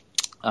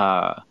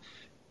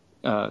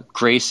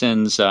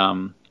Grayson's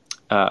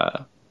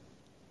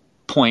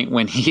point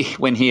when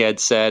he had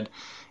said,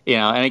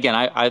 and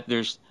again,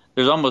 there's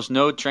almost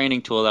no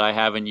training tool that I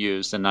haven't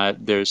used, and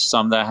there's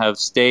some that have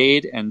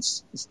stayed, and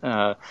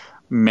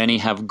many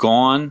have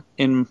gone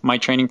in my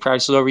training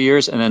practices over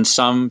years, and then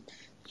some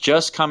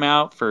just come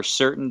out for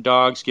certain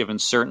dogs given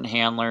certain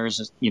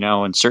handlers,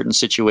 in certain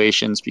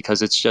situations,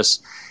 because it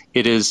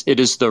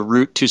is the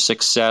route to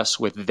success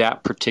with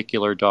that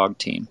particular dog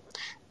team.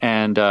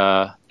 And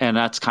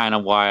that's kind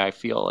of why I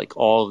feel like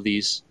all of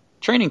these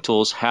training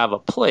tools have a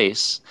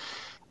place.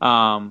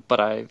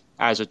 But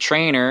as a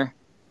trainer,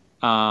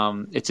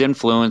 it's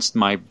influenced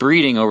my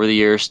breeding over the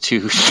years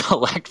to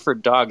select for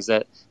dogs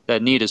that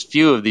need as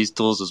few of these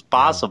tools as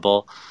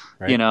possible.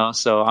 Yeah. Right.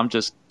 So I'm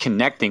just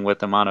connecting with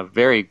them on a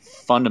very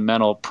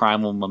fundamental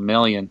primal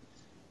mammalian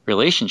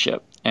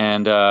relationship.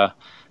 And, but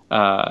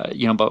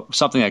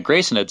something that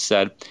Grayson had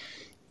said,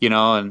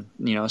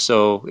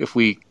 so if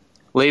we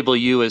label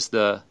you as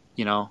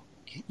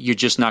you're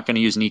just not going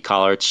to use an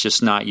e-collar, it's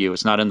just not you.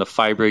 It's not in the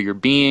fiber of your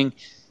being.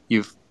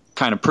 You've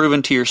kind of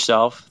proven to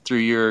yourself through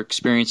your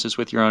experiences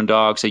with your own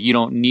dogs that you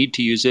don't need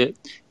to use it.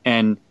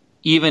 And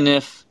even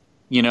if,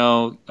 you're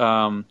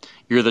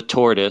the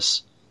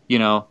tortoise,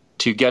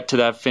 to get to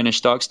that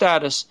finished dog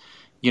status,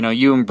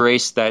 you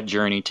embrace that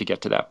journey to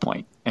get to that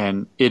point.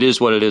 And it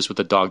is what it is with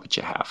the dog that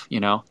you have,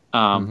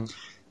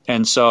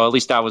 And so at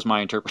least that was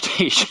my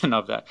interpretation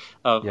of that,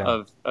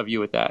 of you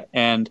with that.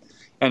 And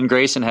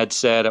Grayson had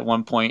said at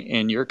one point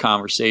in your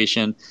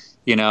conversation,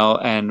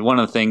 and one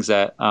of the things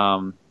that,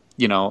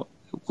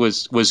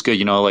 was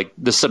good, like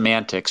the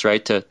semantics,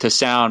 right? To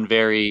sound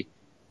very,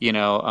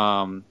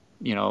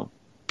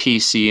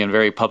 PC and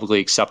very publicly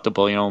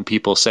acceptable, when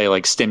people say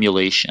like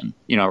stimulation,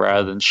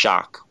 rather than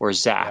shock or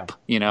zap,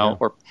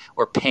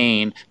 or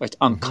pain,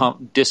 or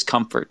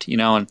discomfort,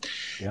 and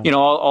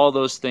all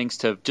those things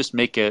to just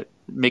make it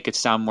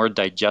sound more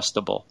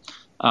digestible,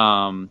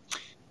 and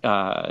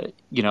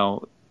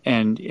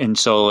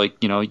so like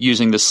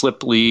using the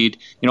slip lead,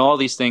 all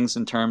these things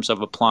in terms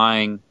of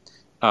applying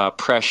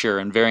pressure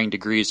and varying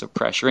degrees of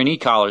pressure, and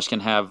e-collars can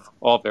have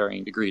all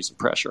varying degrees of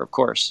pressure, of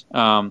course.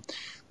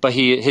 But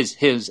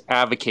his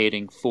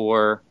advocating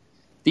for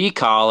the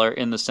e-collar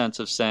in the sense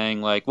of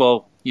saying like,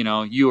 well,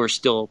 you are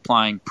still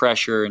applying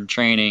pressure and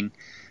training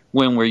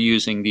when we're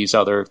using these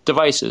other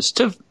devices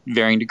to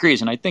varying degrees.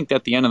 And I think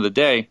at the end of the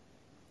day,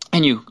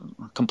 and you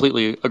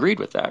completely agreed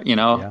with that,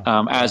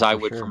 as I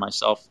would for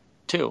myself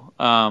too.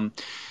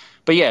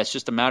 But yeah, it's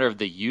just a matter of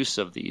the use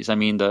of these. I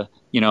mean,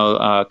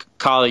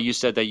 collar, you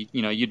said that,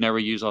 you'd never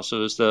use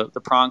also is the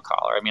prong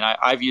collar. I mean,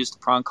 I've used the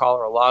prong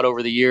collar a lot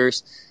over the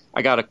years.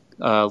 I got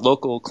a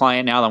local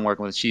client now that I'm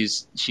working with.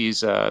 She's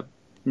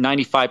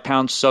 95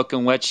 pounds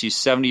soaking wet. She's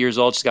 70 years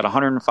old. She's got a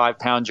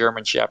 105-pound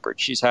German Shepherd.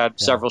 She's had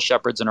several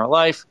Shepherds in her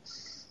life.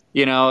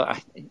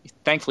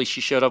 Thankfully she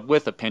showed up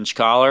with a pinch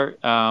collar,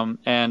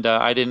 and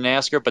I didn't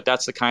ask her, but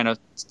that's the kind of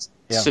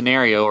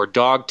scenario or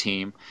dog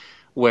team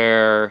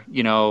where,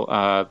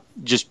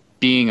 just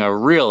being a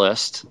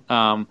realist,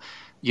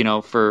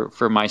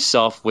 for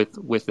myself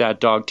with that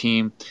dog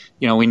team,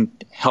 we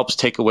helps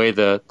take away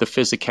the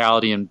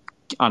physicality and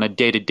on a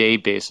day-to-day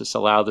basis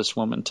allow this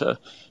woman to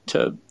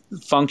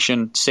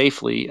function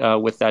safely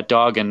with that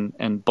dog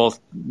and both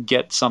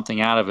get something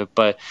out of it.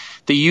 But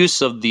the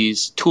use of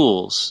these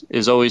tools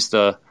is always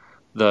the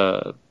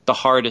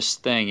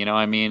hardest thing.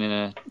 I mean, in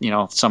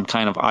a some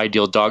kind of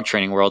ideal dog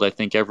training world, I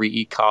think every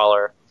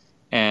e-collar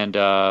and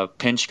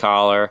pinch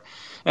collar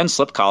and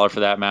slip collar for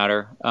that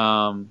matter,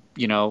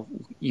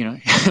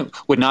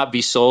 would not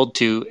be sold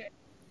to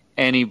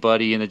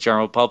anybody in the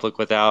general public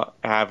without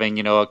having,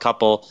 a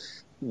couple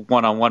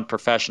one-on-one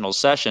professional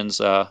sessions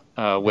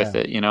with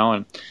it,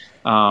 and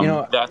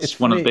that's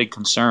one of the big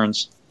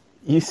concerns.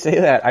 You say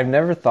that. I've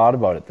never thought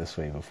about it this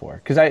way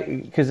before because I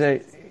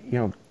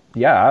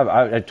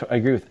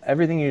agree with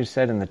everything you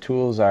said, and the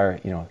tools are,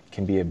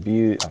 can be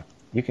abused.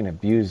 You can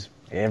abuse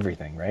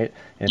everything, right?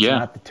 And it's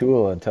not the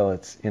tool until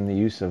it's in the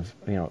use of,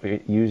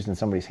 used in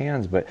somebody's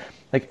hands. But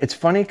like, it's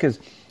funny because,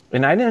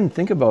 and I didn't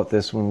think about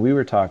this when I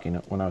was talking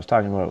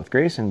about it with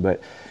Grayson,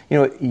 but,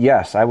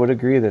 yes, I would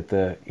agree that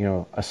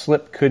a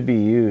slip could be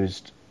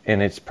used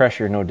and its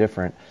pressure no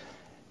different.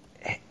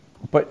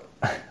 But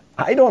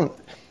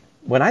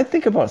when I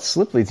think about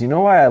slip leads, you know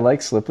why I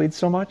like slip leads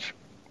so much?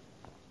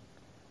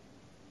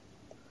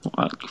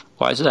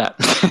 Why is that?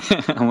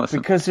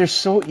 Because they're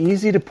so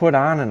easy to put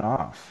on and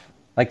off.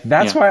 Like,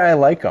 that's why I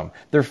like them.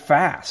 They're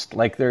fast.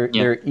 Like,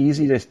 they're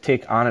easy to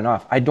take on and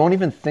off. I don't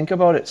even think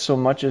about it so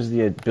much as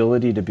the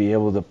ability to be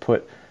able to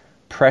put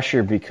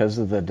pressure because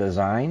of the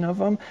design of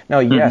them. Now,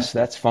 yes,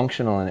 that's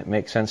functional and it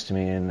makes sense to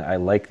me, and I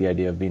like the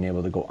idea of being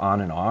able to go on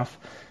and off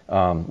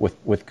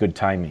with good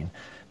timing.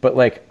 But,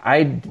 like,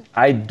 I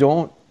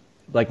don't,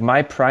 like,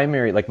 my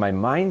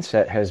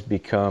mindset has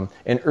become,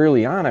 and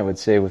early on, I would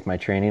say with my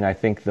training, I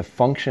think the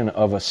function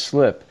of a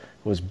slip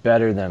was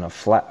better than a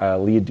flat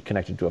lead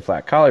connected to a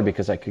flat collar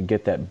because I could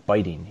get that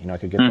biting. I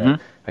could get that.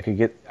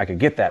 I could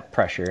get that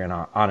pressure and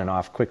on and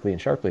off quickly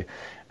and sharply.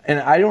 And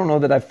I don't know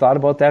that I've thought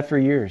about that for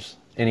years.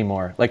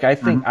 anymore. Like I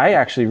think I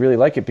actually really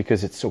like it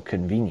because it's so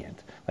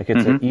convenient. Like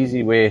it's an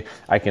easy way.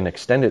 I can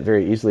extend it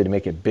very easily to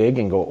make it big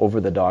and go over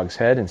the dog's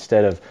head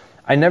instead of.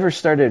 I never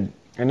started,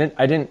 and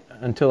I didn't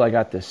until I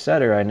got this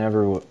setter.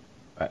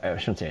 I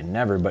shouldn't say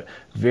never, but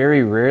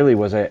very rarely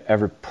was I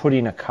ever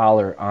putting a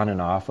collar on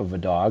and off of a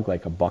dog,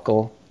 like a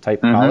buckle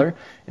type collar.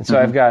 And so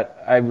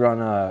I run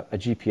a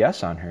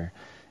GPS on her,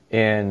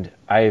 and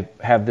I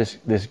have this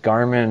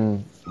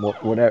Garmin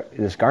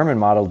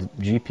modeled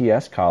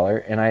GPS collar,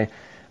 and I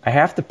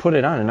have to put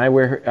it on, and I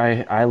wear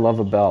her. I love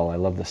a bell. I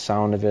love the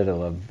sound of it.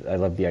 I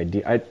love the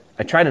idea.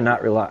 I try to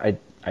not rely.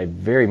 I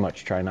very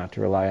much try not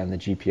to rely on the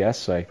GPS.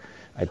 So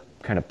I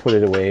kind of put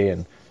it away,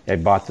 and I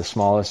bought the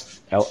smallest.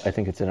 I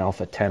think it's an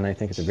Alpha 10. I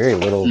think it's a very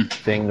little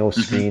thing, no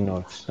screen,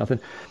 no nothing.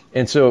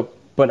 And so,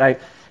 but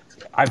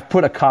I've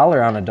put a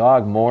collar on a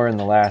dog more in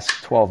the last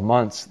 12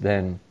 months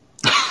than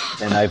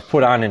I've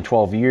put on in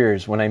 12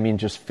 years, when I mean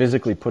just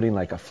physically putting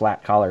like a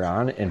flat collar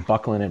on and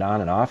buckling it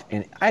on and off.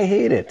 And I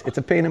hate it. It's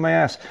a pain in my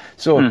ass.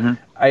 So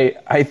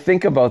I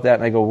think about that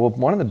and I go, well,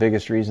 one of the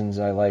biggest reasons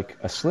I like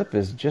a slip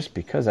is just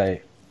because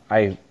I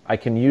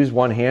can use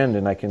one hand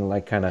and I can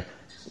like kind of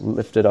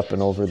lift it up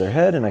and over their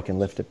head, and I can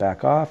lift it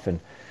back off.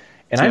 And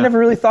I never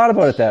really thought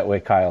about it that way,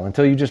 Kyle,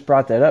 until you just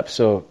brought that up.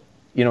 So,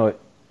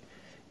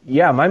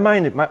 my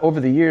mind, over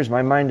the years,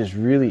 my mind has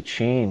really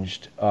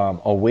changed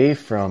away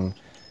from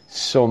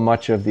so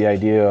much of the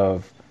idea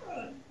of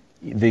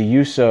the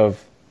use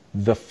of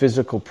the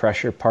physical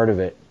pressure part of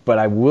it. But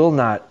I will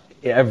not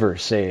ever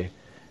say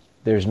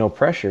there's no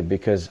pressure,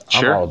 because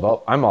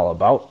I'm all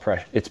about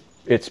pressure.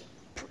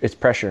 It's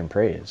pressure and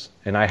praise,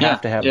 and I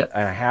have to have and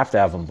I have to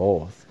have them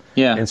both.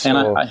 Yeah, and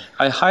so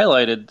I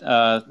highlighted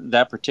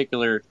that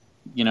particular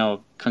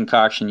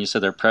concoction. You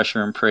said they're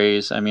pressure and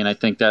praise. I mean, I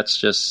think that's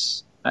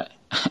just.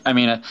 I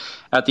mean,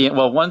 at the end,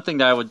 well, one thing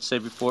that I would say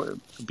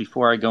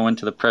before I go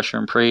into the pressure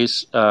and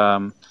praise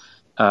convo,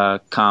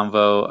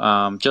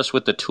 just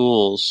with the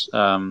tools,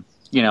 point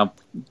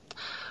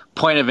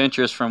of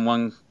interest from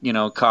one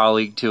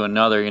colleague to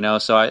another.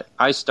 So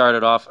I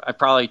started off. I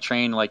probably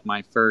trained like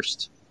my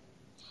first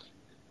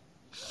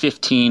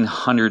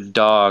 1,500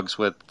 dogs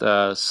with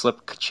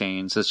slip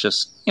chains. It's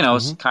just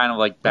it's kind of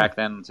like back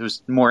then it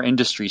was more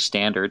industry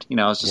standard.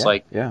 It's just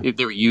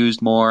they were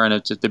used more,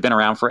 and they've been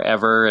around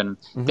forever, and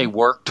they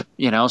worked.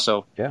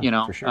 So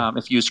for sure.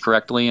 If used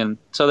correctly, and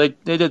so they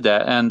did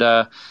that, and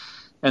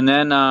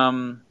then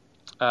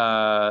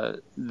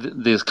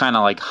this kind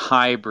of like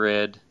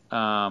hybrid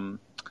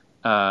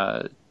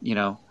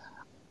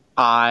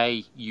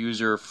eye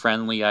user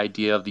friendly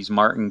idea of these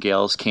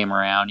martingales came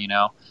around.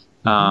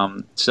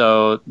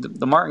 So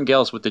the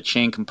martingales with the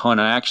chain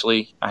component,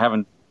 actually, I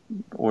haven't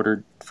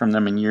ordered from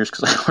them in years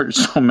because I ordered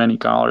so many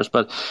collars,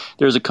 but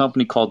there's a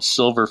company called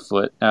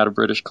Silverfoot out of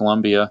British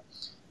Columbia.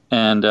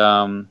 And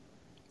I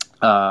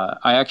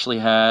actually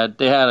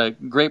they had a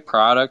great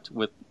product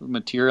with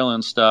material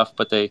and stuff,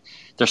 but their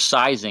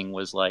sizing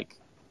was like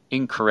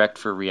incorrect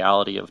for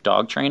reality of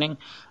dog training,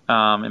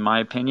 in my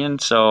opinion.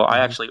 So I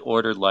actually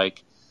ordered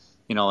like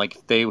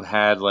they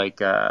had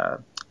like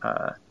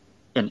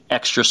an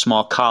extra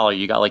small collar.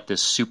 You got like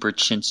this super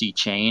chintzy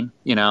chain,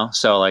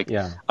 so I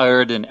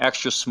ordered an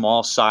extra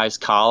small size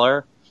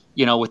collar,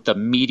 with the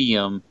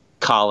medium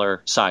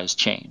collar size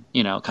chain,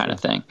 kind of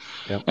thing.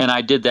 Yep. And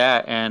I did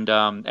that.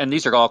 And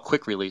these are all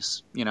quick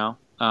release,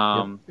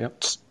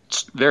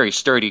 very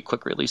sturdy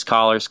quick release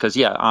collars. Cause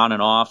on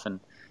and off and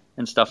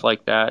stuff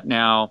like that.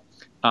 Now,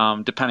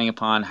 depending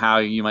upon how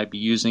you might be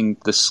using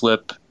the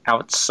slip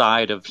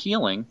outside of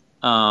healing,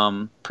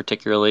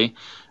 particularly,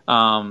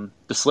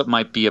 the slip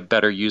might be a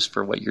better use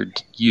for what you're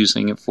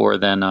using it for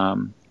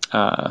than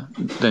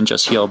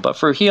just heal. But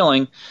for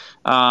healing,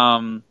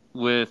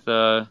 with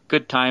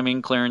good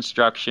timing, clear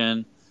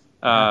instruction,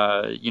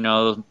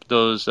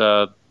 those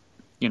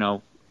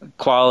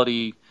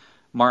quality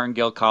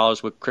martingale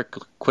collars with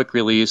quick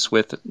release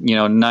with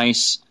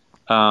nice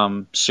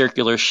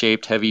circular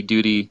shaped heavy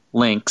duty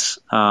links,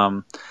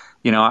 I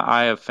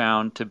have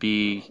found to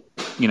be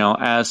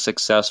as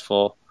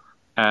successful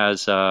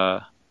as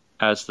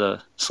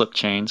the slip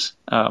chains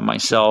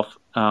myself.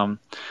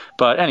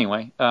 But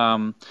anyway,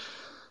 so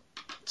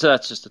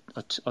that's just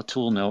a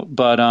tool note.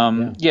 But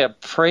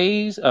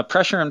praise,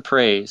 pressure and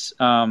praise.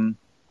 To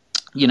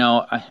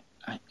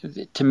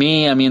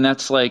me, I mean,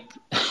 that's like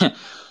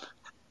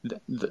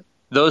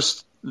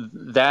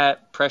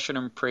that pressure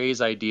and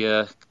praise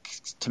idea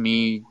to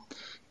me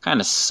kind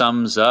of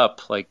sums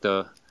up like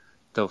the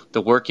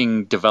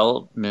working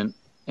development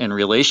and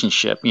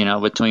relationship,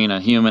 between a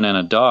human and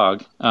a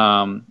dog.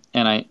 And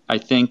I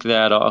think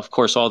that, of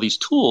course, all these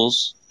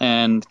tools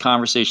and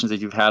conversations that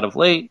you've had of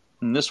late,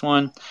 and this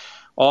one,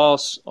 all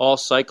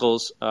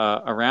cycles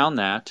around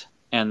that.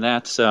 And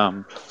that's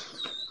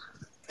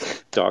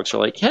dogs are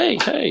like,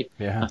 hey.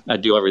 Yeah. I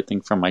do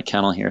everything from my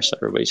kennel here, so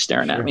everybody's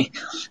staring at me.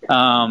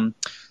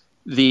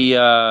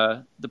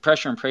 The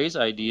pressure and praise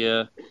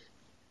idea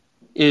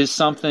is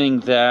something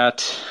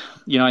that,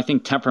 I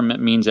think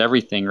temperament means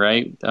everything,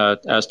 right?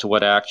 As to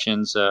what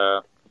actions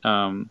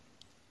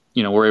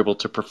we're able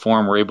to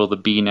perform, we're able to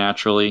be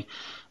naturally.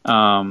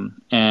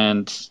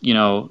 And,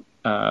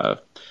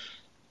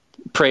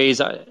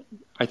 praise,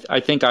 I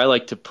think I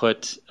like to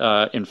put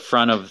in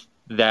front of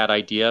that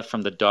idea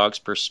from the dog's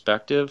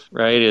perspective,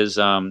 right, is,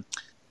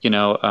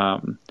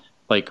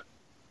 like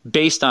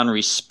based on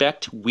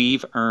respect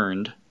we've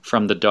earned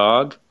from the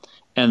dog,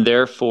 and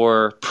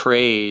therefore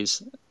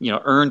praise,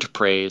 earned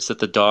praise that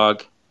the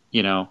dog,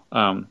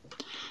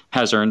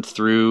 has earned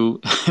through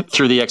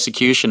through the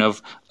execution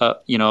of of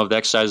the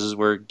exercises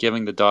we're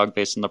giving the dog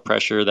based on the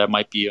pressure that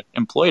might be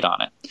employed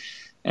on it.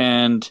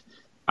 And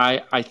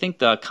I think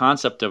the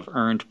concept of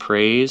earned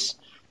praise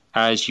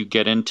as you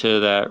get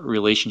into that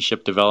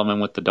relationship development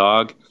with the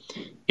dog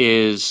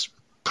is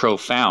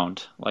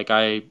profound. Like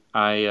I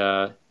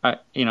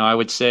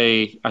would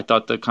say I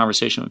thought the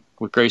conversation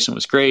with Grayson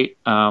was great.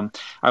 I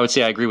would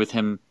say I agree with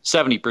him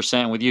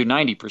 70%, with you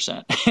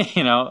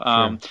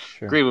 90%.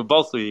 Sure. Agree with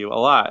both of you a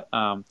lot.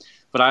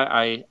 But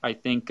I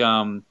think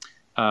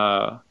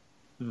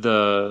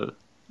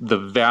the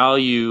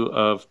value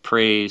of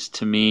praise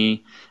to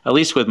me, at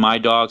least with my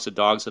dogs, the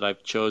dogs that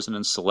I've chosen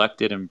and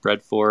selected and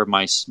bred for,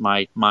 my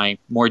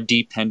more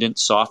dependent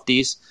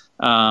softies,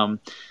 it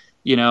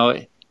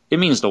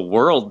means the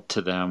world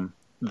to them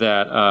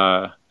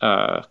that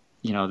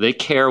they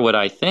care what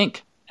I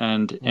think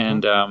and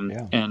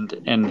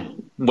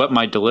what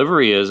my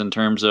delivery is in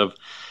terms of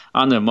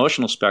on the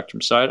emotional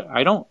spectrum. So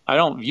I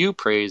don't view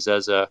praise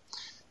as a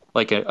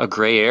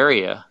gray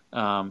area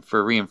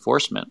for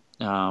reinforcement.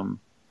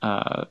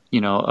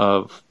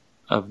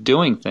 Of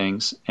doing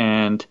things.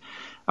 And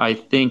I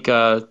think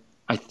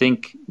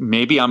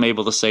maybe I'm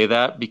able to say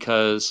that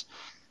because,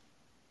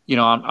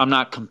 I'm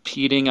not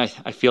competing. I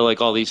feel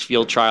like all these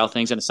field trial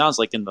things, and it sounds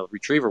like in the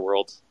retriever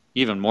world,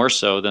 even more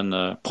so than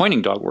the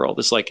pointing dog world,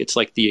 it's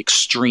like the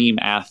extreme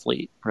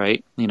athlete,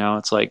 right?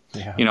 It's like,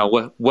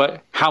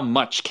 how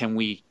much can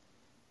we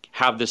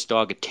have this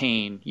dog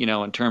attain,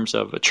 in terms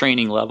of a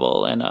training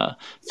level and a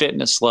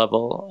fitness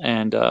level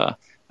and,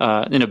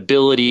 an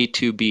ability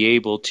to be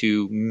able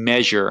to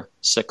measure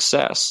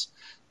success.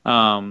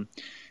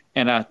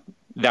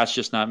 That's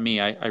just not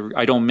me.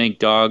 I don't make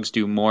dogs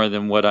do more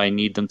than what I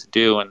need them to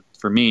do. And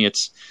for me,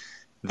 it's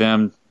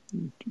them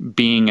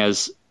being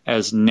as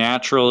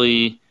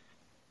naturally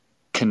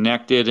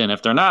connected. And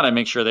if they're not, I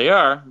make sure they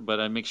are,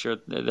 but I make sure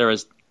that they're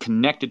as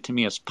connected to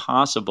me as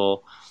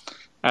possible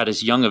at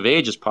as young of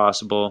age as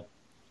possible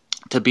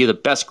to be the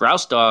best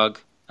grouse dog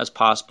as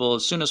possible,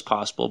 as soon as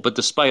possible. But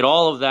despite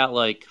all of that,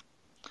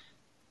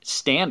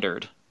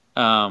 standard,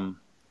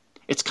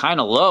 it's kind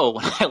of low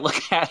when I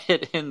look at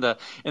it in the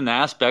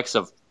aspects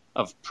of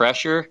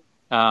pressure,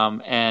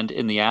 and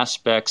in the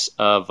aspects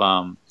of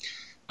to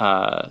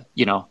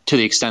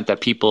the extent that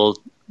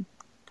people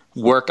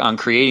work on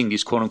creating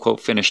these quote unquote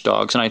finished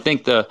dogs. And I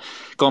think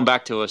going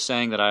back to a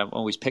saying that I'm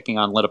always picking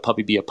on, let a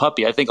puppy be a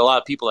puppy. I think a lot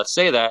of people that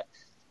say that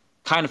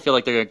kind of feel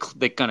like they're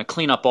going to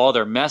clean up all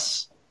their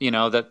mess,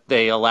 that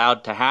they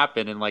allowed to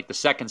happen in the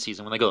second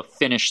season when they go to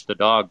finish the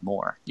dog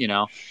more,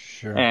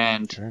 Sure.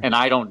 And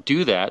I don't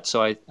do that.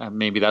 So I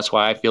maybe that's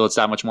why I feel it's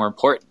that much more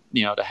important,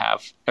 to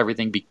have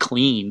everything be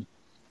clean,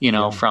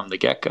 from the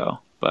get go.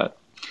 But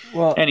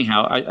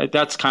anyhow, I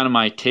that's kind of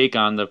my take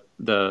on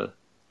the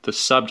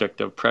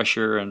subject of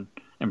pressure and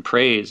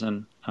praise.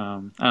 And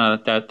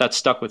that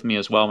stuck with me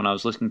as well when I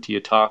was listening to you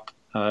talk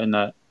in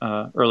that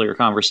earlier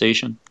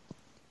conversation.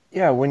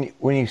 Yeah.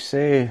 When you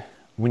say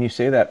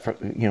that,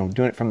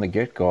 doing it from the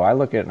get go, I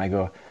look at it and I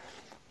go,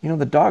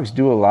 the dogs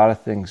do a lot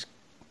of things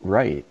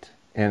right.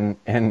 And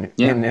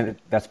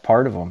that's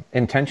part of them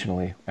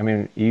intentionally. I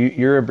mean,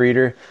 you're a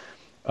breeder.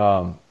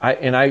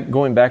 I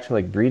going back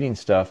to breeding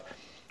stuff,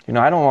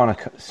 I don't want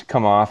to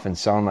come off and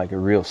sound like a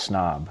real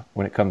snob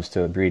when it comes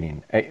to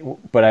breeding.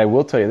 But I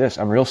will tell you this,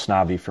 I'm real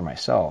snobby for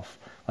myself.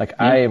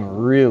 I am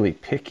really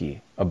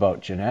picky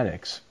about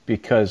genetics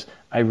because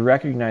I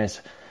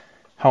recognize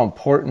how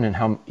important and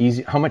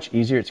how much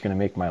easier it's going to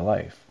make my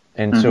life.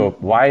 And so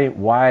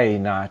why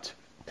not?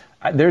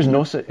 There's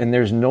no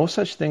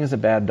such thing as a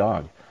bad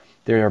dog.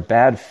 There are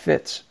bad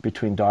fits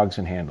between dogs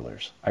and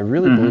handlers. I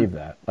really believe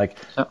that.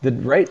 The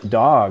right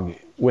dog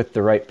with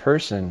the right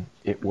person,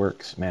 it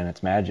works, man.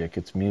 It's magic.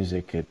 It's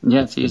music.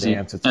 It's easy.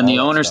 Dance, and the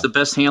owner's the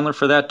best handler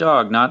for that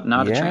dog, not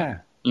a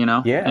trainer.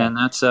 Yeah. And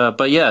that's.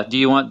 But yeah, do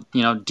you want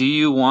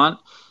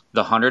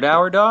the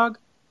 100-hour dog,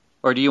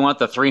 or do you want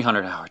the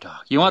 300-hour dog?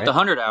 You want the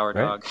 100-hour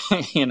dog,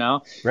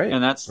 Right.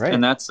 And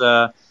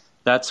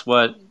that's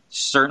what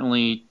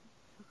certainly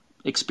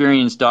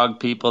experienced dog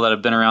people that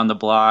have been around the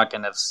block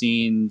and have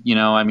seen,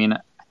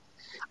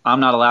 I'm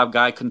not a lab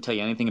guy. I couldn't tell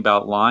you anything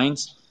about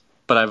lines,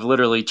 but I've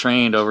literally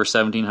trained over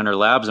 1,700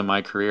 labs in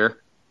my career.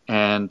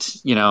 And,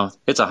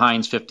 it's a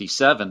Heinz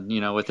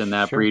 57, within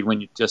that breed when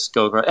you just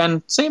go,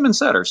 and same in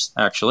setters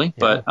actually.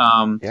 Yeah.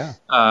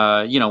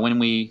 But, when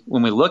we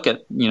look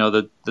at,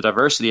 the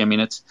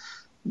diversity,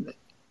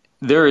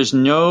 there is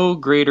no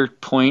greater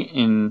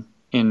point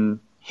in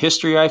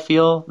history, I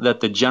feel,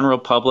 that the general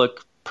public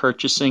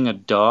purchasing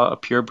a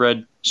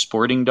purebred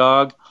sporting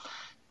dog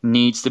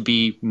needs to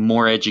be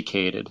more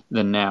educated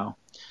than now.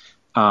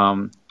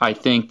 I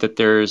think that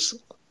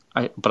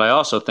but I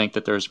also think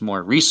that there's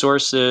more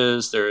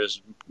resources.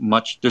 There's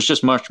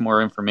just much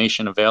more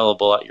information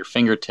available at your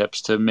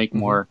fingertips to make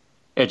more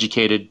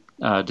educated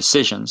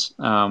decisions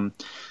on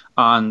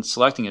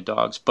selecting a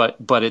dogs. But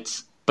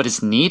it's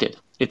needed.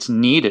 It's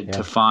needed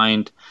to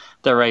find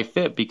the right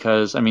fit,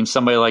 because I mean,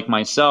 somebody like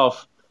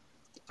myself,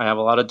 I have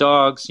a lot of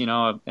dogs,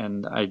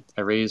 and I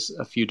raise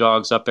a few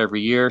dogs up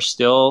every year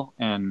still.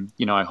 And,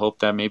 I hope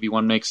that maybe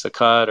one makes the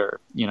cut, or,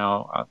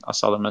 I'll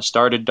sell them as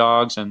started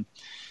dogs. And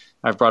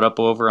I've brought up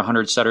over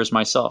 100 setters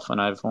myself,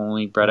 and I've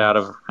only bred out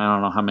of, I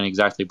don't know how many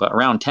exactly, but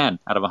around 10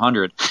 out of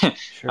 100.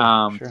 Sure.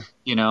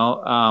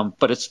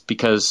 But it's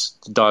because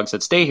the dogs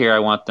that stay here, I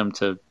want them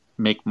to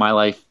make my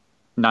life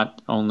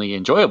not only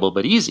enjoyable,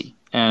 but easy.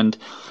 And,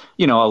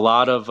 a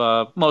lot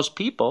of most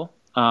people,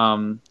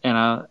 I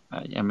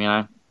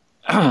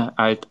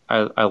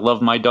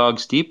love my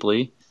dogs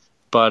deeply,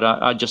 but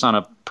I just on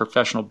a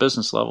professional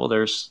business level,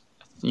 there's,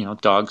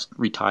 dogs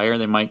retire.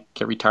 They might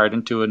get retired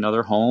into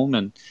another home.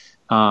 And,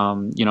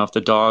 if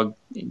the dog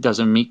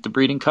doesn't meet the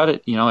breeding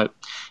cut,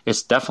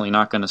 it's definitely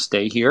not going to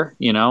stay here,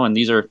 and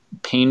these are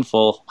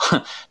painful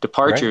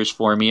departures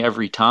for me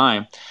every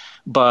time.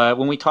 But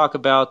when we talk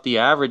about the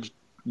average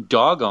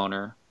dog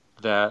owner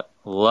that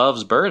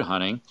loves bird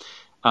hunting,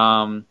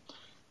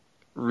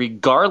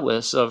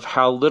 regardless of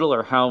how little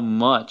or how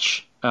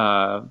much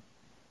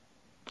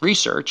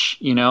research,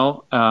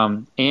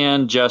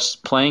 and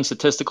just playing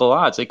statistical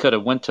odds, they could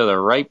have went to the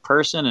right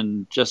person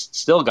and just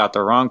still got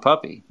the wrong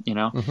puppy.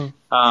 They're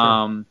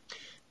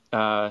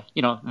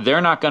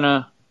not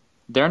gonna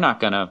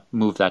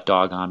move that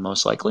dog on,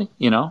 most likely.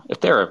 If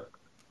they're a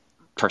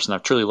person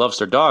that truly loves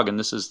their dog, and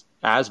this is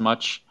as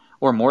much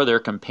or more their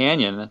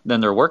companion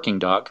than their working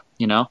dog.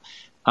 So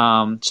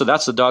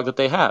that's the dog that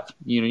they have.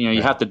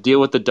 You have to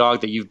deal with the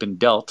dog that you've been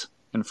dealt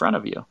in front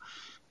of you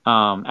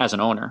as an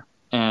owner.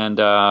 And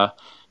I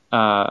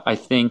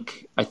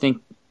think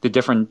the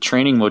different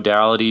training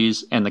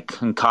modalities and the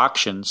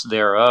concoctions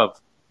thereof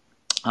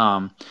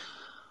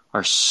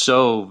are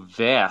so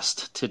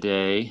vast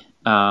today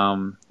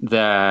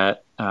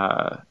that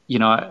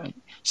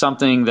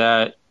something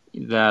that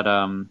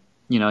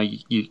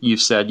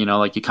you've said,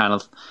 like you kind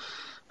of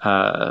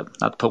not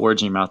to put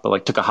words in your mouth, but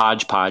like took a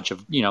hodgepodge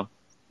of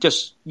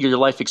just your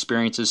life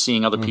experiences,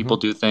 seeing other people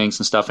do things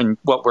and stuff, and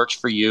what works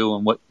for you,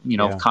 and what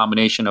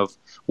combination of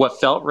what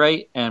felt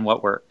right and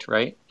what worked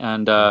right.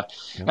 And and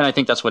I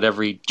think that's what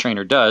every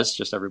trainer does.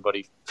 Just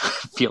everybody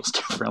feels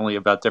differently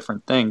about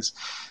different things.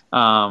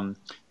 But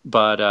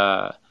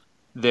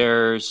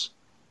there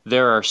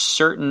are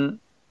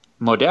certain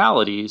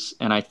modalities,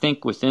 and I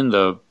think within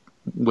the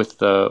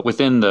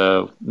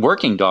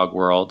working dog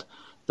world,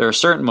 there are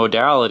certain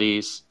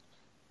modalities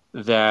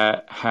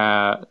that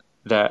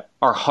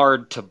are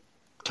hard to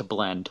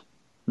blend.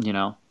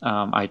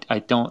 I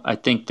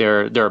think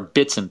there are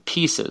bits and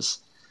pieces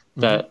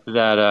that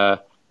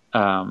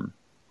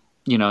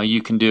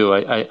you can do.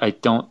 I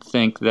don't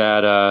think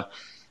that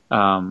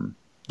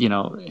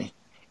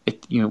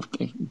you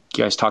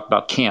guys talk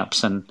about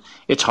camps, and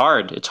it's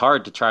hard. It's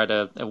hard to try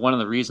to. One of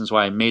the reasons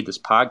why I made this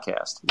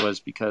podcast was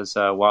because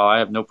while I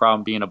have no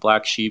problem being a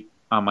black sheep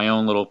on my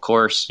own little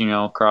course,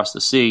 across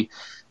the sea,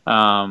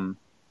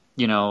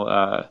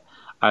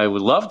 I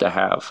would love to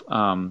have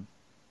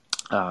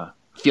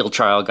field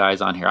trial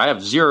guys on here. I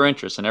have zero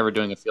interest in ever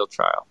doing a field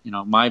trial.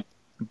 My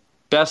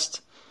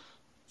best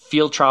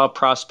field trial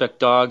prospect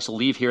dogs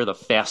leave here the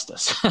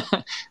fastest.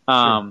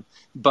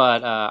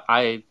 But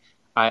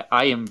I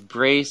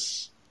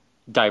embrace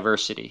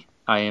diversity.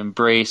 I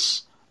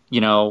embrace,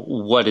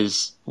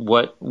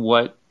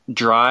 what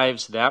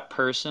drives that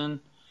person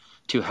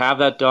to have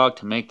that dog,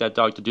 to make that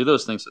dog, to do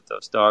those things with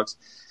those dogs,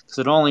 because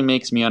it only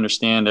makes me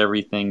understand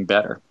everything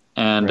better.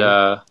 And,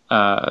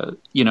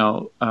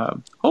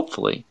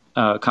 hopefully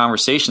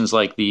conversations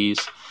like these,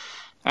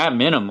 at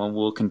minimum,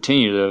 will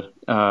continue to,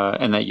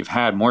 and that you've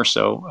had more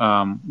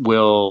so,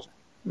 will,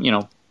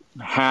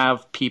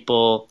 have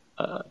people,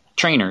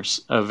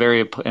 trainers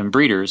and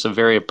breeders of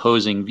very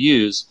opposing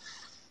views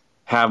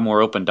have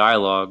more open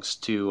dialogues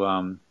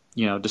to,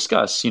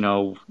 discuss,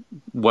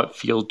 what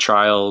field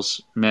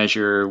trials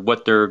measure,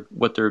 what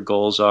their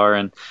goals are.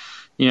 And,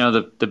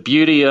 the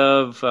beauty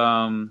of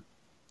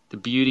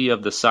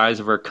the size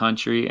of our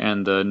country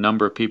and the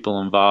number of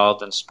people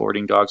involved in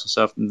sporting dogs and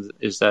stuff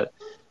is that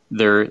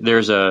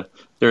there's a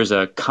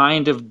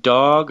kind of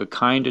dog, a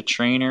kind of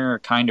trainer, a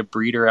kind of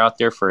breeder out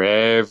there for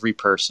every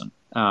person.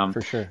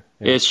 For sure.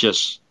 Yeah. It's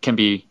just can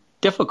be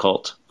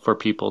difficult for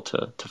people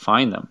to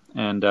find them.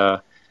 And,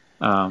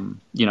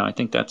 I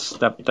think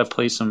that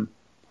plays some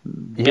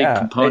big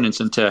components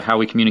into how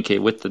we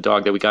communicate with the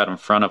dog that we got in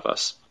front of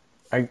us.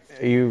 I'm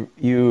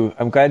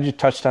glad you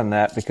touched on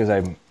that, because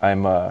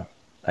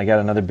I got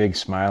another big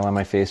smile on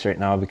my face right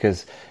now,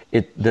 because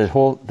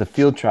the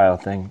field trial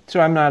thing. So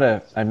I'm not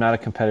a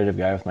competitive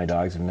guy with my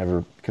dogs. I've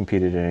never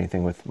competed in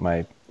anything with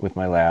my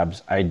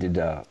labs. I did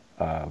a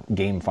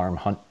game farm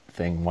hunt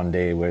thing one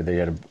day where they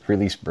had to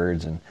release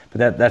birds,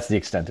 but that's the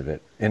extent of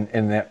it,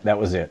 and that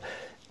was it.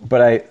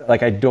 but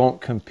I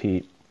don't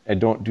compete. I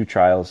don't do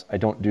trials. I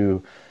don't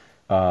do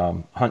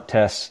hunt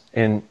tests.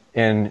 And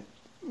in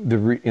the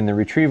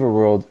retriever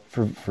world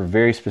for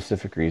very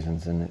specific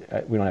reasons, and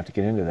we don't have to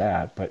get into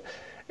that. But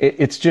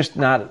it's just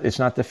not. It's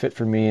not the fit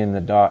for me. And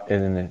the dog.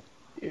 And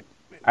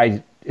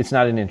it's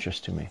not an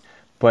interest to me.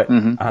 But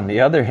on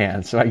the other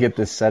hand, so I get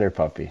this setter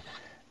puppy,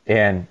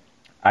 and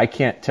I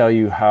can't tell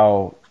you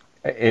how.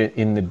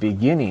 In the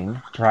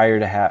beginning, prior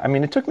to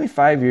it took me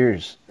 5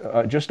 years,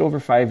 just over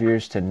 5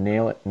 years to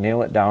nail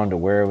it down to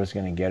where I was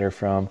going to get her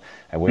from.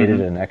 I waited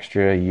an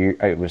extra year.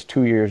 It was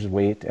 2 years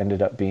wait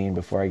ended up being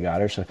before I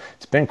got her. So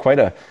it's been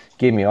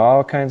gave me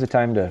all kinds of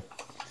time to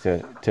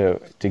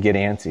get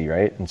antsy,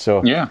 right? And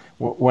so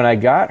when I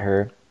got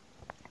her,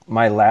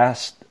 when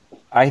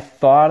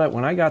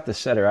I got the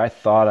setter, I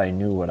thought I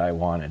knew what I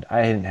wanted.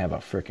 I didn't have a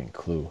freaking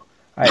clue.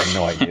 I had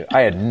no idea.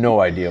 I had no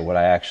idea what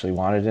I actually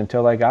wanted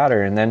until I got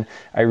her, and then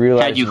I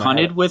realized. Had you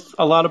hunted with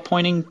a lot of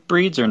pointing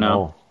breeds, or no?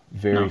 No,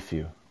 very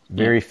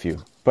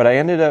few. But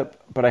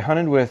I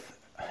hunted with,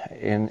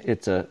 and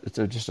it's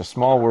just a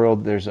small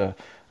world. There's a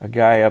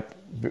guy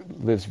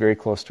lives very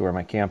close to where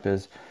my camp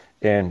is,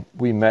 and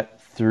we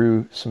met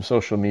through some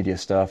social media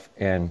stuff,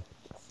 and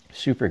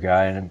super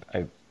guy, and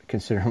I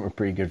consider him a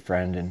pretty good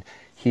friend, and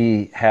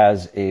he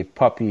has a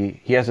puppy.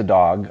 He has a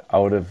dog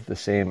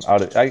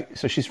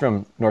so she's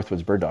from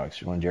Northwoods Bird Dogs.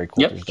 She's one of Jerry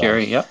Coulter's dogs.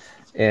 Jerry, yep.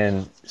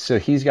 And so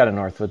he's got a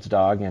Northwoods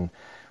dog, and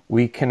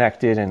we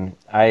connected, and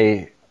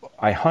I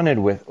hunted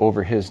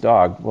over his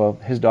dog. Well,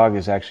 his dog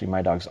is actually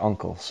my dog's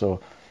uncle.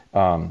 So,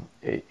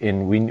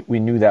 and we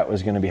knew that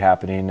was going to be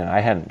happening, and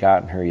I hadn't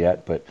gotten her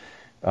yet, but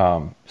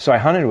so I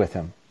hunted with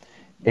him,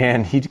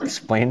 and he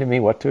explained to me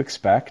what to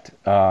expect.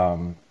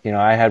 I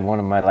had one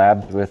of my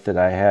labs that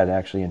I had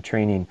actually in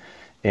training,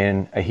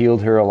 and I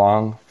heeled her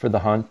along for the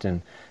hunt,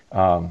 and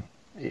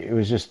it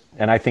was just,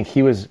 and I think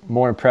he was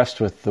more impressed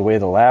with the way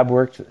the lab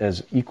worked,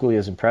 as equally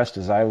as impressed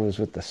as I was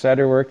with the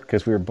setter work,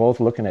 because we were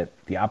both looking at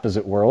the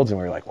opposite worlds, and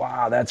we were like,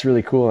 wow, that's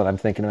really cool. And I'm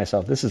thinking to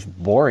myself, this is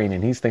boring.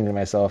 And he's thinking to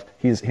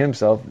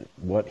himself,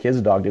 what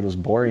his dog did was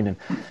boring.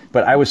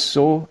 But I was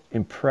so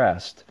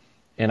impressed,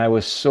 and I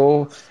was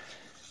so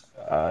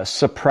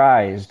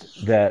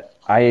surprised that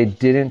I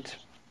didn't.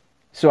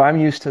 So I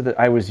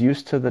was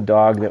used to the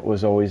dog that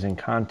was always in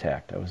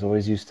contact. I was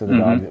always used to the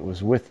dog that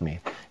was with me,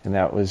 and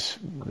that was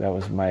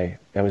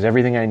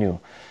everything I knew.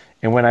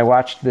 And when I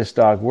watched this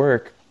dog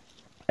work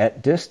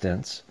at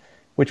distance,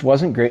 which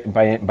wasn't great,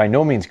 by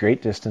no means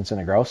great distance in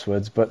a grouse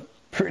woods, but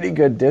pretty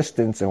good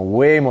distance, and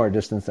way more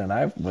distance than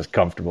I was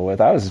comfortable with.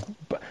 I was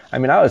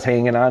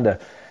hanging on to.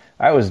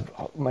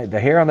 The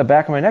hair on the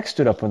back of my neck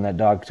stood up when that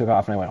dog took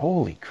off, and I went,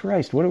 "Holy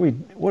Christ!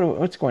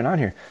 What's going on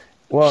here?"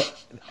 Well,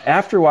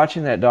 after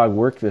watching that dog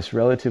work this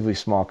relatively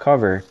small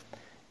cover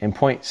and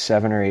point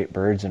 7 or 8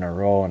 birds in a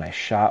row, and I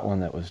shot one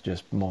that was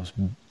just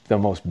the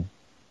most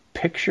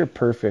picture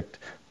perfect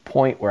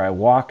point, where I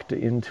walked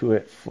into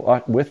it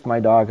with my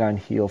dog on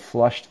heel,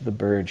 flushed the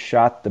bird,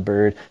 shot the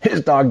bird.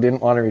 His dog didn't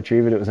want to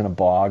retrieve it. It was in a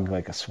bog,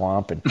 like a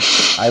swamp, and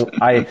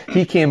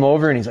he came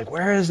over and he's like,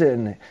 "Where is it?"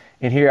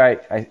 And here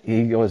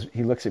he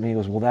looks at me, he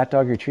goes, "Will that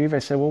dog retrieve?" I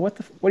said, "Well, what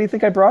do you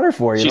think I brought her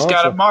for? She's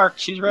got a mark.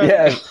 She's ready."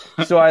 Yeah.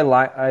 So I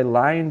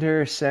lined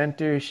her, sent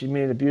her. She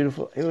made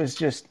it was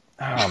just,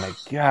 oh my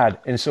God.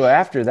 And so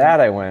after that,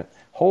 I went,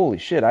 holy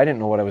shit, I didn't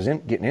know what I was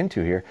getting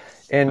into here.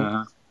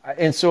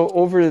 And so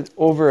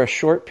over a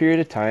short period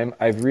of time,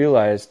 I've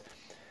realized,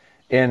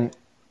 and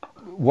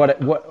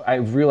what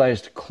I've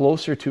realized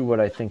closer to what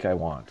I think I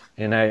want.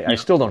 And I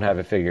still don't have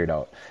it figured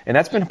out. And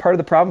that's been part of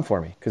the problem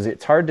for me, because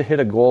it's hard to hit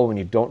a goal when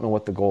you don't know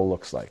what the goal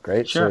looks like,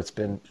 right? Sure. So it's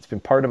been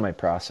part of my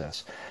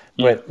process.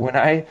 Yeah. But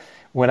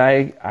when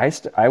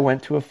I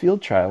went to a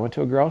field trial, I went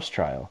to a grouse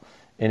trial,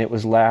 and it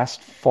was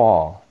last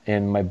fall,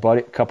 and my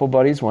couple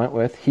buddies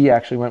he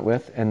actually went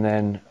with, and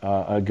then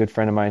a good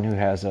friend of mine who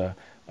has a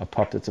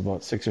pup that's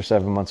about 6 or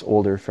 7 months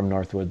older from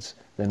Northwoods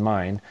than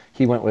mine,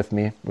 he went with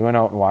me. We went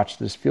out and watched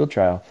this field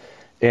trial,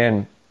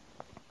 and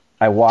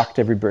I walked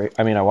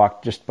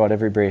just about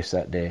every brace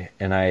that day,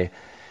 and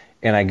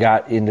I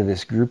got into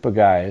this group of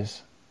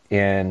guys,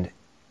 and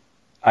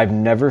I've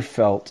never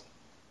felt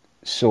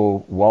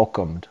so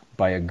welcomed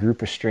by a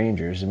group of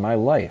strangers in my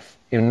life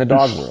in the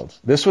dog world.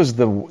 This was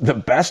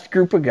the best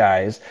group of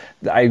guys.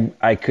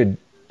 I could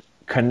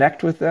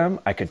connect with them.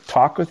 I could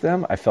talk with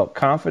them. I felt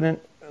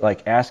confident,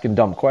 like asking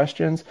dumb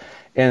questions,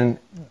 and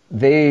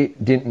they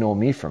didn't know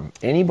me from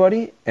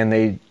anybody,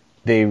 and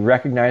they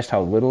recognized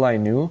how little I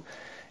knew.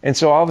 And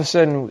so all of a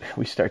sudden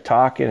we start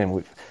talking,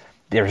 and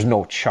there's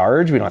no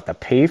charge. We don't have to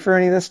pay for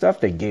any of this stuff.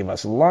 They gave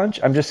us lunch.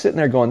 I'm just sitting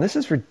there going, this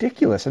is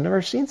ridiculous. I've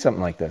never seen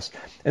something like this.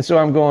 And so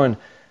I'm going,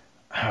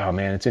 oh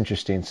man, it's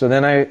interesting. So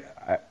then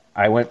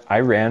I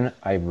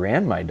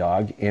ran my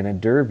dog in a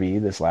derby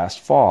this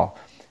last fall,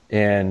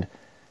 and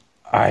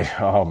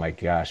oh my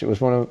gosh, it was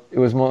one of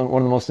the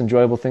most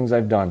enjoyable things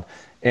I've done.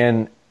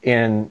 And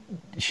and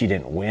she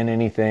didn't win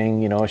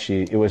anything.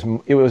 It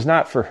was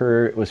not for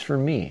her. It was for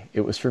me.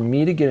 It was for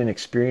me to get an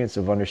experience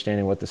of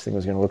understanding what this thing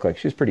was going to look like.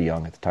 She was pretty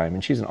young at the time,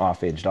 and she's an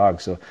off-age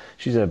dog, so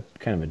she's a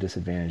kind of a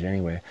disadvantage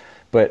anyway.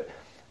 But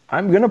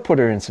I'm going to put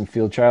her in some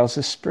field trials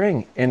this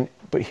spring.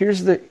 But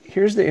here's the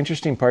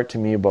interesting part to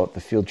me about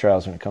the field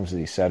trials when it comes to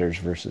these setters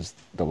versus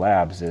the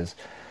labs is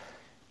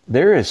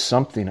there is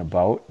something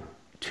about,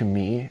 to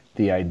me,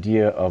 the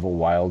idea of a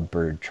wild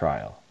bird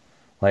trial.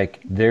 Like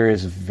there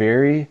is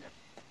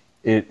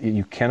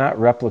you cannot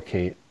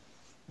replicate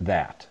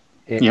that.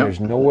 There's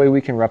no way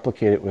we can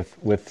replicate it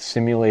with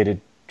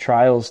simulated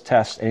trials,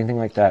 tests, anything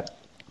like that.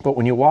 But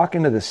when you walk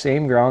into the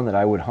same ground that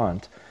I would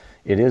hunt,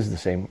 it is the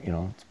same,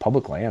 it's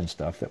public land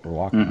stuff that we're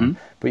walking on.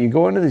 But you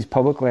go into these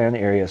public land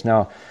areas.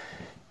 Now,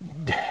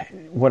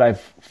 what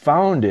I've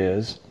found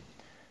is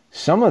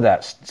some of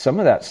that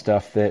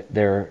stuff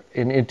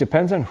and it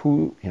depends on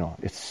who,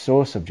 it's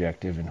so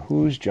subjective and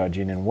who's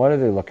judging and what are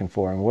they looking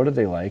for and what do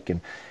they like.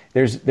 And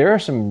there are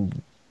some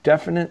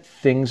definite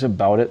things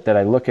about it that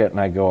I look at and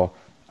I go,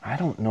 I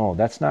don't know.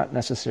 That's not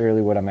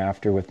necessarily what I'm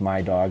after with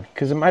my dog,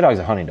 because my dog's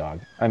a hunting dog.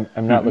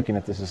 I'm not looking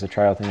at this as a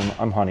trial thing.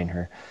 I'm hunting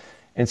her.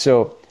 And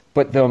so,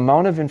 but the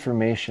amount of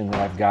information that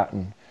I've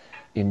gotten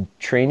in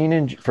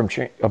training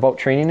about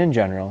training in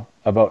general,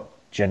 about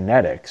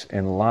genetics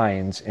and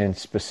lines and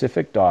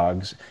specific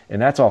dogs,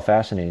 and that's all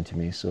fascinating to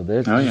me. So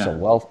there's just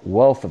a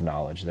wealth of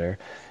knowledge there.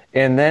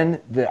 And then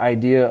the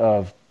idea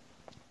of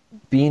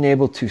being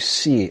able to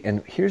see,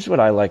 and here's what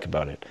I like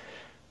about it.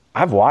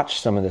 I've watched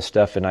some of this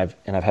stuff, and I've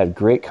had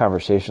great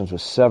conversations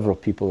with several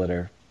people that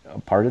are a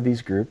part of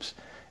these groups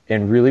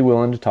and really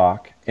willing to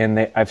talk.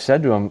 And I've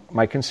said to them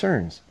my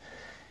concerns,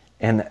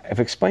 and I've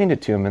explained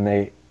it to them,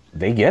 and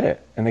they get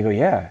it, and they go,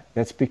 "Yeah,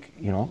 that's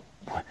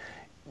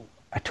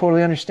I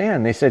totally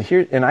understand." They said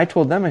and I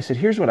told them, I said,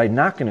 "Here's what I'm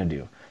not going to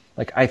do.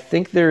 Like, I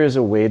think there is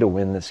a way to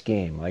win this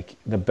game. Like,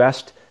 the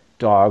best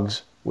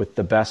dogs with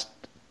the best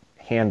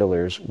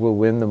handlers will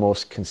win the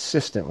most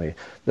consistently.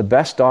 The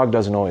best dog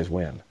doesn't always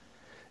win,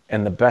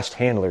 and the best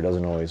handler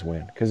doesn't always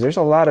win, because there's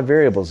a lot of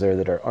variables there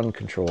that are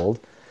uncontrolled."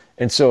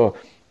 And so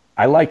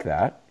I like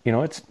that.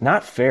 It's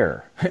not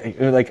fair.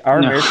 Like our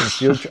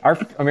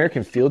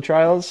American field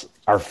trials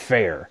are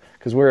fair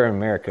because we're in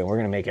America. We're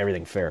going to make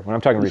everything fair. When I'm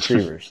talking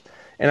retrievers,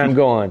 and I'm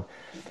going,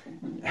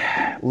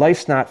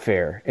 life's not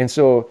fair. And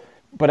so,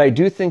 but I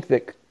do think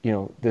that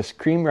this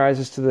cream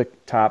rises to the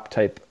top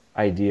type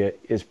idea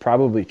is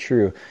probably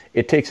true.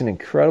 It takes an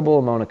incredible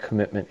amount of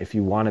commitment if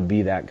you want to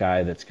be that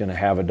guy that's going to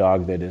have a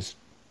dog that is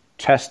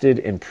tested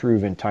and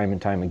proven time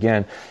and time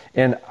again.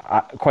 And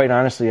quite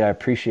honestly, I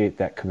appreciate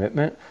that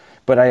commitment,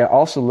 but I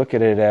also look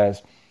at it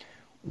as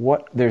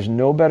there's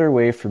no better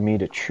way for me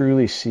to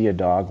truly see a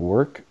dog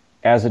work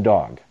as a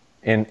dog.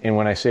 And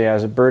when I say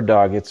as a bird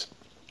dog,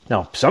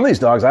 now some of these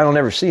dogs, I don't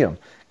ever see them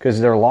because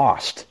they're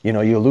lost.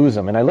 You lose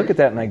them. And I look at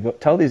that and I go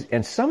tell these,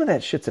 and some of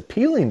that shit's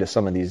appealing to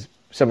some of these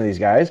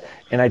guys.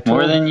 And I told,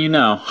 more than you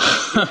know.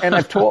 and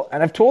I've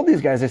told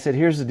these guys, I said,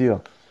 here's the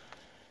deal.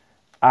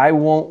 I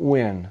won't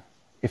win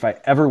if I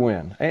ever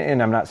win.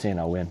 And I'm not saying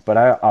I'll win, but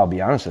I'll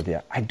be honest with you.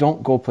 I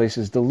don't go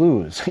places to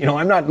lose.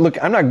 I'm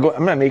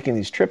not making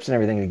these trips and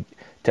everything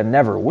to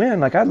never win.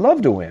 Like, I'd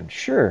love to win.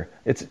 Sure.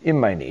 It's in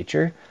my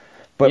nature.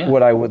 But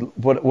what I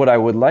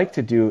would like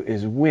to do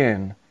is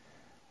win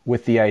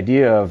with the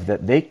idea of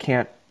that they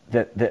can't,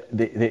 that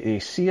they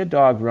see a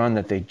dog run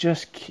that they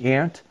just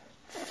can't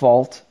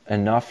fault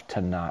enough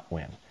to not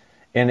win.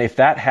 And if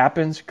that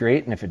happens,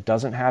 great. And if it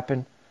doesn't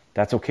happen,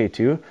 that's okay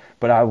too.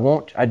 But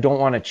I don't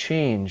want to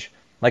change.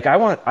 Like,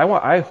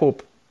 I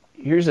hope,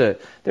 there's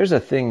a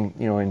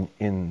thing,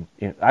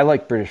 I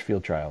like British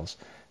field trials,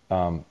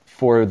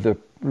 for the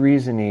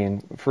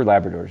reasoning, for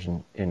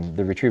Labradors and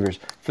the retrievers,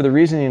 for the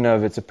reasoning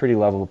of it's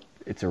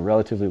a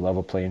relatively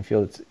level playing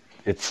field.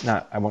 It's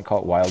not, I won't call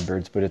it wild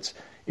birds, but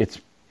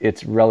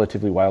it's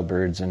relatively wild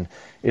birds, and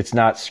it's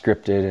not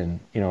scripted, and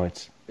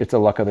it's a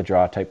luck of the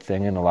draw type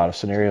thing in a lot of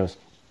scenarios.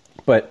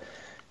 But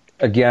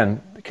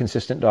again,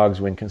 consistent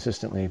dogs win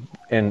consistently.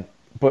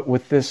 But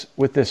with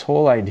this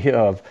whole idea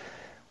of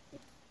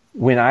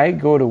when I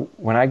go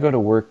to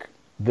work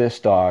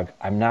this dog,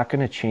 I'm not going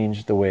to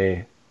change the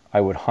way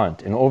I would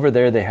hunt. And over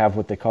there they have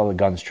what they call the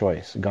Gun's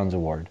Choice, Guns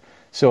Award.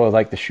 So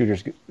like the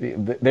shooters,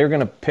 they're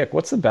going to pick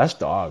what's the best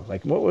dog.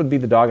 Like, what would be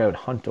the dog I would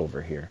hunt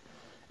over here?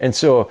 And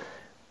so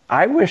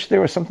I wish there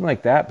was something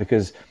like that,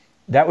 because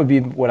that would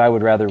be what I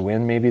would rather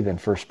win maybe than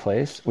first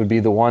place, would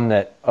be the one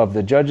that, of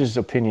the judge's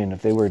opinion,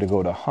 if they were to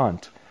go to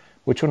hunt,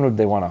 which one would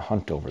they want to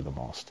hunt over the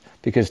most?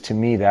 Because to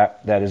me,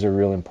 that is a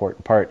real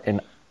important part.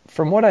 And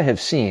from what I have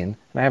seen,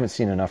 and I haven't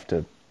seen enough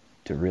to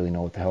really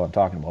know what the hell I'm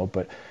talking about,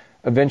 but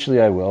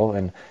eventually I will.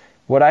 And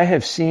what I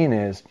have seen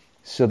is,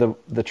 so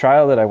the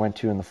trial that I went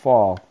to in the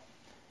fall,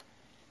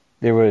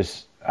 there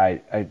was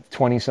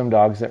 20 some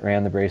dogs that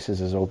ran the braces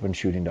as open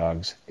shooting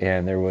dogs,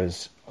 and they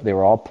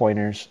were all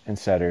pointers and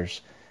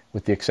setters,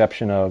 with the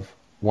exception of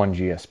one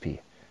GSP.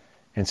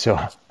 And so,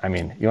 I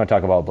mean, you want to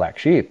talk about black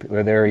sheep?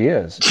 Well, there he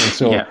is. And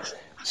so, Yes.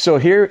 So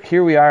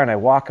here we are, and I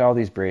walk all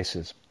these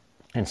braces,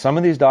 And some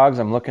of these dogs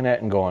I'm looking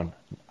at and going,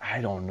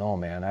 I don't know,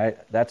 man.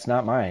 That's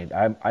not mine.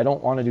 I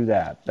don't want to do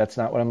that. That's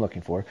not what I'm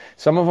looking for.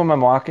 Some of them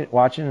I'm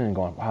watching and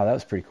going, wow, that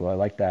was pretty cool. I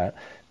like that.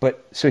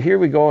 But so here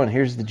we go, and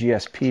here's the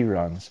GSP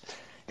runs.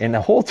 And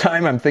the whole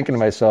time I'm thinking to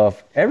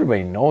myself,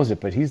 everybody knows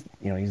it, but he's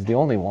the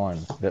only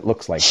one that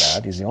looks like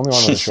that. He's the only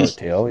one with a short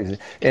tail.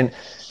 And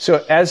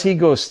so as he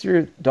goes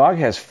through, dog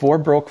has 4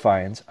 broke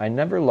fines. I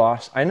never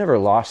lost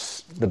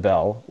the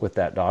bell with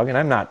that dog, and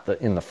I'm not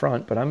in the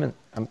front, but I'm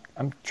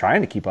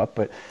trying to keep up.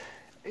 But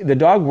the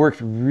dog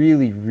worked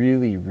really,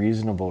 really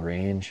reasonable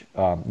range.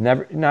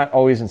 Not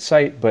always in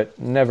sight, but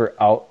never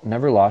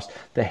lost.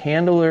 The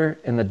handler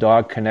and the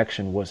dog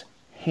connection was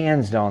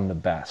hands down the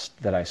best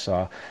that I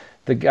saw.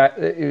 The guy,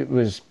 it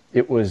was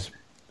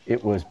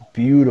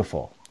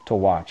beautiful to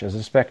watch as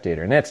a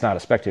spectator, and that's not a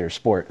spectator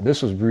sport.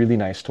 This was really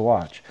nice to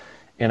watch,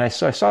 and I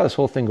saw this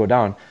whole thing go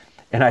down.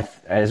 And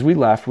as we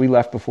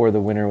left before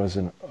the winner was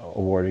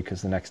awarded,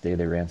 because the next day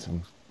they ran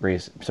some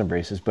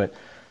races. But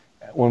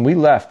when we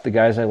left, the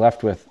guys I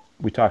left with,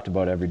 we talked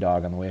about every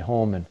dog on the way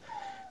home, and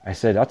I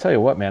said, I'll tell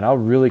you what, man, I'll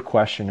really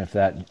question if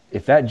that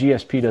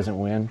GSP doesn't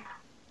win.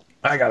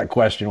 I got to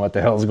question what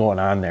the hell's going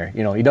on there.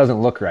 He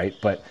doesn't look right,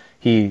 but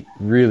he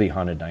really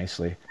hunted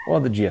nicely. Well,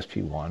 the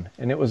GSP won,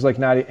 and it was like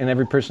and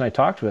every person I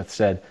talked with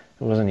said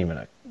it wasn't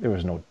even there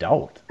was no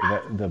doubt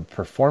that the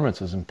performance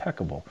was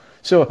impeccable.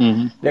 So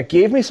that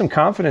gave me some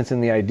confidence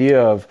in the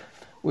idea of,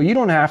 well, you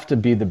don't have to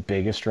be the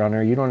biggest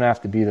runner. You don't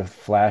have to be the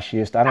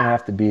flashiest. I don't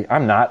have to be. I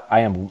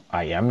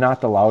am not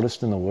the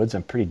loudest in the woods.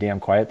 I'm pretty damn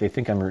quiet. They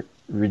think I'm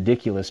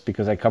ridiculous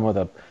because I come with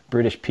a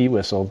British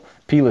peeless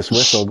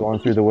whistle going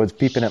through the woods,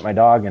 peeping at my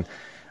dog, and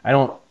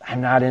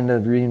I'm not into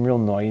being real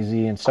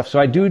noisy and stuff. So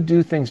I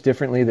do things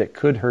differently that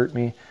could hurt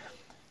me,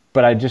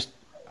 but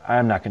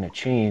I'm not going to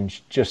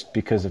change just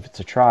because if it's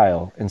a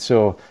trial. And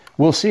so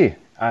we'll see.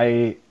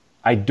 I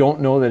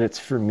don't know that it's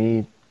for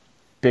me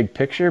big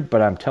picture,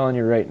 but I'm telling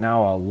you right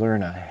now, I'll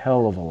learn a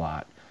hell of a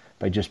lot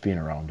by just being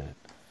around it.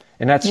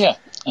 And that's,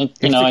 it's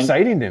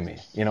exciting to me,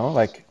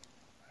 like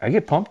I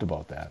get pumped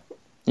about that.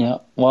 Yeah.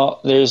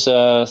 Well, there's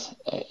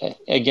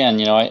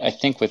again, I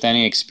think with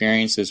any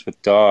experiences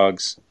with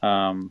dogs,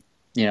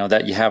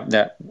 that you have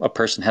that a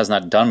person has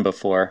not done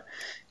before,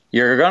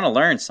 you're going to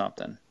learn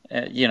something.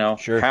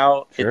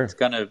 How it's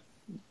going to,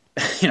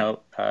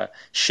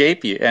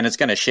 shape you, and it's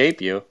going to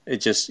shape you. It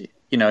just,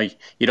 you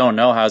don't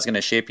know how it's going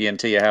to shape you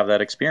until you have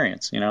that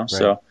experience. Right,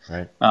 so,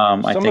 right.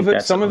 I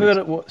think some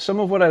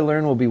of what I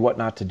learn will be what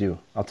not to do.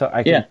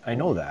 I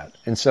know that,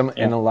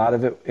 and a lot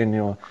of it,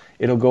 and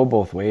it'll go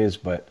both ways,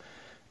 but.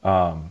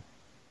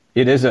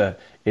 It is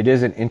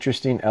an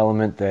interesting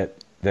element that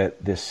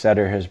this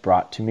setter has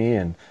brought to me,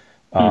 and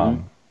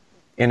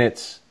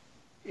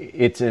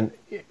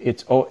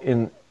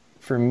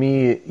for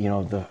me,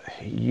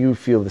 you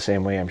feel the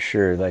same way, I'm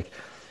sure. Like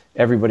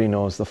everybody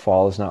knows the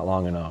fall is not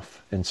long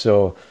enough, and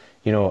so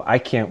we've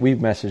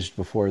messaged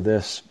before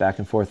this back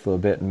and forth a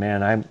little bit, and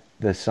man,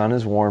 the sun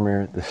is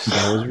warmer, the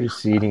snow is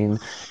receding.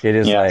 It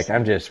is like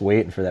I'm just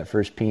waiting for that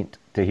first peent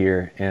to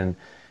hear. And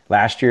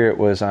last year it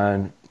was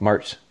on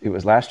March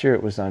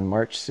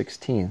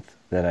 16th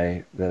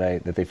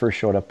that they first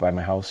showed up by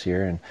my house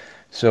here, and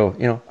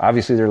so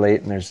obviously they're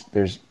late, and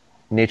there's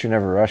nature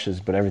never rushes,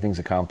 but everything's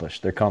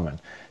accomplished. They're coming.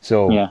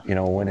 So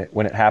when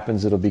it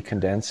happens, it'll be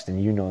condensed,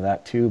 and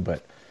that too.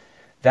 But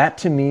that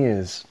to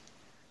me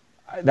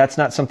that's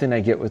not something I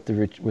get with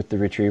the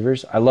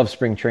retrievers. I love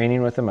spring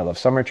training with them. I love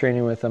summer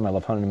training with them. I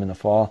love hunting them in the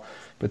fall.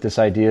 But this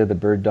idea of the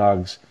bird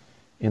dogs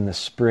in the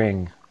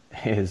spring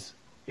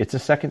it's a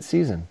second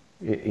season.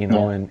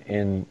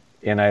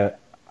 And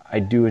I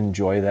do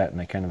enjoy that,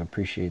 and I kind of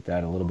appreciate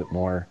that a little bit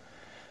more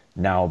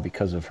now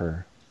because of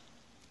her.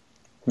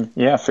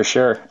 Yeah, for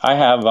sure. I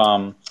have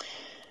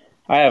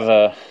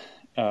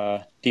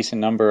a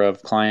decent number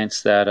of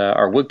clients that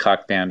are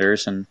woodcock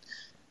banders, and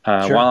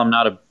while I'm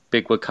not a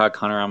big woodcock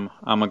hunter,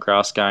 I'm a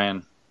grouse guy,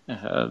 and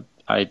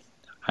I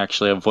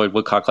actually avoid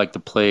woodcock like the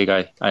plague.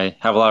 I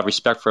have a lot of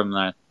respect for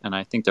them, and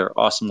I think they're an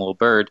awesome little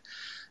bird.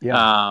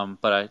 Yeah.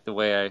 But the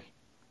way I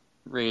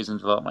raise and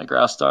develop my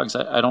grouse dogs,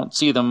 I don't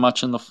see them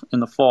much in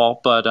the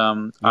fall. But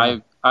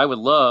I would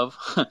love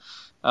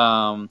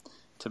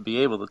to be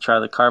able to try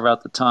to carve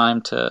out the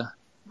time to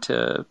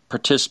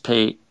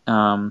participate,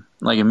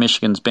 like in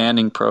Michigan's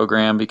banding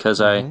program,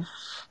 because I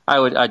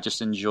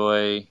just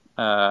enjoy.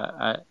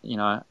 I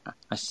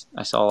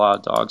sell a lot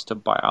of dogs to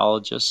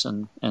biologists,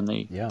 and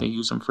they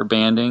use them for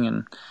banding,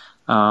 and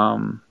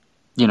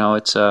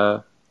it's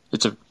a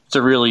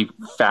really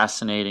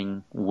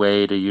fascinating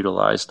way to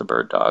utilize the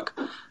bird dog.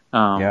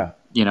 And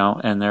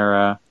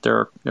they're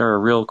a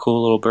real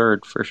cool little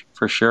bird for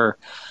sure.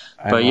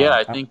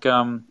 I think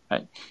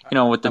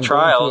with the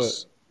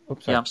trials.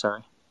 I'm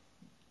sorry.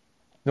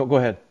 No, go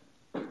ahead.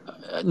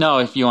 No,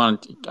 if you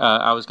want,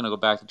 I was going to go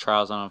back to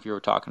trials. I don't know if you were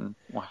talking.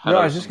 No,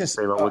 I was just going to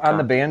say on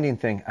the banding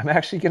thing. I'm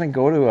actually going to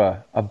go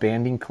to a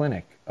banding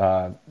clinic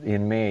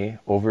in May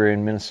over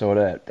in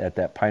Minnesota at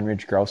that Pine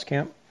Ridge Grouse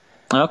Camp.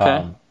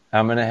 Okay.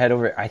 I'm going to head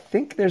over. I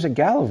think there's a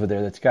gal over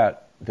there that's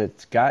got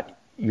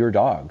your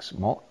dogs.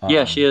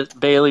 Yeah, she is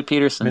Bailey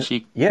Peterson.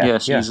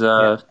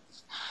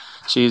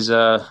 She's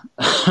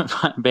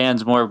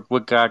bans more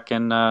woodcock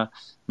in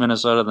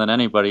Minnesota than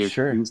anybody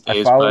Sure. these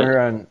days. I follow her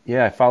on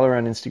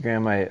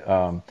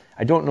Instagram.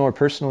 I don't know her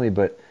personally,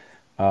 but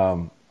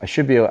I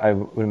should be. I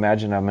would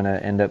imagine I'm going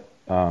to end up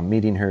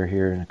meeting her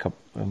here in a couple.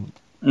 I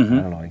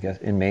don't know. I guess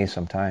in May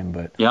sometime.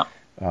 But yeah,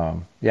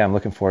 I'm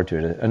looking forward to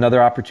it.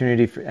 Another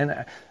opportunity for.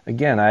 And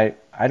again, I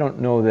don't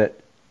know that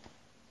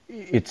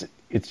it's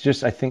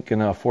just, I think, going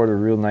to afford a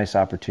real nice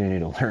opportunity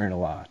to learn a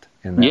lot.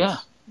 And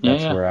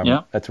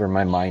that's where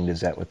my mind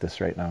is at with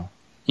this right now.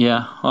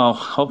 Yeah. Well,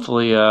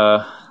 hopefully,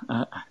 I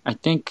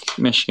think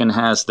Michigan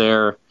has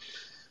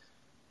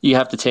you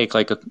have to take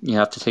a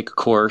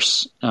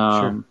course,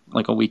 Sure.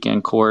 like a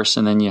weekend course,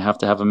 and then you have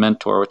to have a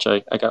mentor, which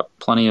I got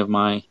plenty of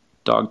my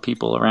dog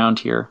people around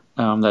here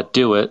that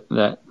do it,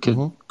 that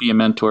could be a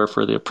mentor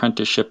for the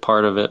apprenticeship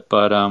part of it.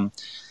 But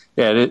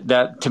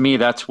that to me,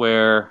 that's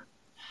where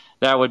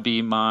that would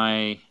be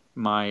my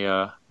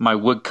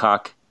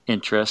woodcock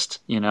interest.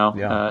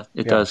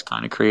 It does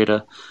kind of create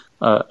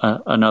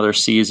another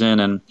season,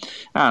 and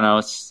I don't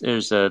know.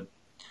 There's the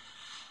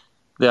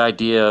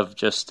idea of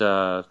just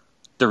the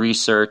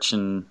research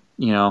and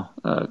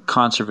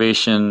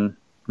conservation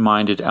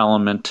minded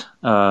element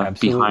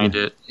behind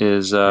it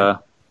is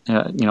a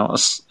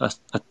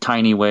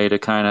tiny way to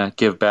kind of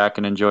give back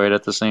and enjoy it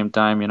at the same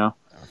time.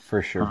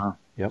 For sure.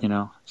 Yep.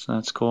 So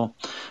that's cool.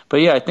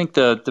 But yeah, I think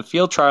the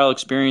field trial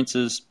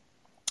experiences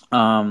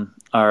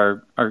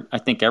are I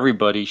think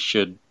everybody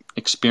should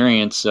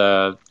experience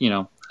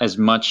as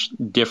much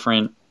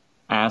different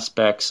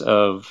aspects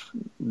of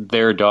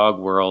their dog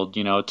world,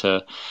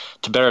 to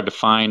better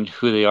define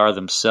who they are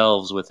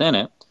themselves within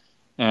it.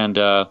 And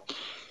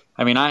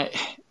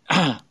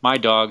my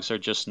dogs are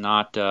just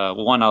not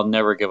one. I'll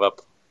never give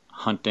up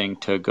hunting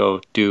to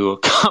go do a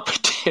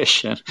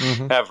competition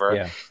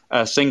ever,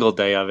 a single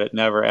day of it,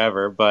 never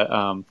ever. But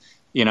I've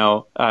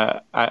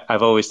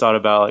always thought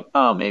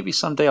about maybe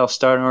someday I'll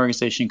start an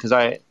organization, because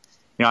I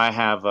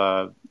have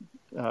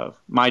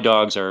my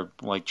dogs are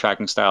like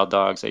tracking style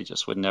dogs. They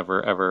just would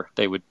never ever.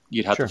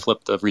 You'd have to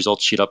flip the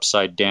results sheet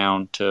upside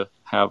down to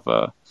have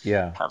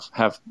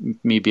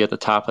me be at the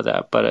top of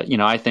that. But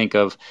I think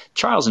of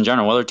trials in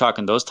general. Whether we're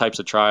talking those types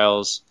of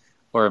trials,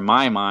 or in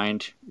my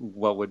mind,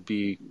 what would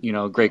be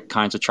great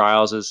kinds of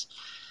trials is,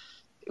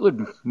 it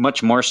would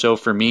much more so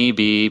for me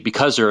be,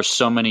 because there are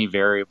so many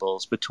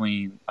variables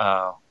between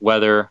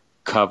weather,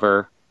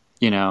 cover,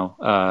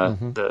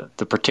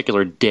 the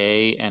particular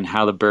day and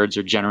how the birds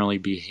are generally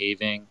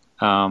behaving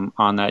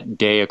on that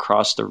day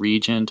across the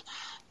region.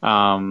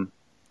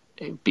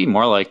 It'd be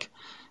more like,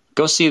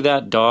 go see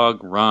that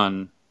dog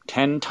run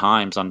 10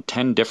 times on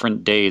 10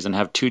 different days and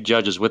have 2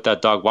 judges with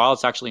that dog while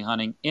it's actually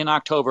hunting in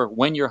October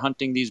when you're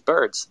hunting these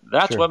birds.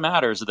 That's what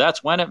matters.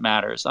 That's when it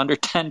matters. Under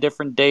 10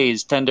 different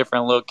days, 10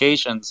 different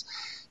locations,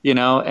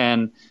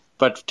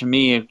 but to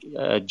me,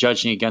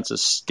 judging against a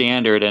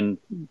standard, and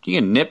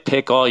you can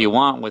nitpick all you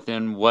want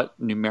within what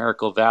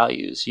numerical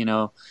values,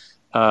 you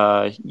can,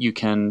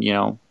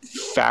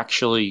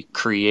 factually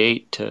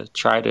create to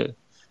try to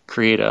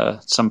create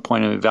some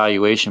point of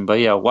evaluation. But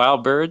yeah,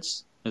 wild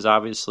birds is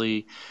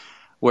obviously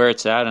where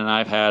it's at. And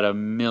I've had a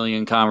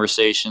million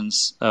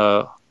conversations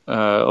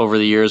over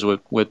the years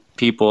with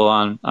people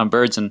on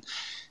birds, and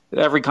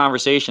every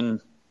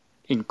conversation,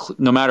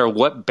 no matter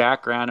what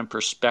background and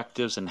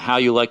perspectives and how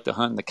you like to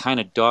hunt and the kind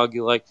of dog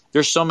you like,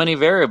 there's so many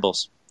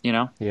variables,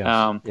 And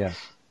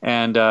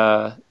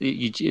to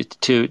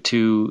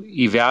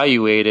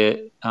evaluate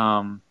it,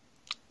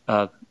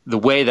 the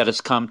way that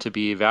it's come to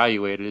be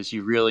evaluated is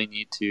you really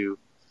need to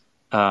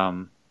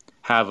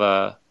have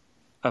a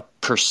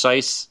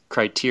precise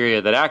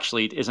criteria that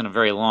actually isn't a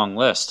very long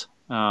list.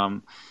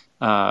 And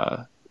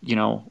I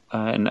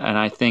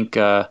think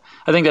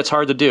that's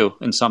hard to do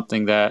in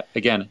something that,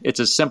 again,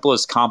 it's as simple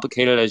as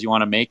complicated as you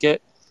want to make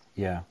it.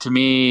 Yeah. To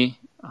me,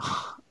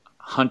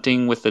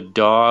 hunting with a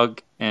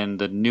dog and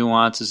the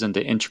nuances and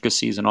the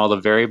intricacies and all the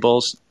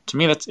variables, to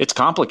me, it's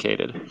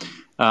complicated.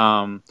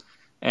 For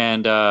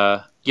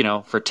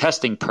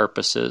testing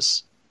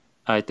purposes,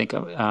 I think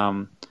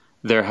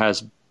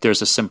there's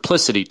a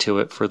simplicity to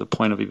it for the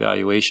point of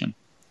evaluation.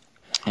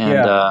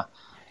 And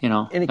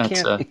and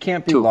it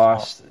can't be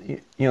lost.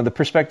 The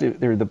perspective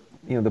there,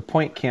 the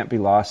point can't be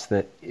lost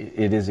that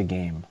it is a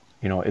game.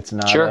 It's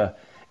not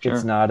it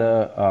is not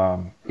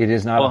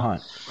a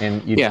hunt.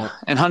 And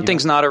and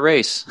hunting's not a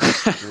race.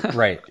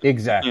 Right.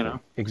 Exactly.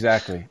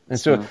 Exactly. And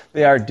so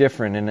they are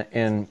different.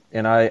 And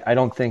I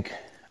don't think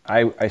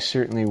I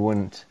certainly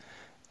wouldn't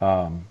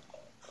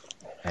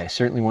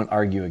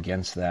argue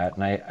against that.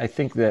 And I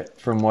think that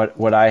from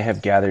what I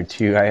have gathered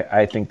too,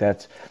 I think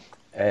that's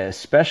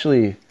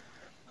especially.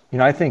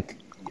 I think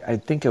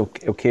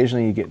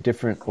occasionally you get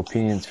different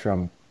opinions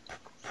from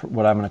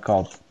what I'm going to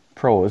call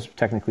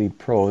technically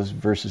pros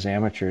versus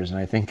amateurs. And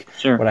I think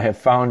what I have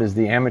found is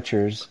the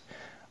amateurs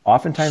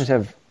oftentimes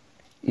have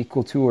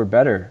equal to or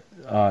better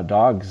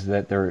dogs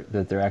that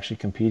they're actually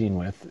competing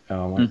with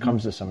when it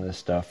comes to some of this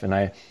stuff. And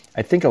I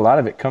think a lot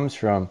of it comes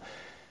from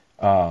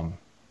the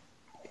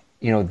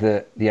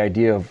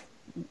idea of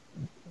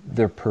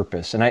their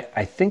purpose. And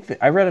I think that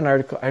I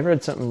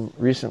read something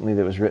recently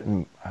that was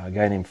written, a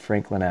guy named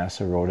Frank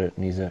Lanassa wrote it,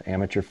 and he's an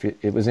amateur,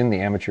 it was in the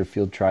amateur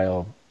field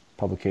trial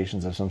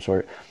publications of some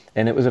sort.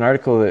 And it was an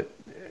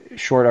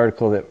short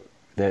article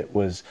that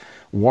was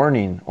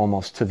warning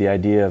almost to the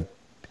idea of,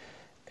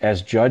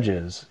 as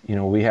judges,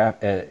 we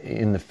have,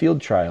 in the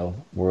field trial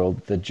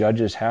world, the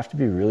judges have to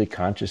be really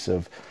conscious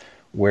of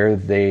where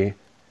they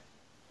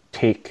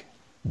take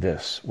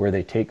where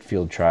they take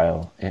field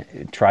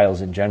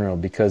trials in general,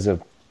 because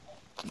of,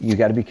 you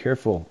got to be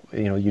careful.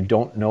 You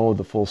don't know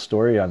the full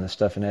story on this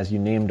stuff, and as you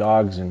name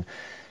dogs, and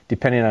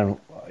depending on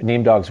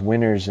name dogs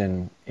winners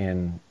and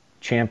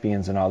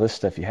champions and all this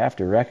stuff, you have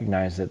to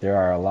recognize that there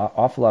are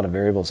awful lot of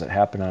variables that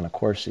happen on a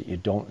course that you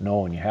don't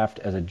know, and you have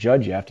to, as a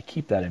judge, you have to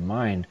keep that in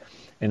mind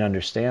and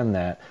understand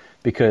that,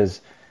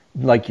 because,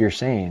 like you're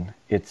saying,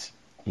 it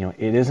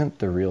isn't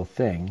the real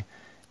thing,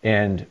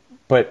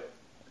 but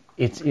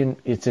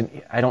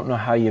I don't know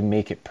how you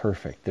make it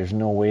perfect. There's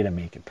no way to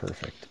make it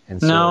perfect. And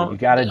so you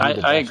got to do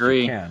the best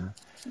you can.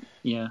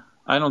 Yeah.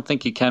 I don't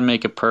think you can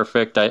make it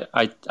perfect.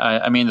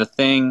 I mean, the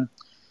thing,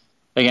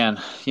 again,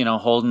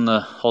 holding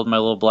my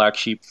little black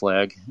sheep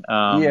flag.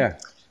 I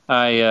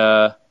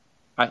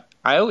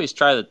always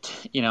try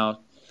to,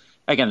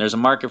 again, there's a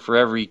market for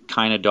every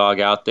kind of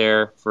dog out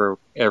there, for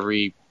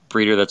every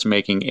breeder that's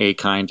making a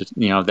kind,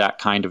 that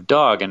kind of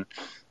dog. And,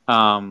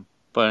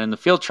 but in the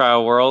field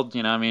trial world,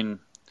 I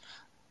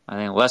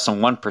think less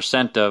than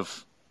 1%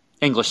 of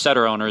English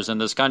setter owners in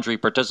this country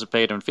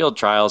participate in field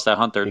trials that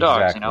hunt their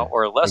dogs,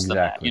 or less than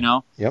that,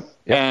 Yep.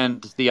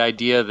 And the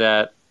idea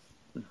that,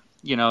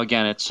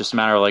 again, it's just a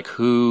matter of like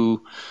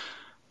who,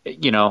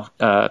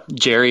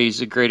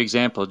 Jerry's a great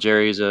example.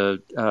 Jerry's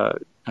I've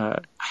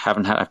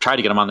tried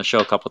to get him on the show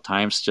a couple of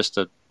times just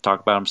to talk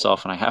about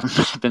himself, and I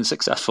haven't been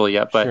successful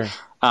yet, but,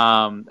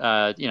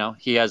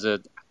 sure.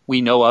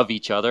 We know of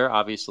each other,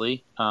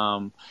 obviously.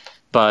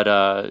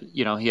 But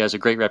he has a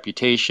great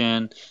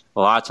reputation,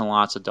 lots and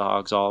lots of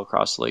dogs all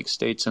across the Lake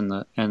States and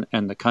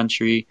the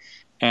country,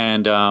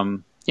 and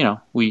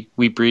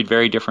we breed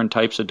very different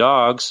types of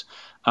dogs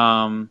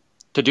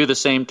to do the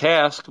same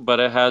task, but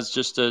it has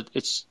just it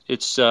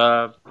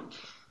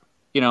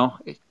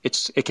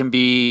can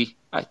be,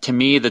 to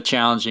me, the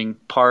challenging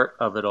part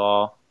of it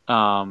all,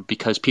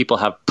 because people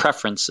have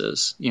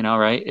preferences,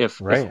 right?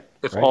 If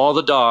all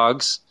the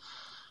dogs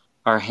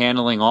are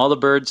handling all the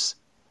birds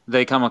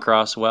they come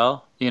across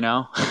well,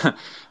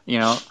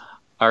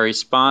 are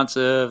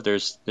responsive.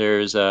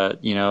 There's a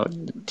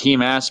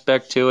team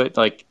aspect to it,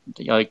 like,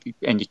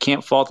 and you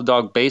can't fault the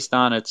dog based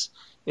on its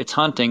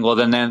hunting. Well,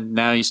 then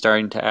now you're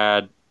starting to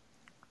add,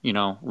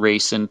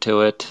 race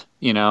into it,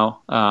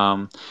 and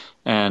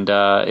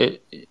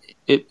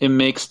it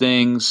makes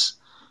things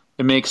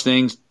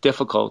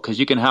difficult, because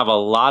you can have a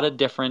lot of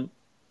different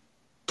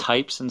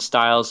types and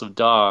styles of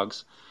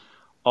dogs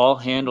all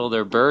handle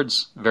their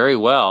birds very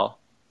well.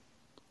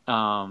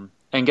 And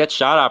get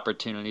shot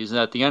opportunities. And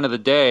at the end of the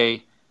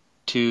day,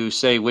 to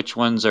say which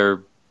ones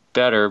are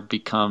better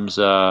becomes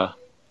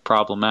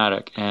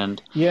problematic. And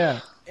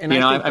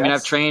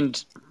I've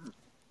trained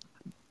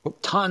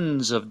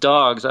tons of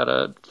dogs at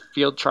a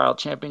field trial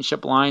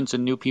championship lines,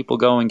 and new people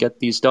go and get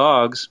these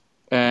dogs,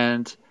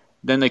 and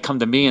then they come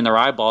to me and their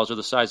eyeballs are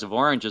the size of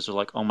oranges. They're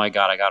like, "Oh my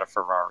God, I got a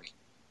Ferrari."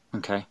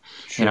 Okay,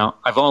 sure.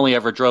 I've only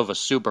ever drove a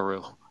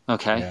Subaru.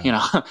 Okay,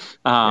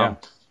 yeah.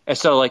 And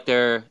so and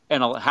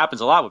it happens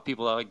a lot with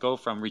people that go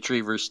from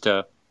retrievers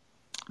to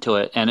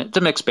it, and it's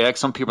a mixed bag.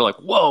 Some people are like,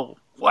 "Whoa,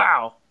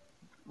 wow,"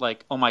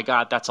 like, "Oh my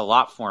God, that's a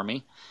lot for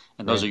me,"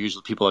 and those are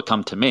usually people that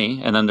come to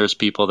me. And then there's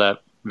people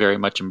that very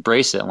much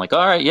embrace it and like,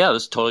 "All right, yeah,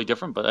 this is totally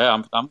different, but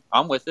I'm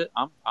with it.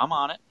 I'm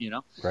on it,"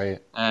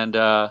 Right. And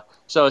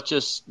so it's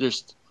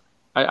just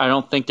I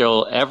don't think there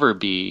will ever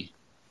be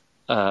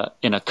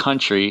in a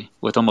country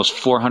with almost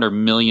 400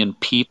 million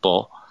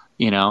people,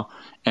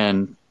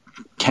 and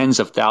tens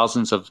of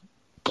thousands of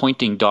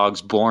pointing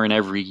dogs born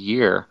every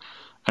year.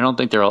 I don't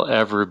think there will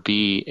ever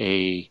be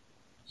a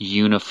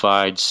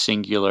unified,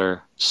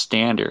 singular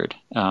standard,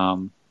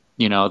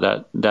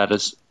 that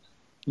is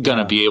going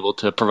to be able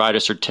to provide a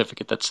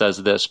certificate that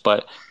says this.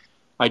 But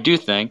I do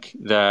think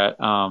that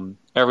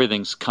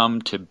everything's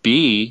come to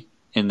be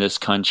in this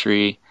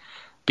country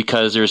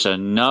because there's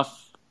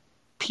enough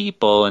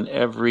people in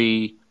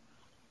every,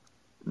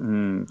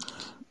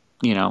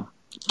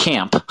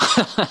 camp,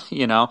 that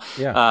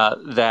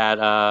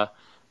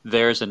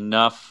there's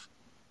enough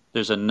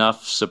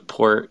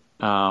support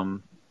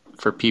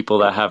for people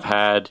that have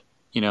had,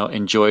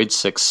 enjoyed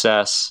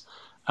success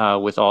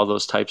with all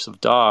those types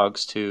of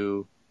dogs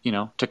to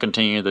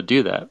continue to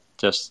do that.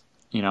 Just,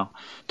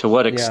 to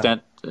what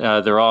extent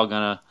they're all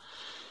going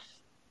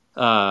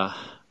to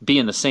be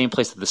in the same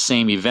place at the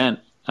same event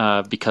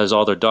because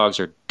all their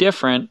dogs are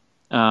different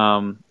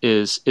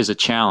is a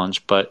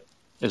challenge. But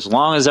as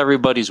long as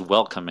everybody's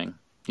welcoming,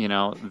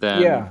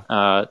 then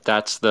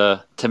that's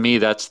to me,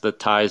 that's the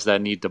ties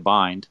that need to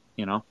bind,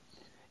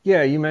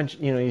 Yeah, you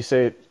mentioned, you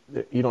say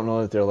you don't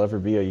know that there'll ever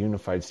be a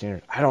unified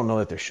standard. I don't know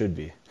that there should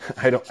be.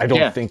 I don't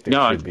think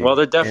there should be. Well,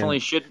 there definitely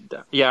should.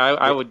 Yeah,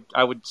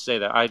 I would say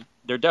that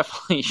there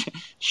definitely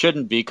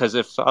shouldn't be, because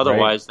if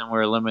otherwise, then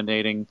we're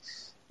eliminating,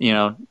 you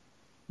know,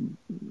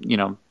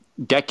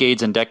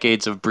 decades and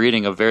decades of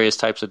breeding of various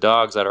types of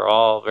dogs that are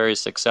all very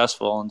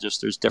successful, and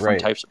just there's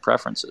different types of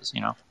preferences,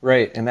 you know.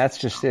 Right, and that's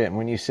just it. And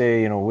when you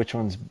say, you know, which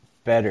one's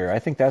better, I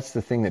think that's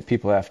the thing that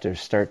people have to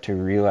start to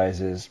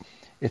realize is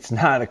it's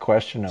not a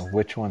question of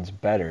which one's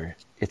better.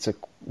 It's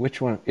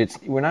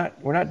we're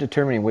not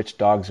determining which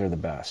dogs are the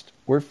best.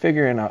 We're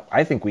figuring out.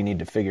 I think we need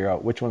to figure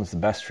out which one's the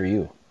best for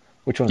you,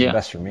 which one's the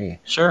best for me.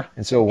 Sure.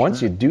 And so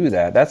once you do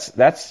that,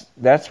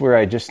 that's where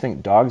I just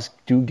think dogs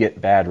do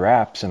get bad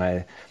raps, and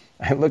I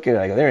look at it,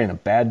 I go, there ain't a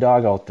bad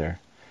dog out there.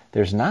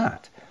 There's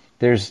not.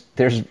 There's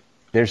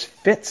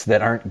fits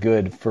that aren't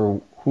good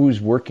for who's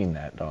working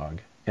that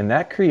dog, and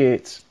that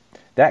creates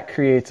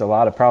a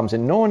lot of problems.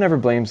 And no one ever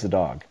blames the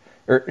dog,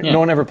 or no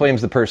one ever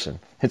blames the person.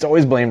 It's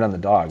always blamed on the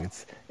dog.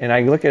 And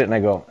I look at it and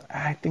I go,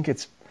 I think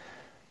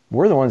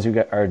we're the ones who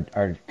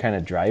are kind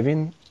of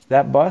driving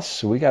that bus.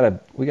 So we gotta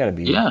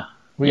be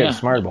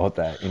smart about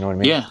that. You know what I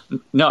mean? Yeah.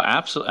 No,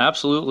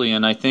 absolutely.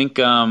 And I think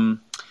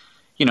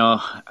you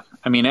know,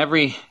 I mean,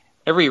 every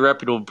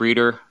reputable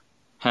breeder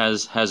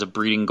has a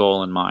breeding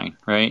goal in mind,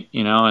 right?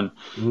 You know, and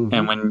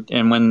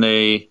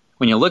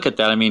when you look at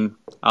that, I mean,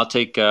 I'll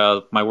take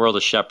my world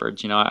of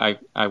shepherds. You know,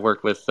 I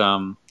worked with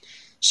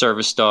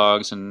service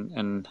dogs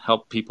and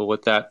help people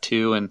with that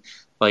too. And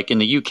like in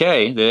the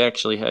UK, they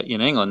actually in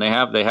England, they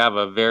have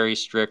a very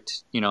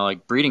strict, you know,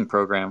 like breeding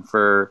program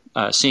for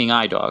seeing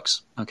eye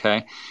dogs.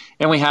 Okay,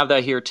 and we have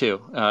that here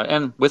too,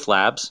 and with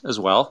labs as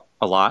well,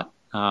 a lot.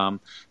 But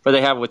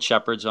they have with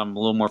shepherds. I'm a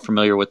little more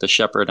familiar with the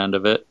shepherd end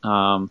of it.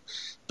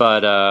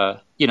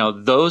 But you know,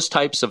 those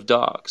types of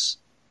dogs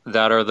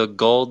that are the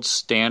gold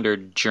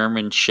standard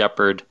German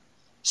shepherd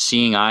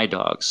seeing eye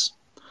dogs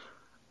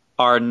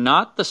are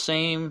not the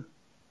same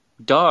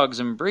dogs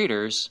and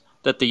breeders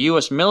that the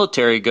U.S.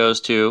 military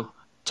goes to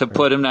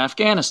put in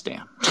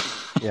Afghanistan.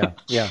 Yeah.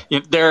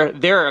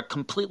 They're a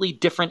completely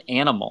different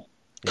animal.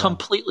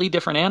 Completely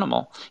different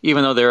animal,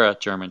 even though they're a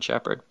German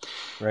shepherd.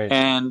 Right.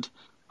 And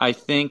I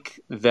think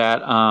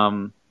that,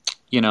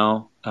 you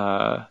know,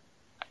 I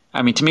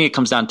mean, to me, it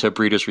comes down to a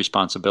breeder's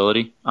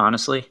responsibility,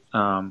 honestly.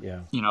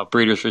 You know,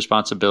 breeder's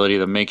responsibility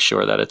to make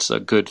sure that it's a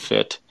good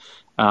fit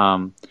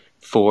for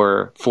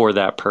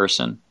that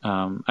person.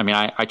 I mean,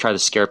 I try to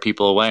scare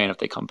people away, and if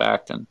they come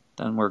back, then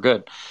we're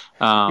good.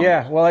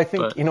 Well, I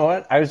think, you know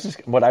what?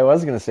 What I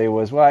was going to say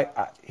was,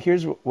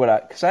 here's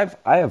what because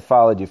I have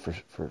followed you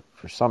for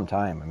some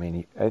time. I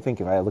mean, I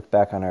think if I look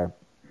back on our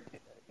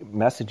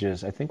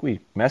messages, I think we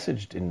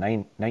messaged in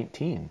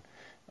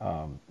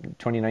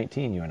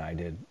 2019, you and I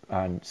did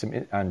on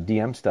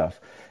DM stuff.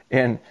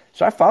 And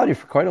so I followed you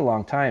for quite a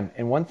long time.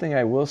 And one thing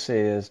I will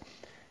say is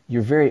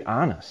you're very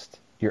honest.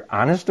 You're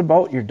honest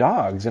about your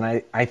dogs. And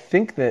I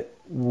think that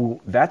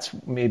that's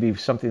maybe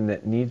something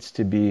that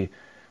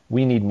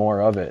we need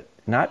more of it.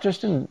 Not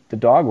just in the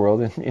dog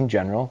world, in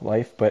general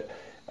life, but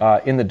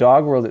in the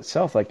dog world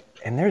itself.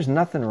 And there's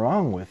nothing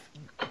wrong with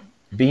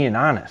being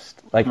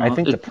honest. I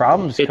think the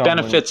problems come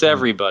benefits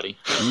everybody.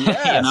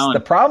 Yes, you know? The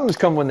problems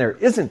come when there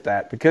isn't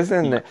that, because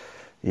then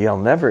you'll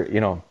never,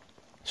 you know.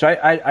 So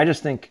I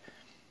just think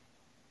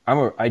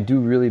I do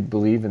really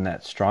believe in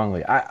that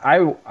strongly.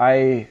 I'm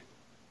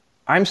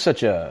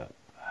such a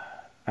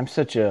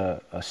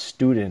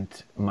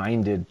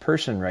student-minded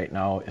person right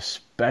now,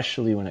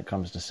 especially when it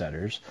comes to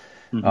setters,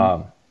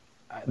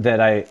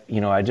 that I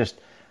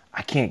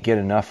can't get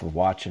enough of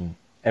watching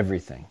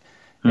everything.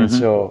 And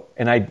so,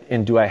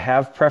 and do I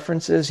have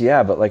preferences?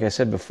 Yeah, but like I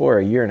said before,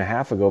 a year and a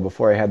half ago,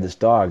 before I had this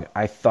dog,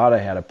 I thought I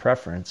had a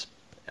preference.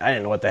 I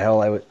didn't know what the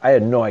hell I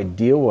had no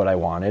idea what I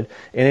wanted.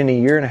 And in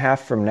a year and a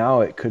half from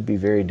now, it could be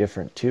very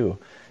different too.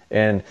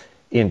 And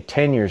in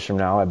 10 years from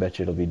now, I bet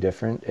you it'll be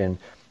different. And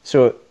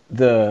so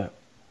it's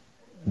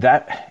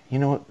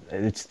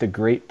the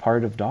great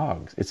part of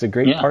dogs. It's a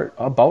great part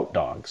about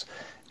dogs.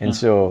 And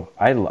so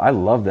I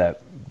love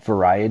that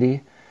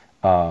variety.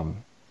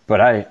 But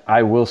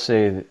I will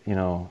say that, you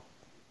know,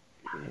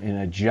 in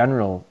a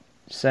general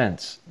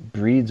sense,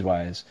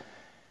 breeds-wise,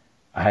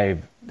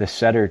 the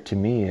setter to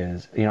me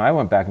is, you know, I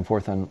went back and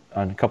forth on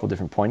a couple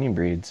different pointing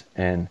breeds,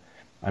 and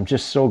I'm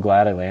just so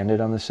glad I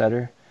landed on the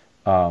setter.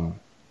 And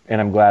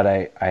I'm glad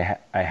I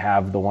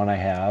have the one I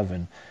have,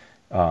 and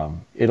I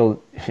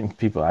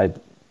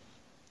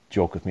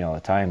joke with me all the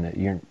time that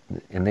and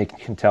they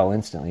can tell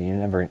instantly,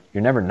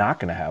 you're never not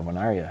going to have one,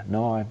 are you?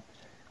 No,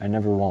 I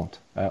never won't.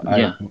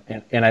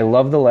 And I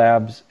love the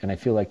labs, and I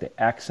feel like they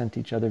accent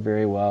each other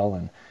very well.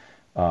 And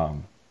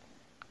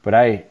but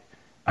I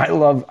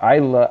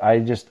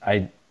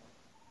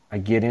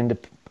get into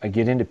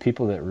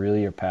people that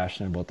really are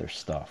passionate about their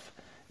stuff,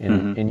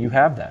 and you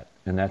have that,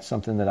 and that's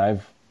something that I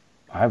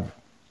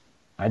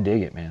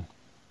dig it, man.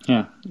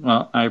 Yeah,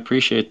 well, I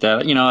appreciate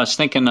that. You know, I was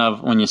thinking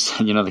of when you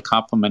said, you know, they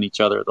complement each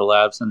other, the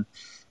labs, and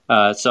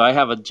So I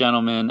have a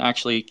gentleman.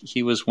 Actually,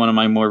 he was one of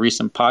my more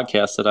recent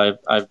podcasts that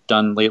I've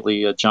done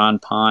lately. John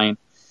Pine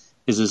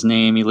is his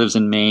name. He lives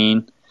in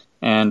Maine,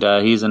 and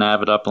he's an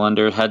avid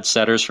uplander. Had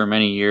setters for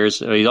many years.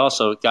 He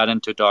also got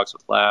into dogs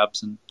with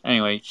labs. And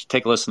anyway, you should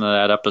take a listen to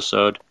that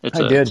episode. It's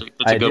a good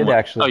one.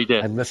 Actually. Oh, you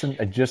did.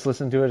 I just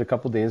listened to it a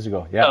couple days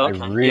ago. Yeah, oh, okay.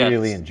 I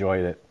really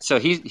enjoyed it. So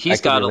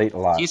he's got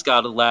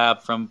a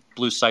lab from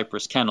Blue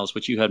Cypress Kennels,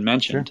 which you had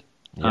mentioned.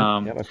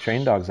 Sure. Yep, I've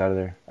trained dogs out of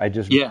there.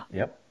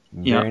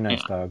 Very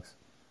nice dogs.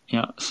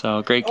 Yeah,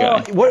 so great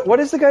guy. Oh,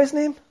 what is the guy's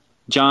name?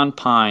 John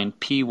Pine,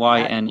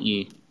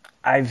 Pyne.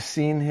 I've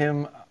seen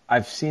him.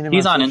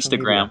 He's on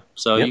Instagram. Media.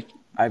 So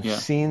I've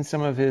seen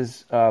some of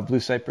his Blue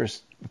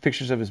Cypress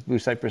pictures of his Blue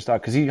Cypress dog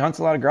because he hunts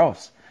a lot of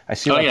grouse. I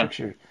see a lot of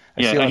pictures.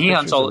 He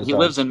hunts all. He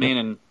lives in Maine,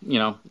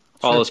 and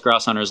all us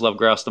grouse hunters love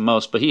grouse the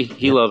most. But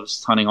he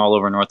loves hunting all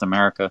over North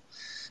America.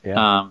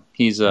 Yeah,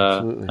 he's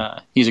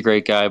a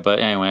great guy. But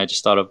anyway, I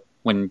just thought of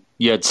when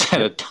you had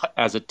said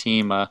as a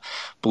team,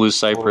 Blue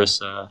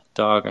Cypress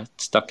dog, it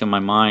stuck in my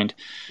mind.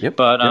 Yep.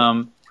 But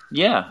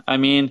I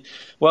mean,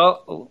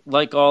 well,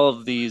 like all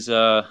of these,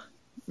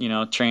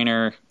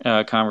 trainer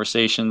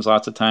conversations,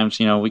 lots of times,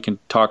 we can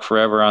talk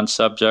forever on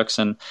subjects,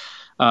 and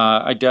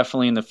I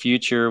definitely in the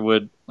future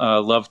would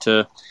love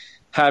to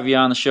have you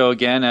on the show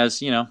again, as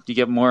you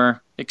get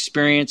more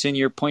experience in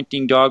your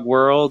pointing dog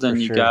world,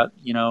 and you got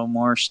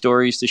more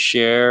stories to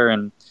share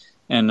and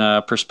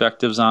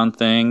perspectives on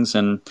things.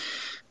 And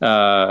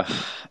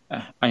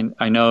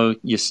I know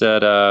you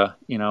said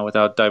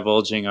without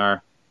divulging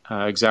our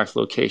exact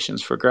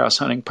locations for grouse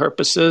hunting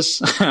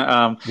purposes,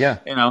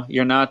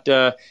 you're not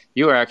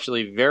you are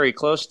actually very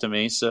close to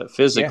me, so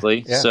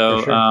physically.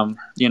 So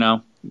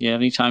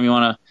anytime you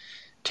want to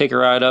take a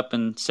ride up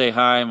and say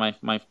hi,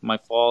 my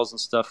falls and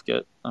stuff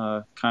get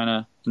kind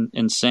of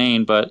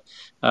insane, but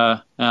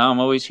I'm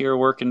always here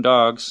working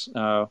dogs,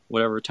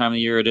 whatever time of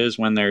the year it is,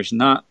 when there's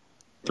not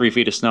 3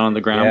 feet of snow on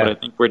the ground. But I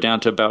think we're down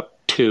to about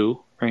 2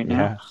 right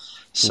now.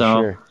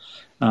 So sure.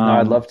 No,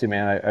 I'd love to,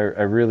 man.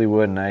 I really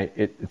would, and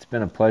it's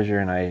been a pleasure,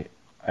 and I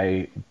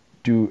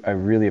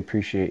really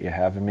appreciate you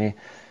having me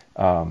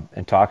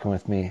and talking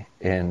with me,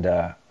 and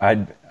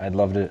I'd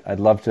love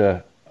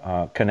to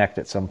connect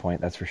at some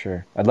point. That's for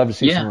sure. I'd love to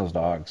see some of those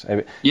dogs.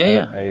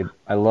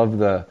 I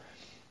love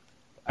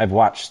I've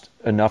watched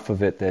enough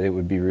of it that it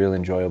would be real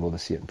enjoyable to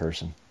see it in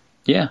person.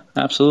 Yeah,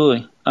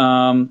 absolutely.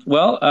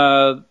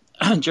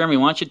 Jeremy,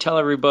 why don't you tell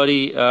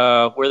everybody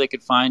where they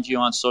could find you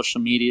on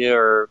social media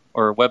or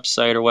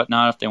website or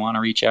whatnot if they want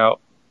to reach out?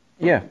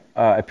 Yeah,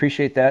 I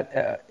appreciate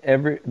that.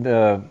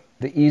 The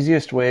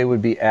easiest way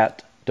would be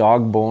at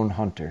Dogbone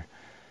Hunter,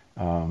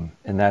 and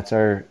that's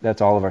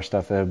all of our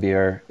stuff. That would be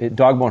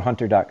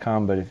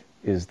dogbonehunter.com, but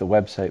is the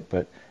website.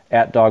 But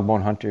at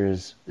Dogbone Hunter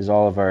is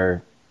all of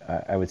our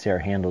I would say our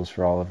handles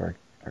for all of our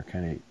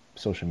kind of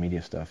social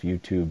media stuff: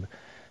 YouTube,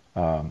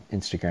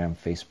 Instagram,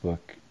 Facebook,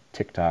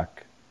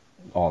 TikTok.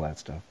 All that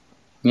stuff.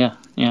 Yeah,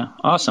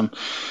 awesome.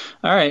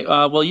 All right,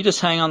 well, you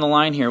just hang on the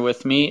line here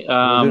with me.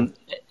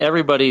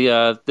 Everybody,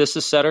 this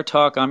is Setter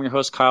Talk. I'm your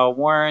host, Kyle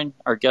Warren.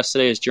 Our guest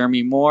today is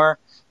Jeremy Moore.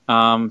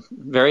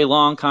 Very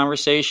long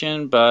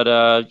conversation, but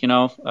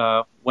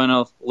went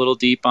a little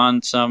deep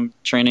on some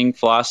training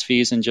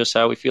philosophies and just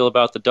how we feel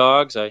about the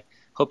dogs. I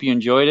hope you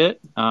enjoyed it,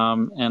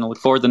 and I look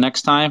forward to the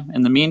next time.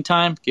 In the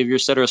meantime, give your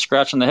setter a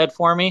scratch on the head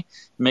for me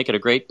and make it a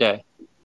great day.